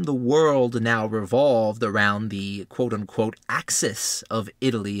claim the world now revolved around the quote-unquote axis of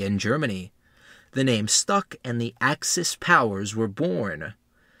Italy and Germany. The name stuck and the Axis powers were born.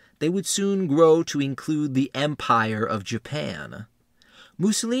 They would soon grow to include the Empire of Japan.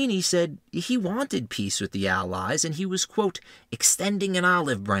 Mussolini said he wanted peace with the Allies and he was, quote, extending an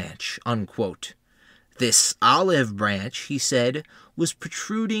olive branch, unquote. This olive branch, he said, was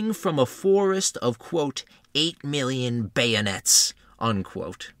protruding from a forest of, quote, 8 million bayonets,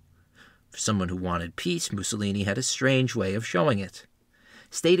 unquote. For someone who wanted peace, Mussolini had a strange way of showing it.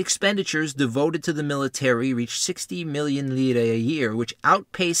 State expenditures devoted to the military reached 60 million lire a year, which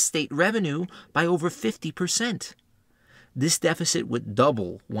outpaced state revenue by over 50%. This deficit would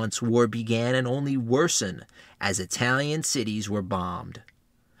double once war began and only worsen as Italian cities were bombed.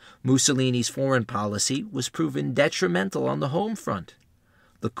 Mussolini's foreign policy was proven detrimental on the home front.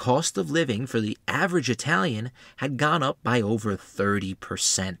 The cost of living for the average Italian had gone up by over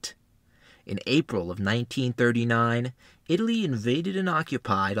 30%. In April of 1939, Italy invaded and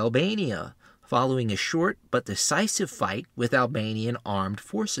occupied Albania, following a short but decisive fight with Albanian armed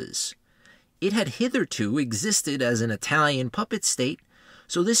forces. It had hitherto existed as an Italian puppet state,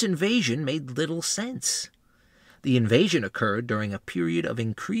 so this invasion made little sense. The invasion occurred during a period of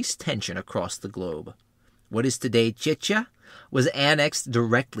increased tension across the globe. What is today Czechia was annexed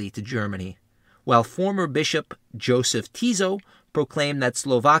directly to Germany, while former Bishop Joseph Tiso proclaimed that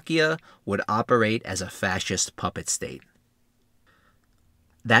Slovakia would operate as a fascist puppet state.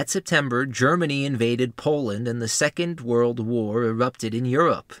 That September, Germany invaded Poland and the Second World War erupted in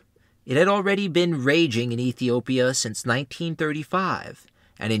Europe. It had already been raging in Ethiopia since 1935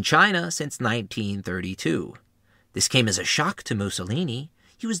 and in China since 1932. This came as a shock to Mussolini.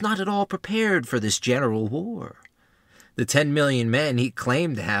 He was not at all prepared for this general war. The 10 million men he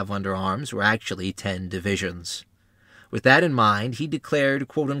claimed to have under arms were actually 10 divisions. With that in mind, he declared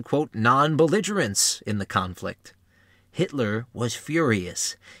quote-unquote non-belligerence in the conflict. Hitler was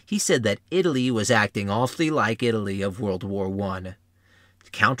furious. He said that Italy was acting awfully like Italy of World War I.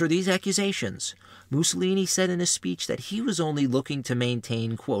 To counter these accusations, Mussolini said in a speech that he was only looking to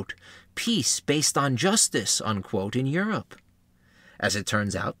maintain, quote, peace based on justice, unquote, in Europe. As it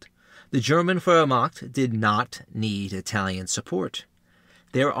turns out, the German Wehrmacht did not need Italian support.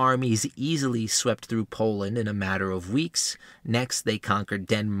 Their armies easily swept through Poland in a matter of weeks. Next, they conquered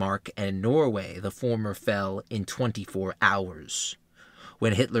Denmark and Norway. The former fell in 24 hours.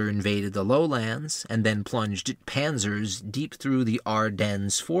 When Hitler invaded the lowlands and then plunged panzers deep through the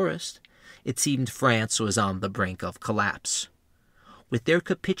Ardennes forest, it seemed France was on the brink of collapse. With their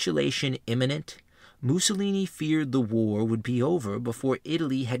capitulation imminent, Mussolini feared the war would be over before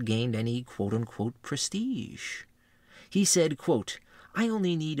Italy had gained any quote-unquote prestige. He said, quote, I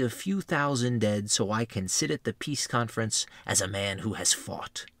only need a few thousand dead so I can sit at the peace conference as a man who has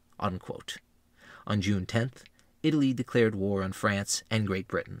fought, unquote. On June 10th, Italy declared war on France and Great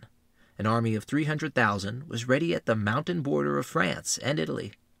Britain. An army of 300,000 was ready at the mountain border of France and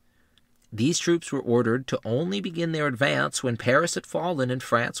Italy. These troops were ordered to only begin their advance when Paris had fallen and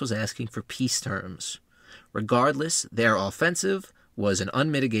France was asking for peace terms. Regardless, their offensive was an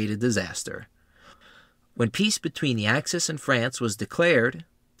unmitigated disaster. When peace between the Axis and France was declared,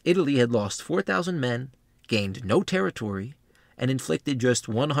 Italy had lost 4,000 men, gained no territory, and inflicted just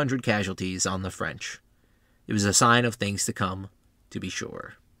 100 casualties on the French. It was a sign of things to come, to be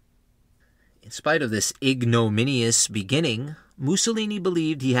sure. In spite of this ignominious beginning, Mussolini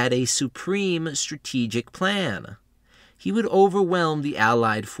believed he had a supreme strategic plan. He would overwhelm the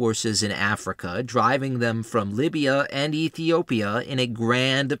Allied forces in Africa, driving them from Libya and Ethiopia in a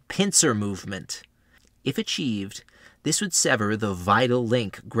grand pincer movement. If achieved, this would sever the vital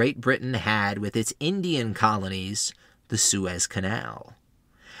link Great Britain had with its Indian colonies, the Suez Canal.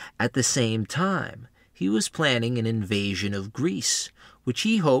 At the same time, he was planning an invasion of Greece, which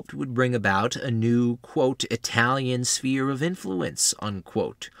he hoped would bring about a new, quote, Italian sphere of influence,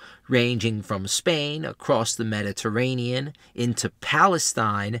 unquote, ranging from Spain across the Mediterranean into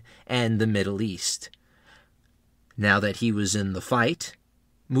Palestine and the Middle East. Now that he was in the fight,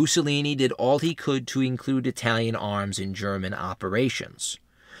 Mussolini did all he could to include Italian arms in German operations.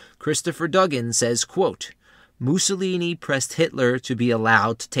 Christopher Duggan says, quote, Mussolini pressed Hitler to be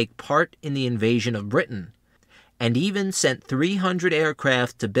allowed to take part in the invasion of Britain, and even sent 300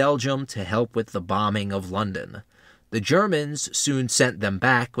 aircraft to Belgium to help with the bombing of London. The Germans soon sent them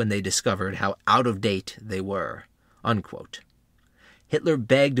back when they discovered how out of date they were, unquote. Hitler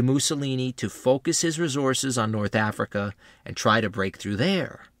begged Mussolini to focus his resources on North Africa and try to break through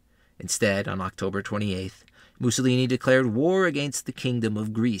there. Instead, on October 28th, Mussolini declared war against the Kingdom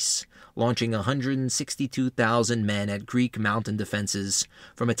of Greece, launching 162,000 men at Greek mountain defenses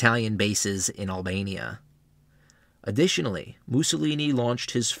from Italian bases in Albania. Additionally, Mussolini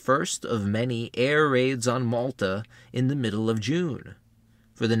launched his first of many air raids on Malta in the middle of June.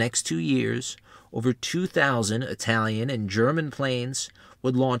 For the next 2 years, over 2,000 Italian and German planes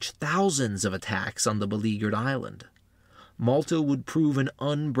would launch thousands of attacks on the beleaguered island. Malta would prove an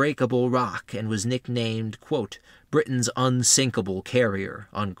unbreakable rock and was nicknamed, quote, Britain's unsinkable carrier,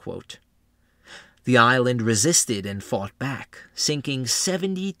 unquote. The island resisted and fought back, sinking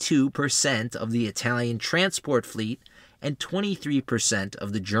 72% of the Italian transport fleet and 23%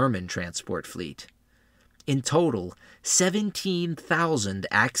 of the German transport fleet. In total, 17,000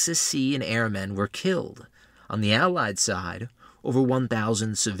 Axis sea and airmen were killed. On the Allied side, over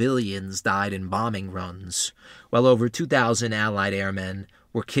 1,000 civilians died in bombing runs, while over 2,000 Allied airmen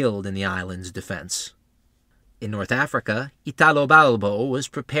were killed in the island's defense. In North Africa, Italo Balbo was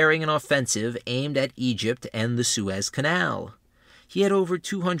preparing an offensive aimed at Egypt and the Suez Canal. He had over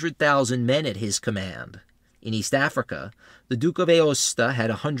 200,000 men at his command. In East Africa, the Duke of Aosta had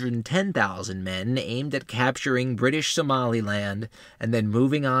 110,000 men aimed at capturing British Somaliland and then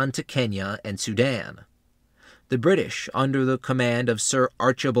moving on to Kenya and Sudan. The British, under the command of Sir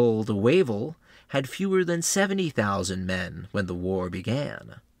Archibald Wavell, had fewer than 70,000 men when the war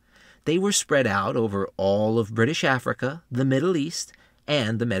began. They were spread out over all of British Africa, the Middle East,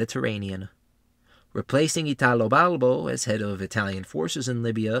 and the Mediterranean. Replacing Italo Balbo as head of Italian forces in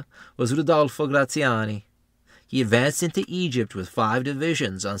Libya was Rodolfo Graziani. He advanced into Egypt with 5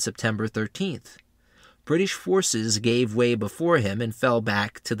 divisions on September 13th. British forces gave way before him and fell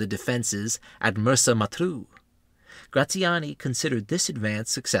back to the defenses at Mersa Matruh. Graziani considered this advance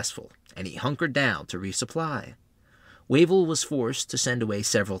successful, and he hunkered down to resupply. Wavell was forced to send away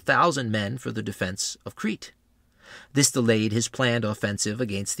several thousand men for the defense of Crete. This delayed his planned offensive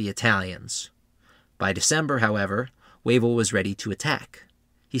against the Italians. By December, however, Wavell was ready to attack.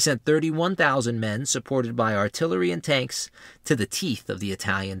 He sent 31,000 men, supported by artillery and tanks, to the teeth of the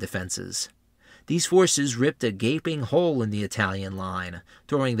Italian defenses. These forces ripped a gaping hole in the Italian line,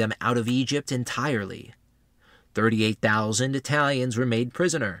 throwing them out of Egypt entirely. 38,000 Italians were made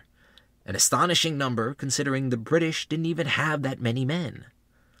prisoner, an astonishing number considering the British didn't even have that many men.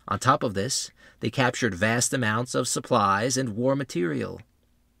 On top of this, they captured vast amounts of supplies and war material.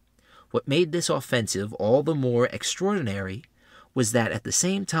 What made this offensive all the more extraordinary was that at the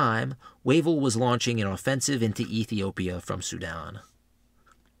same time, Wavell was launching an offensive into Ethiopia from Sudan.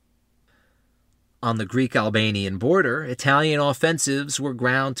 On the Greek-Albanian border, Italian offensives were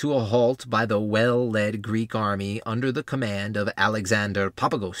ground to a halt by the well-led Greek army under the command of Alexander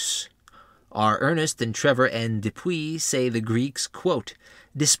Papagos. Our Ernest and Trevor and Dupuy say the Greeks, quote,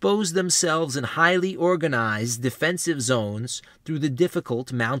 disposed themselves in highly organized defensive zones through the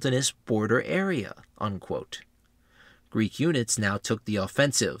difficult mountainous border area, unquote. Greek units now took the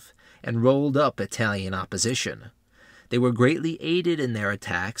offensive and rolled up Italian opposition. They were greatly aided in their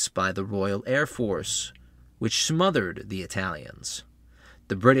attacks by the Royal Air Force, which smothered the Italians.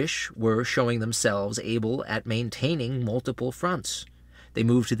 The British were showing themselves able at maintaining multiple fronts. They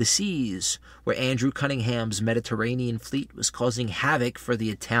moved to the seas, where Andrew Cunningham's Mediterranean fleet was causing havoc for the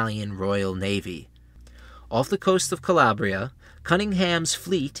Italian Royal Navy. Off the coast of Calabria, Cunningham's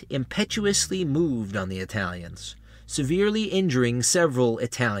fleet impetuously moved on the Italians, severely injuring several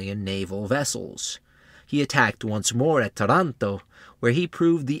Italian naval vessels. He attacked once more at Taranto, where he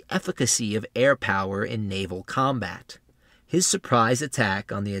proved the efficacy of air power in naval combat. His surprise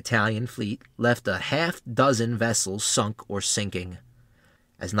attack on the Italian fleet left a half-dozen vessels sunk or sinking.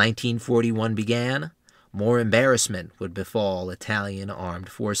 As 1941 began, more embarrassment would befall Italian armed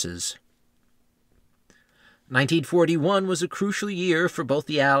forces. 1941 was a crucial year for both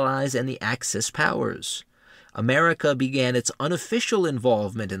the Allies and the Axis powers. America began its unofficial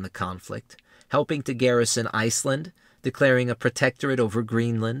involvement in the conflict, helping to garrison Iceland, declaring a protectorate over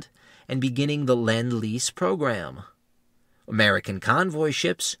Greenland, and beginning the Lend-Lease program. American convoy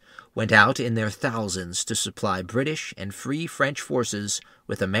ships went out in their thousands to supply British and Free French forces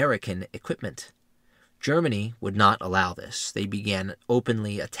with American equipment. Germany would not allow this. They began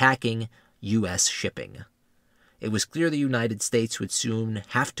openly attacking U.S. shipping. It was clear the United States would soon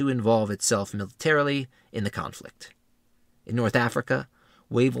have to involve itself militarily in the conflict. In North Africa,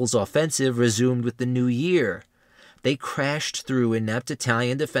 Wavell's offensive resumed with the new year. They crashed through inept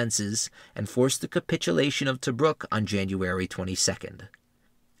Italian defenses and forced the capitulation of Tobruk on January 22nd.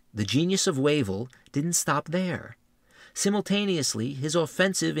 The genius of Wavell didn't stop there. Simultaneously, his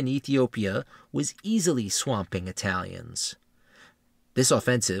offensive in Ethiopia was easily swamping Italians. This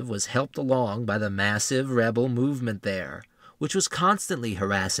offensive was helped along by the massive rebel movement there, which was constantly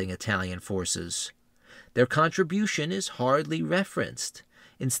harassing Italian forces. Their contribution is hardly referenced.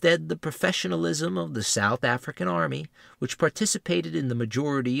 Instead, the professionalism of the South African Army, which participated in the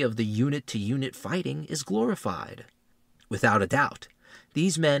majority of the unit-to-unit fighting, is glorified. Without a doubt,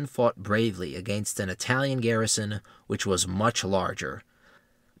 these men fought bravely against an Italian garrison which was much larger.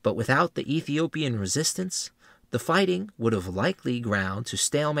 But without the Ethiopian resistance, the fighting would have likely ground to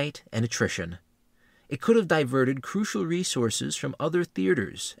stalemate and attrition. It could have diverted crucial resources from other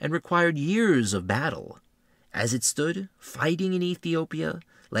theaters and required years of battle. As it stood, fighting in Ethiopia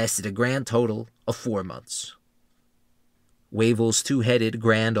lasted a grand total of 4 months. Wavell's two-headed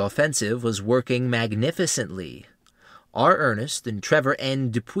grand offensive was working magnificently. Our Ernest and Trevor N.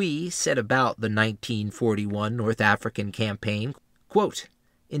 Dupuy said about the 1941 North African campaign, quote,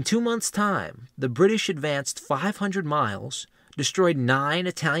 in 2 months' time, the British advanced 500 miles, destroyed 9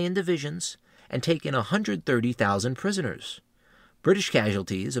 Italian divisions, and taken 130,000 prisoners. British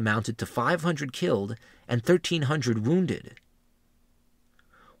casualties amounted to 500 killed and 1,300 wounded.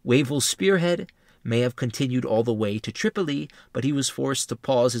 Wavell's spearhead may have continued all the way to Tripoli, but he was forced to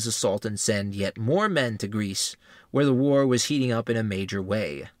pause his assault and send yet more men to Greece, where the war was heating up in a major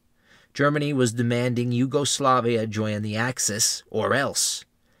way. Germany was demanding Yugoslavia join the Axis, or else.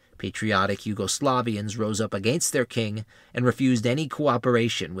 Patriotic Yugoslavians rose up against their king and refused any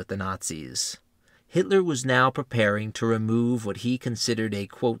cooperation with the Nazis. Hitler was now preparing to remove what he considered a,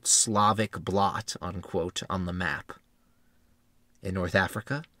 quote, Slavic blot, unquote, on the map. In North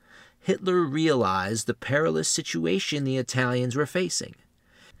Africa, Hitler realized the perilous situation the Italians were facing.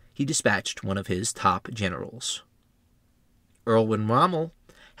 He dispatched one of his top generals. Erwin Rommel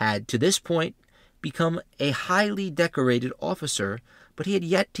had, to this point, become a highly decorated officer, but he had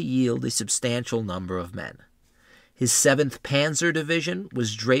yet to yield a substantial number of men. His 7th Panzer Division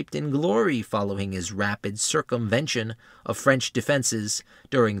was draped in glory following his rapid circumvention of French defenses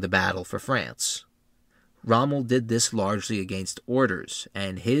during the Battle for France. Rommel did this largely against orders,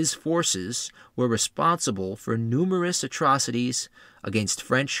 and his forces were responsible for numerous atrocities against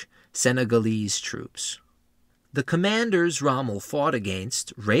French Senegalese troops. The commanders Rommel fought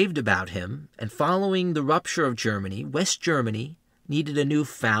against raved about him, and following the rupture of Germany, West Germany needed a new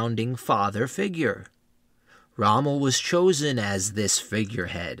founding father figure. Rommel was chosen as this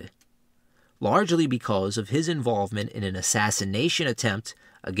figurehead, largely because of his involvement in an assassination attempt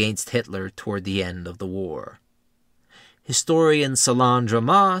against Hitler toward the end of the war. Historian Salandra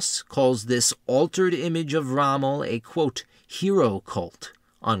Maas calls this altered image of Rommel a, quote, hero cult,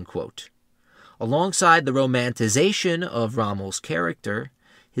 unquote. Alongside the romanticization of Rommel's character,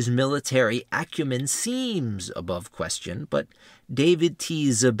 his military acumen seems above question, but David T.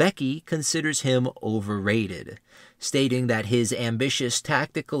 Zabecki considers him overrated, stating that his ambitious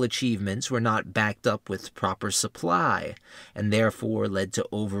tactical achievements were not backed up with proper supply, and therefore led to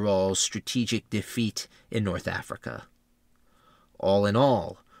overall strategic defeat in North Africa. All in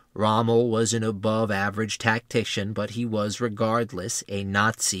all, Rommel was an above-average tactician, but he was regardless a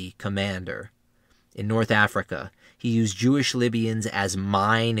Nazi commander. In North Africa, he used Jewish Libyans as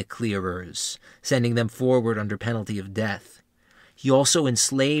mine clearers, sending them forward under penalty of death. He also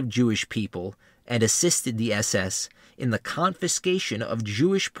enslaved Jewish people and assisted the SS in the confiscation of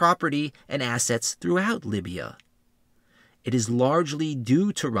Jewish property and assets throughout Libya. It is largely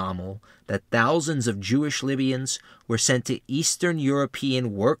due to Rommel that thousands of Jewish Libyans were sent to Eastern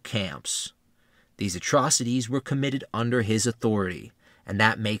European work camps. These atrocities were committed under his authority, and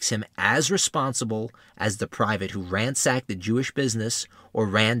that makes him as responsible as the private who ransacked a Jewish business or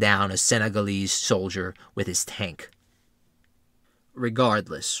ran down a Senegalese soldier with his tank.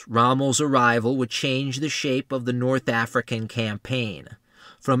 Regardless, Rommel's arrival would change the shape of the North African campaign.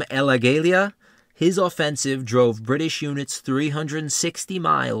 From El Agheila, his offensive drove British units 360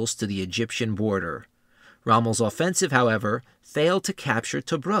 miles to the Egyptian border. Rommel's offensive, however, failed to capture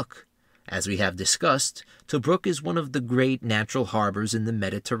Tobruk. As we have discussed, Tobruk is one of the great natural harbors in the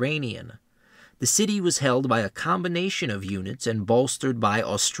Mediterranean. The city was held by a combination of units and bolstered by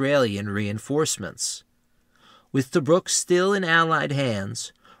Australian reinforcements. With Tobruk still in Allied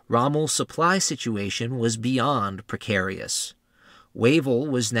hands, Rommel's supply situation was beyond precarious. Wavell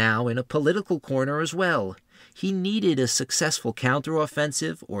was now in a political corner as well. He needed a successful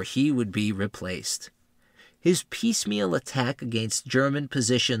counteroffensive or he would be replaced. His piecemeal attack against German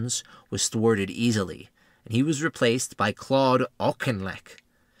positions was thwarted easily, and he was replaced by Claude Auchinleck.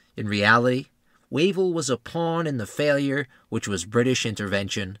 In reality, Wavell was a pawn in the failure which was British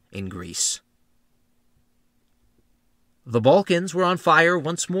intervention in Greece. The Balkans were on fire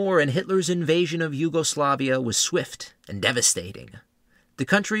once more, and Hitler's invasion of Yugoslavia was swift and devastating. The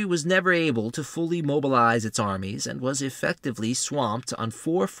country was never able to fully mobilize its armies and was effectively swamped on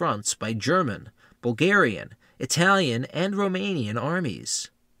 4 fronts by German, Bulgarian, Italian, and Romanian armies.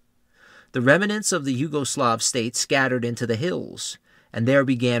 The remnants of the Yugoslav state scattered into the hills, and there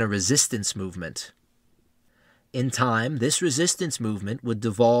began a resistance movement. In time, this resistance movement would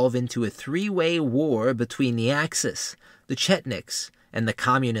devolve into a 3-way war between the Axis, the Chetniks, and the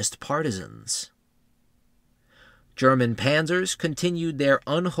communist partisans. German panzers continued their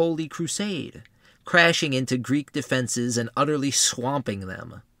unholy crusade, crashing into Greek defenses and utterly swamping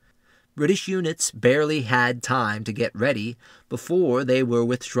them. British units barely had time to get ready before they were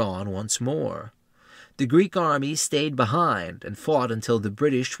withdrawn once more. The Greek army stayed behind and fought until the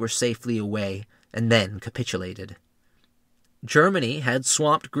British were safely away and then capitulated. Germany had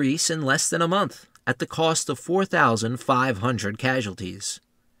swamped Greece in less than a month, at the cost of 4,500 casualties.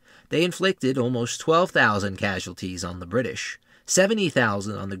 They inflicted almost 12,000 casualties on the British,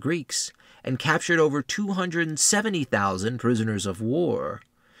 70,000 on the Greeks, and captured over 270,000 prisoners of war.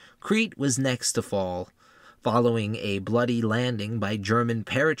 Crete was next to fall. Following a bloody landing by German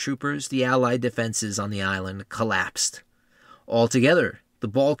paratroopers, the Allied defenses on the island collapsed. Altogether, the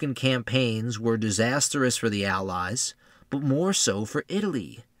Balkan campaigns were disastrous for the Allies, but more so for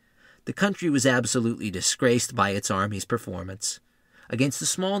Italy. The country was absolutely disgraced by its army's performance. Against the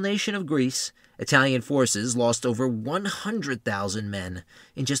small nation of Greece, Italian forces lost over 100,000 men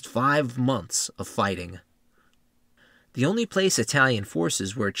in just 5 months of fighting. The only place Italian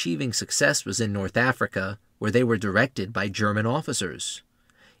forces were achieving success was in North Africa, where they were directed by German officers.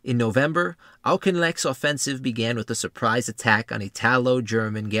 In November, Auchinleck's offensive began with a surprise attack on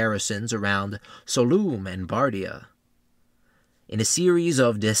Italo-German garrisons around Solesmes and Bardia. In a series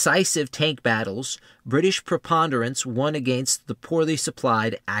of decisive tank battles, British preponderance won against the poorly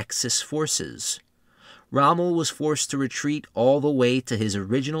supplied Axis forces. Rommel was forced to retreat all the way to his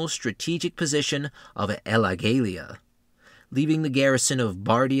original strategic position of El Agheila, leaving the garrison of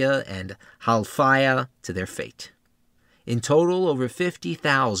Bardia and Halfaya to their fate. In total, over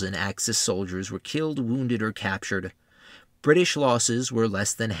 50,000 Axis soldiers were killed, wounded, or captured. British losses were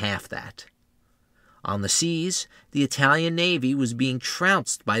less than half that. On the seas, the Italian navy was being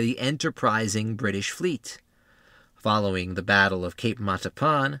trounced by the enterprising British fleet. Following the Battle of Cape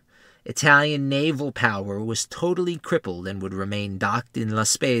Matapan, Italian naval power was totally crippled and would remain docked in La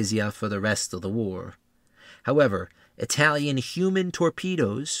Spezia for the rest of the war. However, Italian human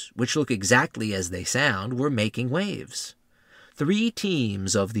torpedoes, which look exactly as they sound, were making waves. 3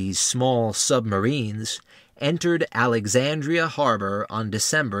 teams of these small submarines entered Alexandria Harbor on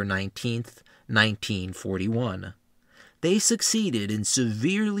December 19th, 1941. They succeeded in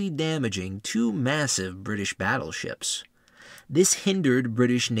severely damaging 2 massive British battleships. This hindered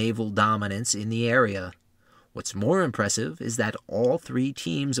British naval dominance in the area. What's more impressive is that all 3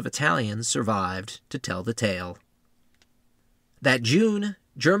 teams of Italians survived to tell the tale. That June,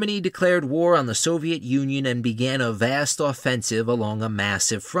 Germany declared war on the Soviet Union and began a vast offensive along a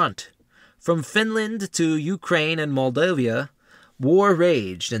massive front. From Finland to Ukraine and Moldavia, war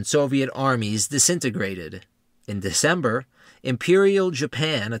raged and Soviet armies disintegrated. In December, Imperial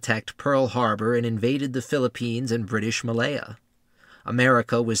Japan attacked Pearl Harbor and invaded the Philippines and British Malaya.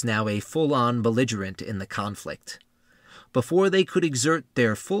 America was now a full-on belligerent in the conflict. Before they could exert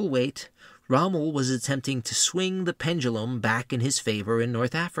their full weight, Rommel was attempting to swing the pendulum back in his favor in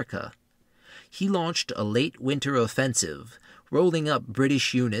North Africa. He launched a late winter offensive, rolling up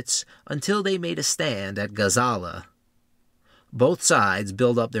British units until they made a stand at Gazala. Both sides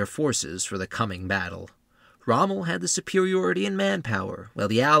built up their forces for the coming battle. Rommel had the superiority in manpower, while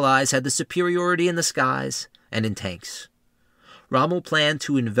the Allies had the superiority in the skies and in tanks. Rommel planned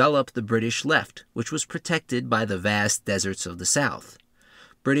to envelop the British left, which was protected by the vast deserts of the south.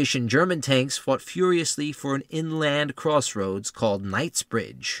 British and German tanks fought furiously for an inland crossroads called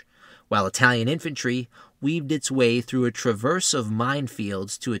Knightsbridge, while Italian infantry weaved its way through a traverse of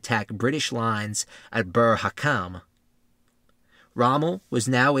minefields to attack British lines at Bir Hakam. Rommel was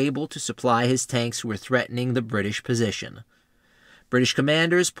now able to supply his tanks who were threatening the British position. British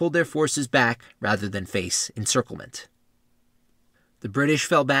commanders pulled their forces back rather than face encirclement. The British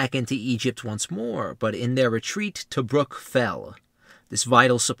fell back into Egypt once more, but in their retreat, Tobruk fell. This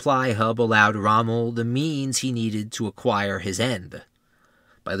vital supply hub allowed Rommel the means he needed to acquire his end.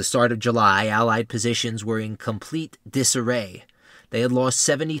 By the start of July, Allied positions were in complete disarray. They had lost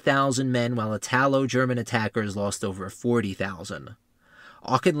 70,000 men, while Italo-German attackers lost over 40,000.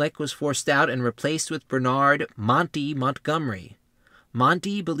 Auchinleck was forced out and replaced with Bernard Monty Montgomery.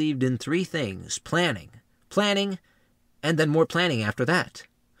 Monty believed in 3 things: planning, and then more planning after that.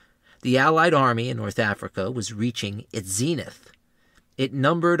 The Allied army in North Africa was reaching its zenith. It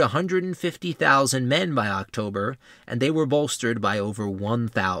numbered 150,000 men by October, and they were bolstered by over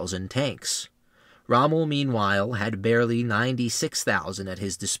 1,000 tanks. Rommel, meanwhile, had barely 96,000 at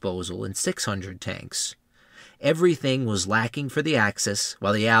his disposal and 600 tanks. Everything was lacking for the Axis,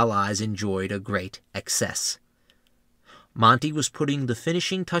 while the Allies enjoyed a great excess. Monty was putting the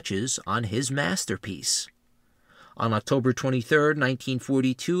finishing touches on his masterpiece. On October 23,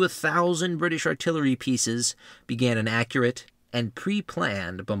 1942, 1,000 British artillery pieces began an accurate and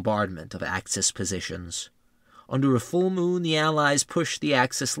pre-planned bombardment of Axis positions. Under a full moon, the Allies pushed the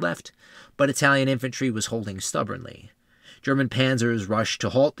Axis left, but Italian infantry was holding stubbornly. German panzers rushed to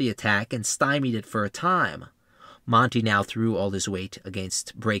halt the attack and stymied it for a time. Monty now threw all his weight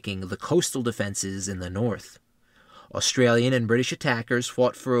against breaking the coastal defenses in the north. Australian and British attackers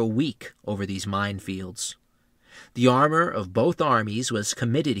fought for a week over these minefields. The armor of both armies was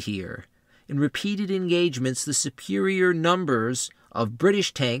committed here. In repeated engagements, the superior numbers of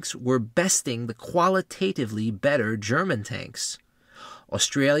British tanks were besting the qualitatively better German tanks.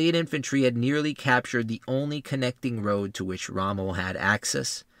 Australian infantry had nearly captured the only connecting road to which Rommel had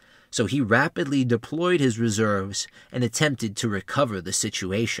access, so he rapidly deployed his reserves and attempted to recover the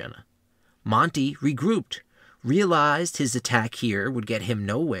situation. Monty regrouped, realized his attack here would get him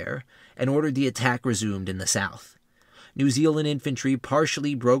nowhere, and ordered the attack resumed in the south. New Zealand infantry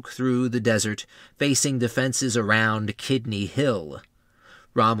partially broke through the desert, facing defenses around Kidney Hill.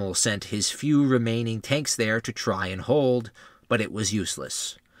 Rommel sent his few remaining tanks there to try and hold, but it was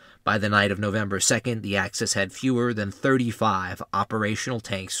useless. By the night of November 2nd, the Axis had fewer than 35 operational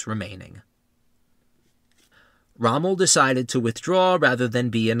tanks remaining. Rommel decided to withdraw rather than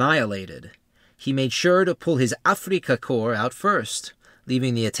be annihilated. He made sure to pull his Afrika Corps out first,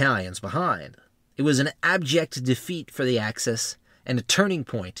 leaving the Italians behind. It was an abject defeat for the Axis and a turning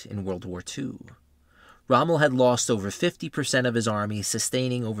point in World War II. Rommel had lost over 50% of his army,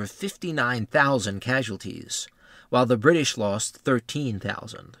 sustaining over 59,000 casualties, while the British lost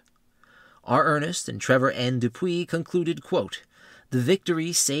 13,000. R. Ernest and Trevor N. Dupuy concluded, quote, "The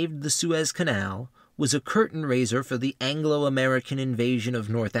victory saved the Suez Canal, was a curtain raiser for the Anglo-American invasion of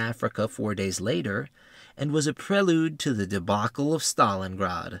North Africa 4 days later, and was a prelude to the debacle of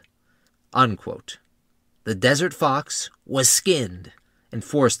Stalingrad." Unquote. The Desert Fox was skinned and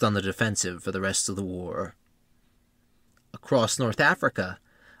forced on the defensive for the rest of the war. Across North Africa,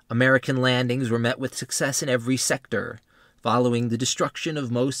 American landings were met with success in every sector. Following the destruction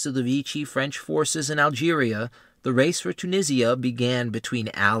of most of the Vichy French forces in Algeria, the race for Tunisia began between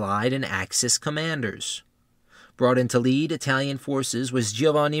Allied and Axis commanders. Brought in to lead Italian forces was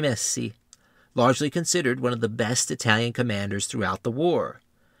Giovanni Messi, largely considered one of the best Italian commanders throughout the war.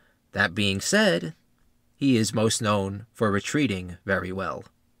 That being said, he is most known for retreating very well.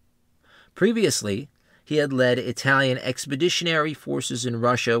 Previously, he had led Italian expeditionary forces in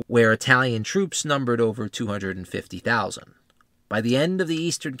Russia, where Italian troops numbered over 250,000. By the end of the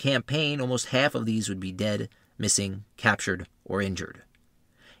Eastern Campaign, almost half of these would be dead, missing, captured, or injured.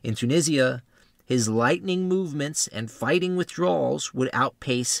 In Tunisia, his lightning movements and fighting withdrawals would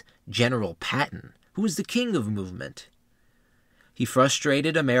outpace General Patton, who was the king of movement. He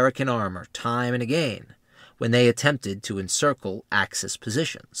frustrated American armor time and again when they attempted to encircle Axis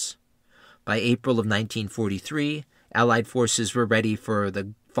positions. By April of 1943, Allied forces were ready for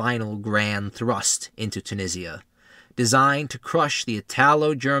the final grand thrust into Tunisia, designed to crush the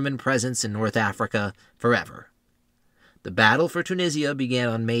Italo-German presence in North Africa forever. The battle for Tunisia began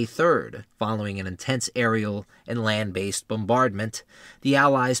on May 3rd. Following an intense aerial and land-based bombardment, the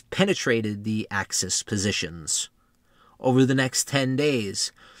Allies penetrated the Axis positions. Over the next 10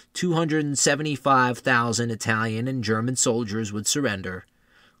 days, 275,000 Italian and German soldiers would surrender,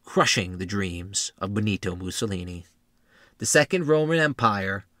 crushing the dreams of Benito Mussolini. The Second Roman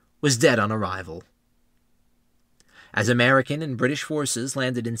Empire was dead on arrival. As American and British forces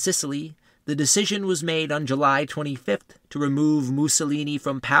landed in Sicily, the decision was made on July 25th to remove Mussolini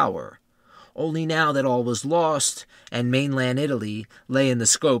from power. Only now that all was lost and mainland Italy lay in the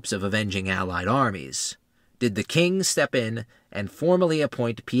scopes of avenging Allied armies did the king step in and formally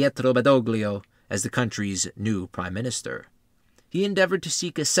appoint Pietro Badoglio as the country's new prime minister. He endeavored to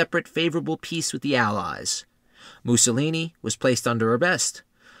seek a separate favorable peace with the Allies. Mussolini was placed under arrest,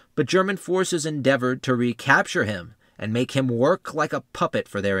 but German forces endeavored to recapture him and make him work like a puppet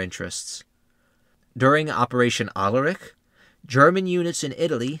for their interests. During Operation Alaric, German units in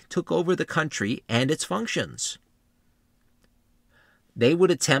Italy took over the country and its functions. They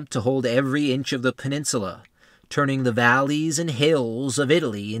would attempt to hold every inch of the peninsula, turning the valleys and hills of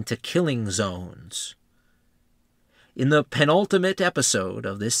Italy into killing zones. In the penultimate episode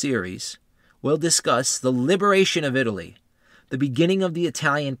of this series, we'll discuss the liberation of Italy, the beginning of the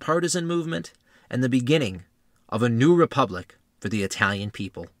Italian partisan movement, and the beginning of a new republic for the Italian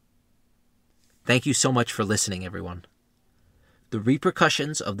people. Thank you so much for listening, everyone. The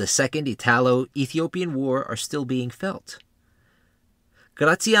repercussions of the Second Italo-Ethiopian War are still being felt.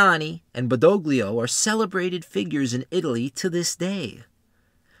 Graziani and Badoglio are celebrated figures in Italy to this day.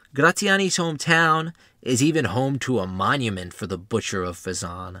 Graziani's hometown is even home to a monument for the butcher of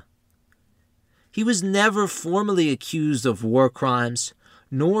Fezzan. He was never formally accused of war crimes,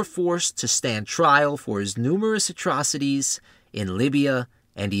 nor forced to stand trial for his numerous atrocities in Libya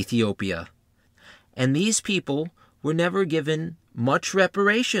and Ethiopia. And these people were never given much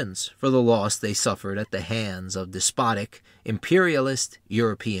reparations for the loss they suffered at the hands of despotic, imperialist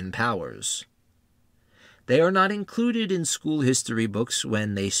European powers. They are not included in school history books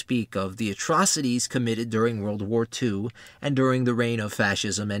when they speak of the atrocities committed during World War II and during the reign of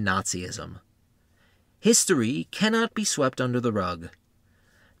fascism and Nazism. History cannot be swept under the rug.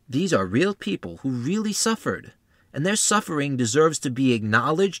 These are real people who really suffered, and their suffering deserves to be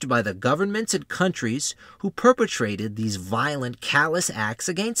acknowledged by the governments and countries who perpetrated these violent, callous acts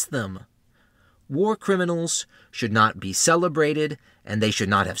against them. War criminals should not be celebrated, and they should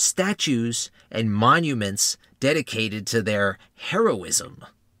not have statues and monuments dedicated to their heroism.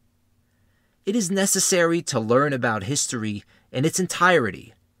 It is necessary to learn about history in its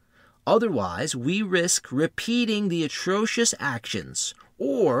entirety. Otherwise, we risk repeating the atrocious actions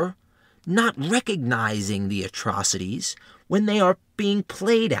or not recognizing the atrocities when they are being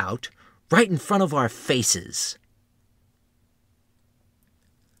played out right in front of our faces.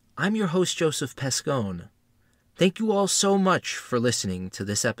 I'm your host, Joseph Pascone. Thank you all so much for listening to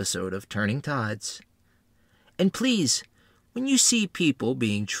this episode of Turning Tides. And please, when you see people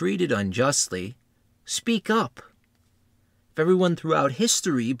being treated unjustly, speak up. If everyone throughout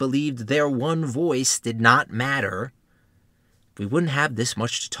history believed their one voice did not matter, we wouldn't have this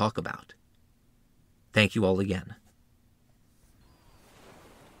much to talk about. Thank you all again.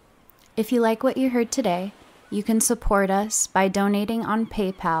 If you like what you heard today, you can support us by donating on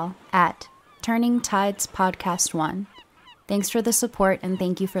PayPal at Turning Tides Podcast 1. Thanks for the support and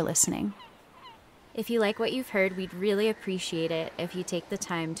thank you for listening. If you like what you've heard, we'd really appreciate it if you take the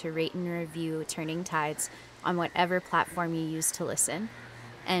time to rate and review Turning Tides on whatever platform you use to listen,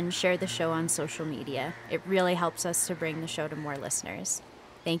 and share the show on social media. It really helps us to bring the show to more listeners.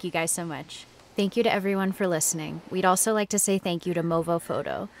 Thank you guys so much. Thank you to everyone for listening. We'd also like to say thank you to Movo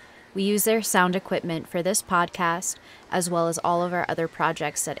Photo. We use their sound equipment for this podcast, as well as all of our other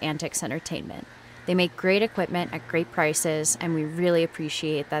projects at AntiKs Entertainment. They make great equipment at great prices, and we really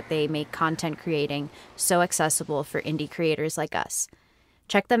appreciate that they make content creating so accessible for indie creators like us.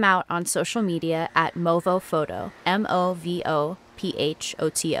 Check them out on social media at Movo Photo, MOVOPHOTO.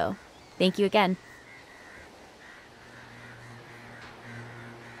 Thank you again.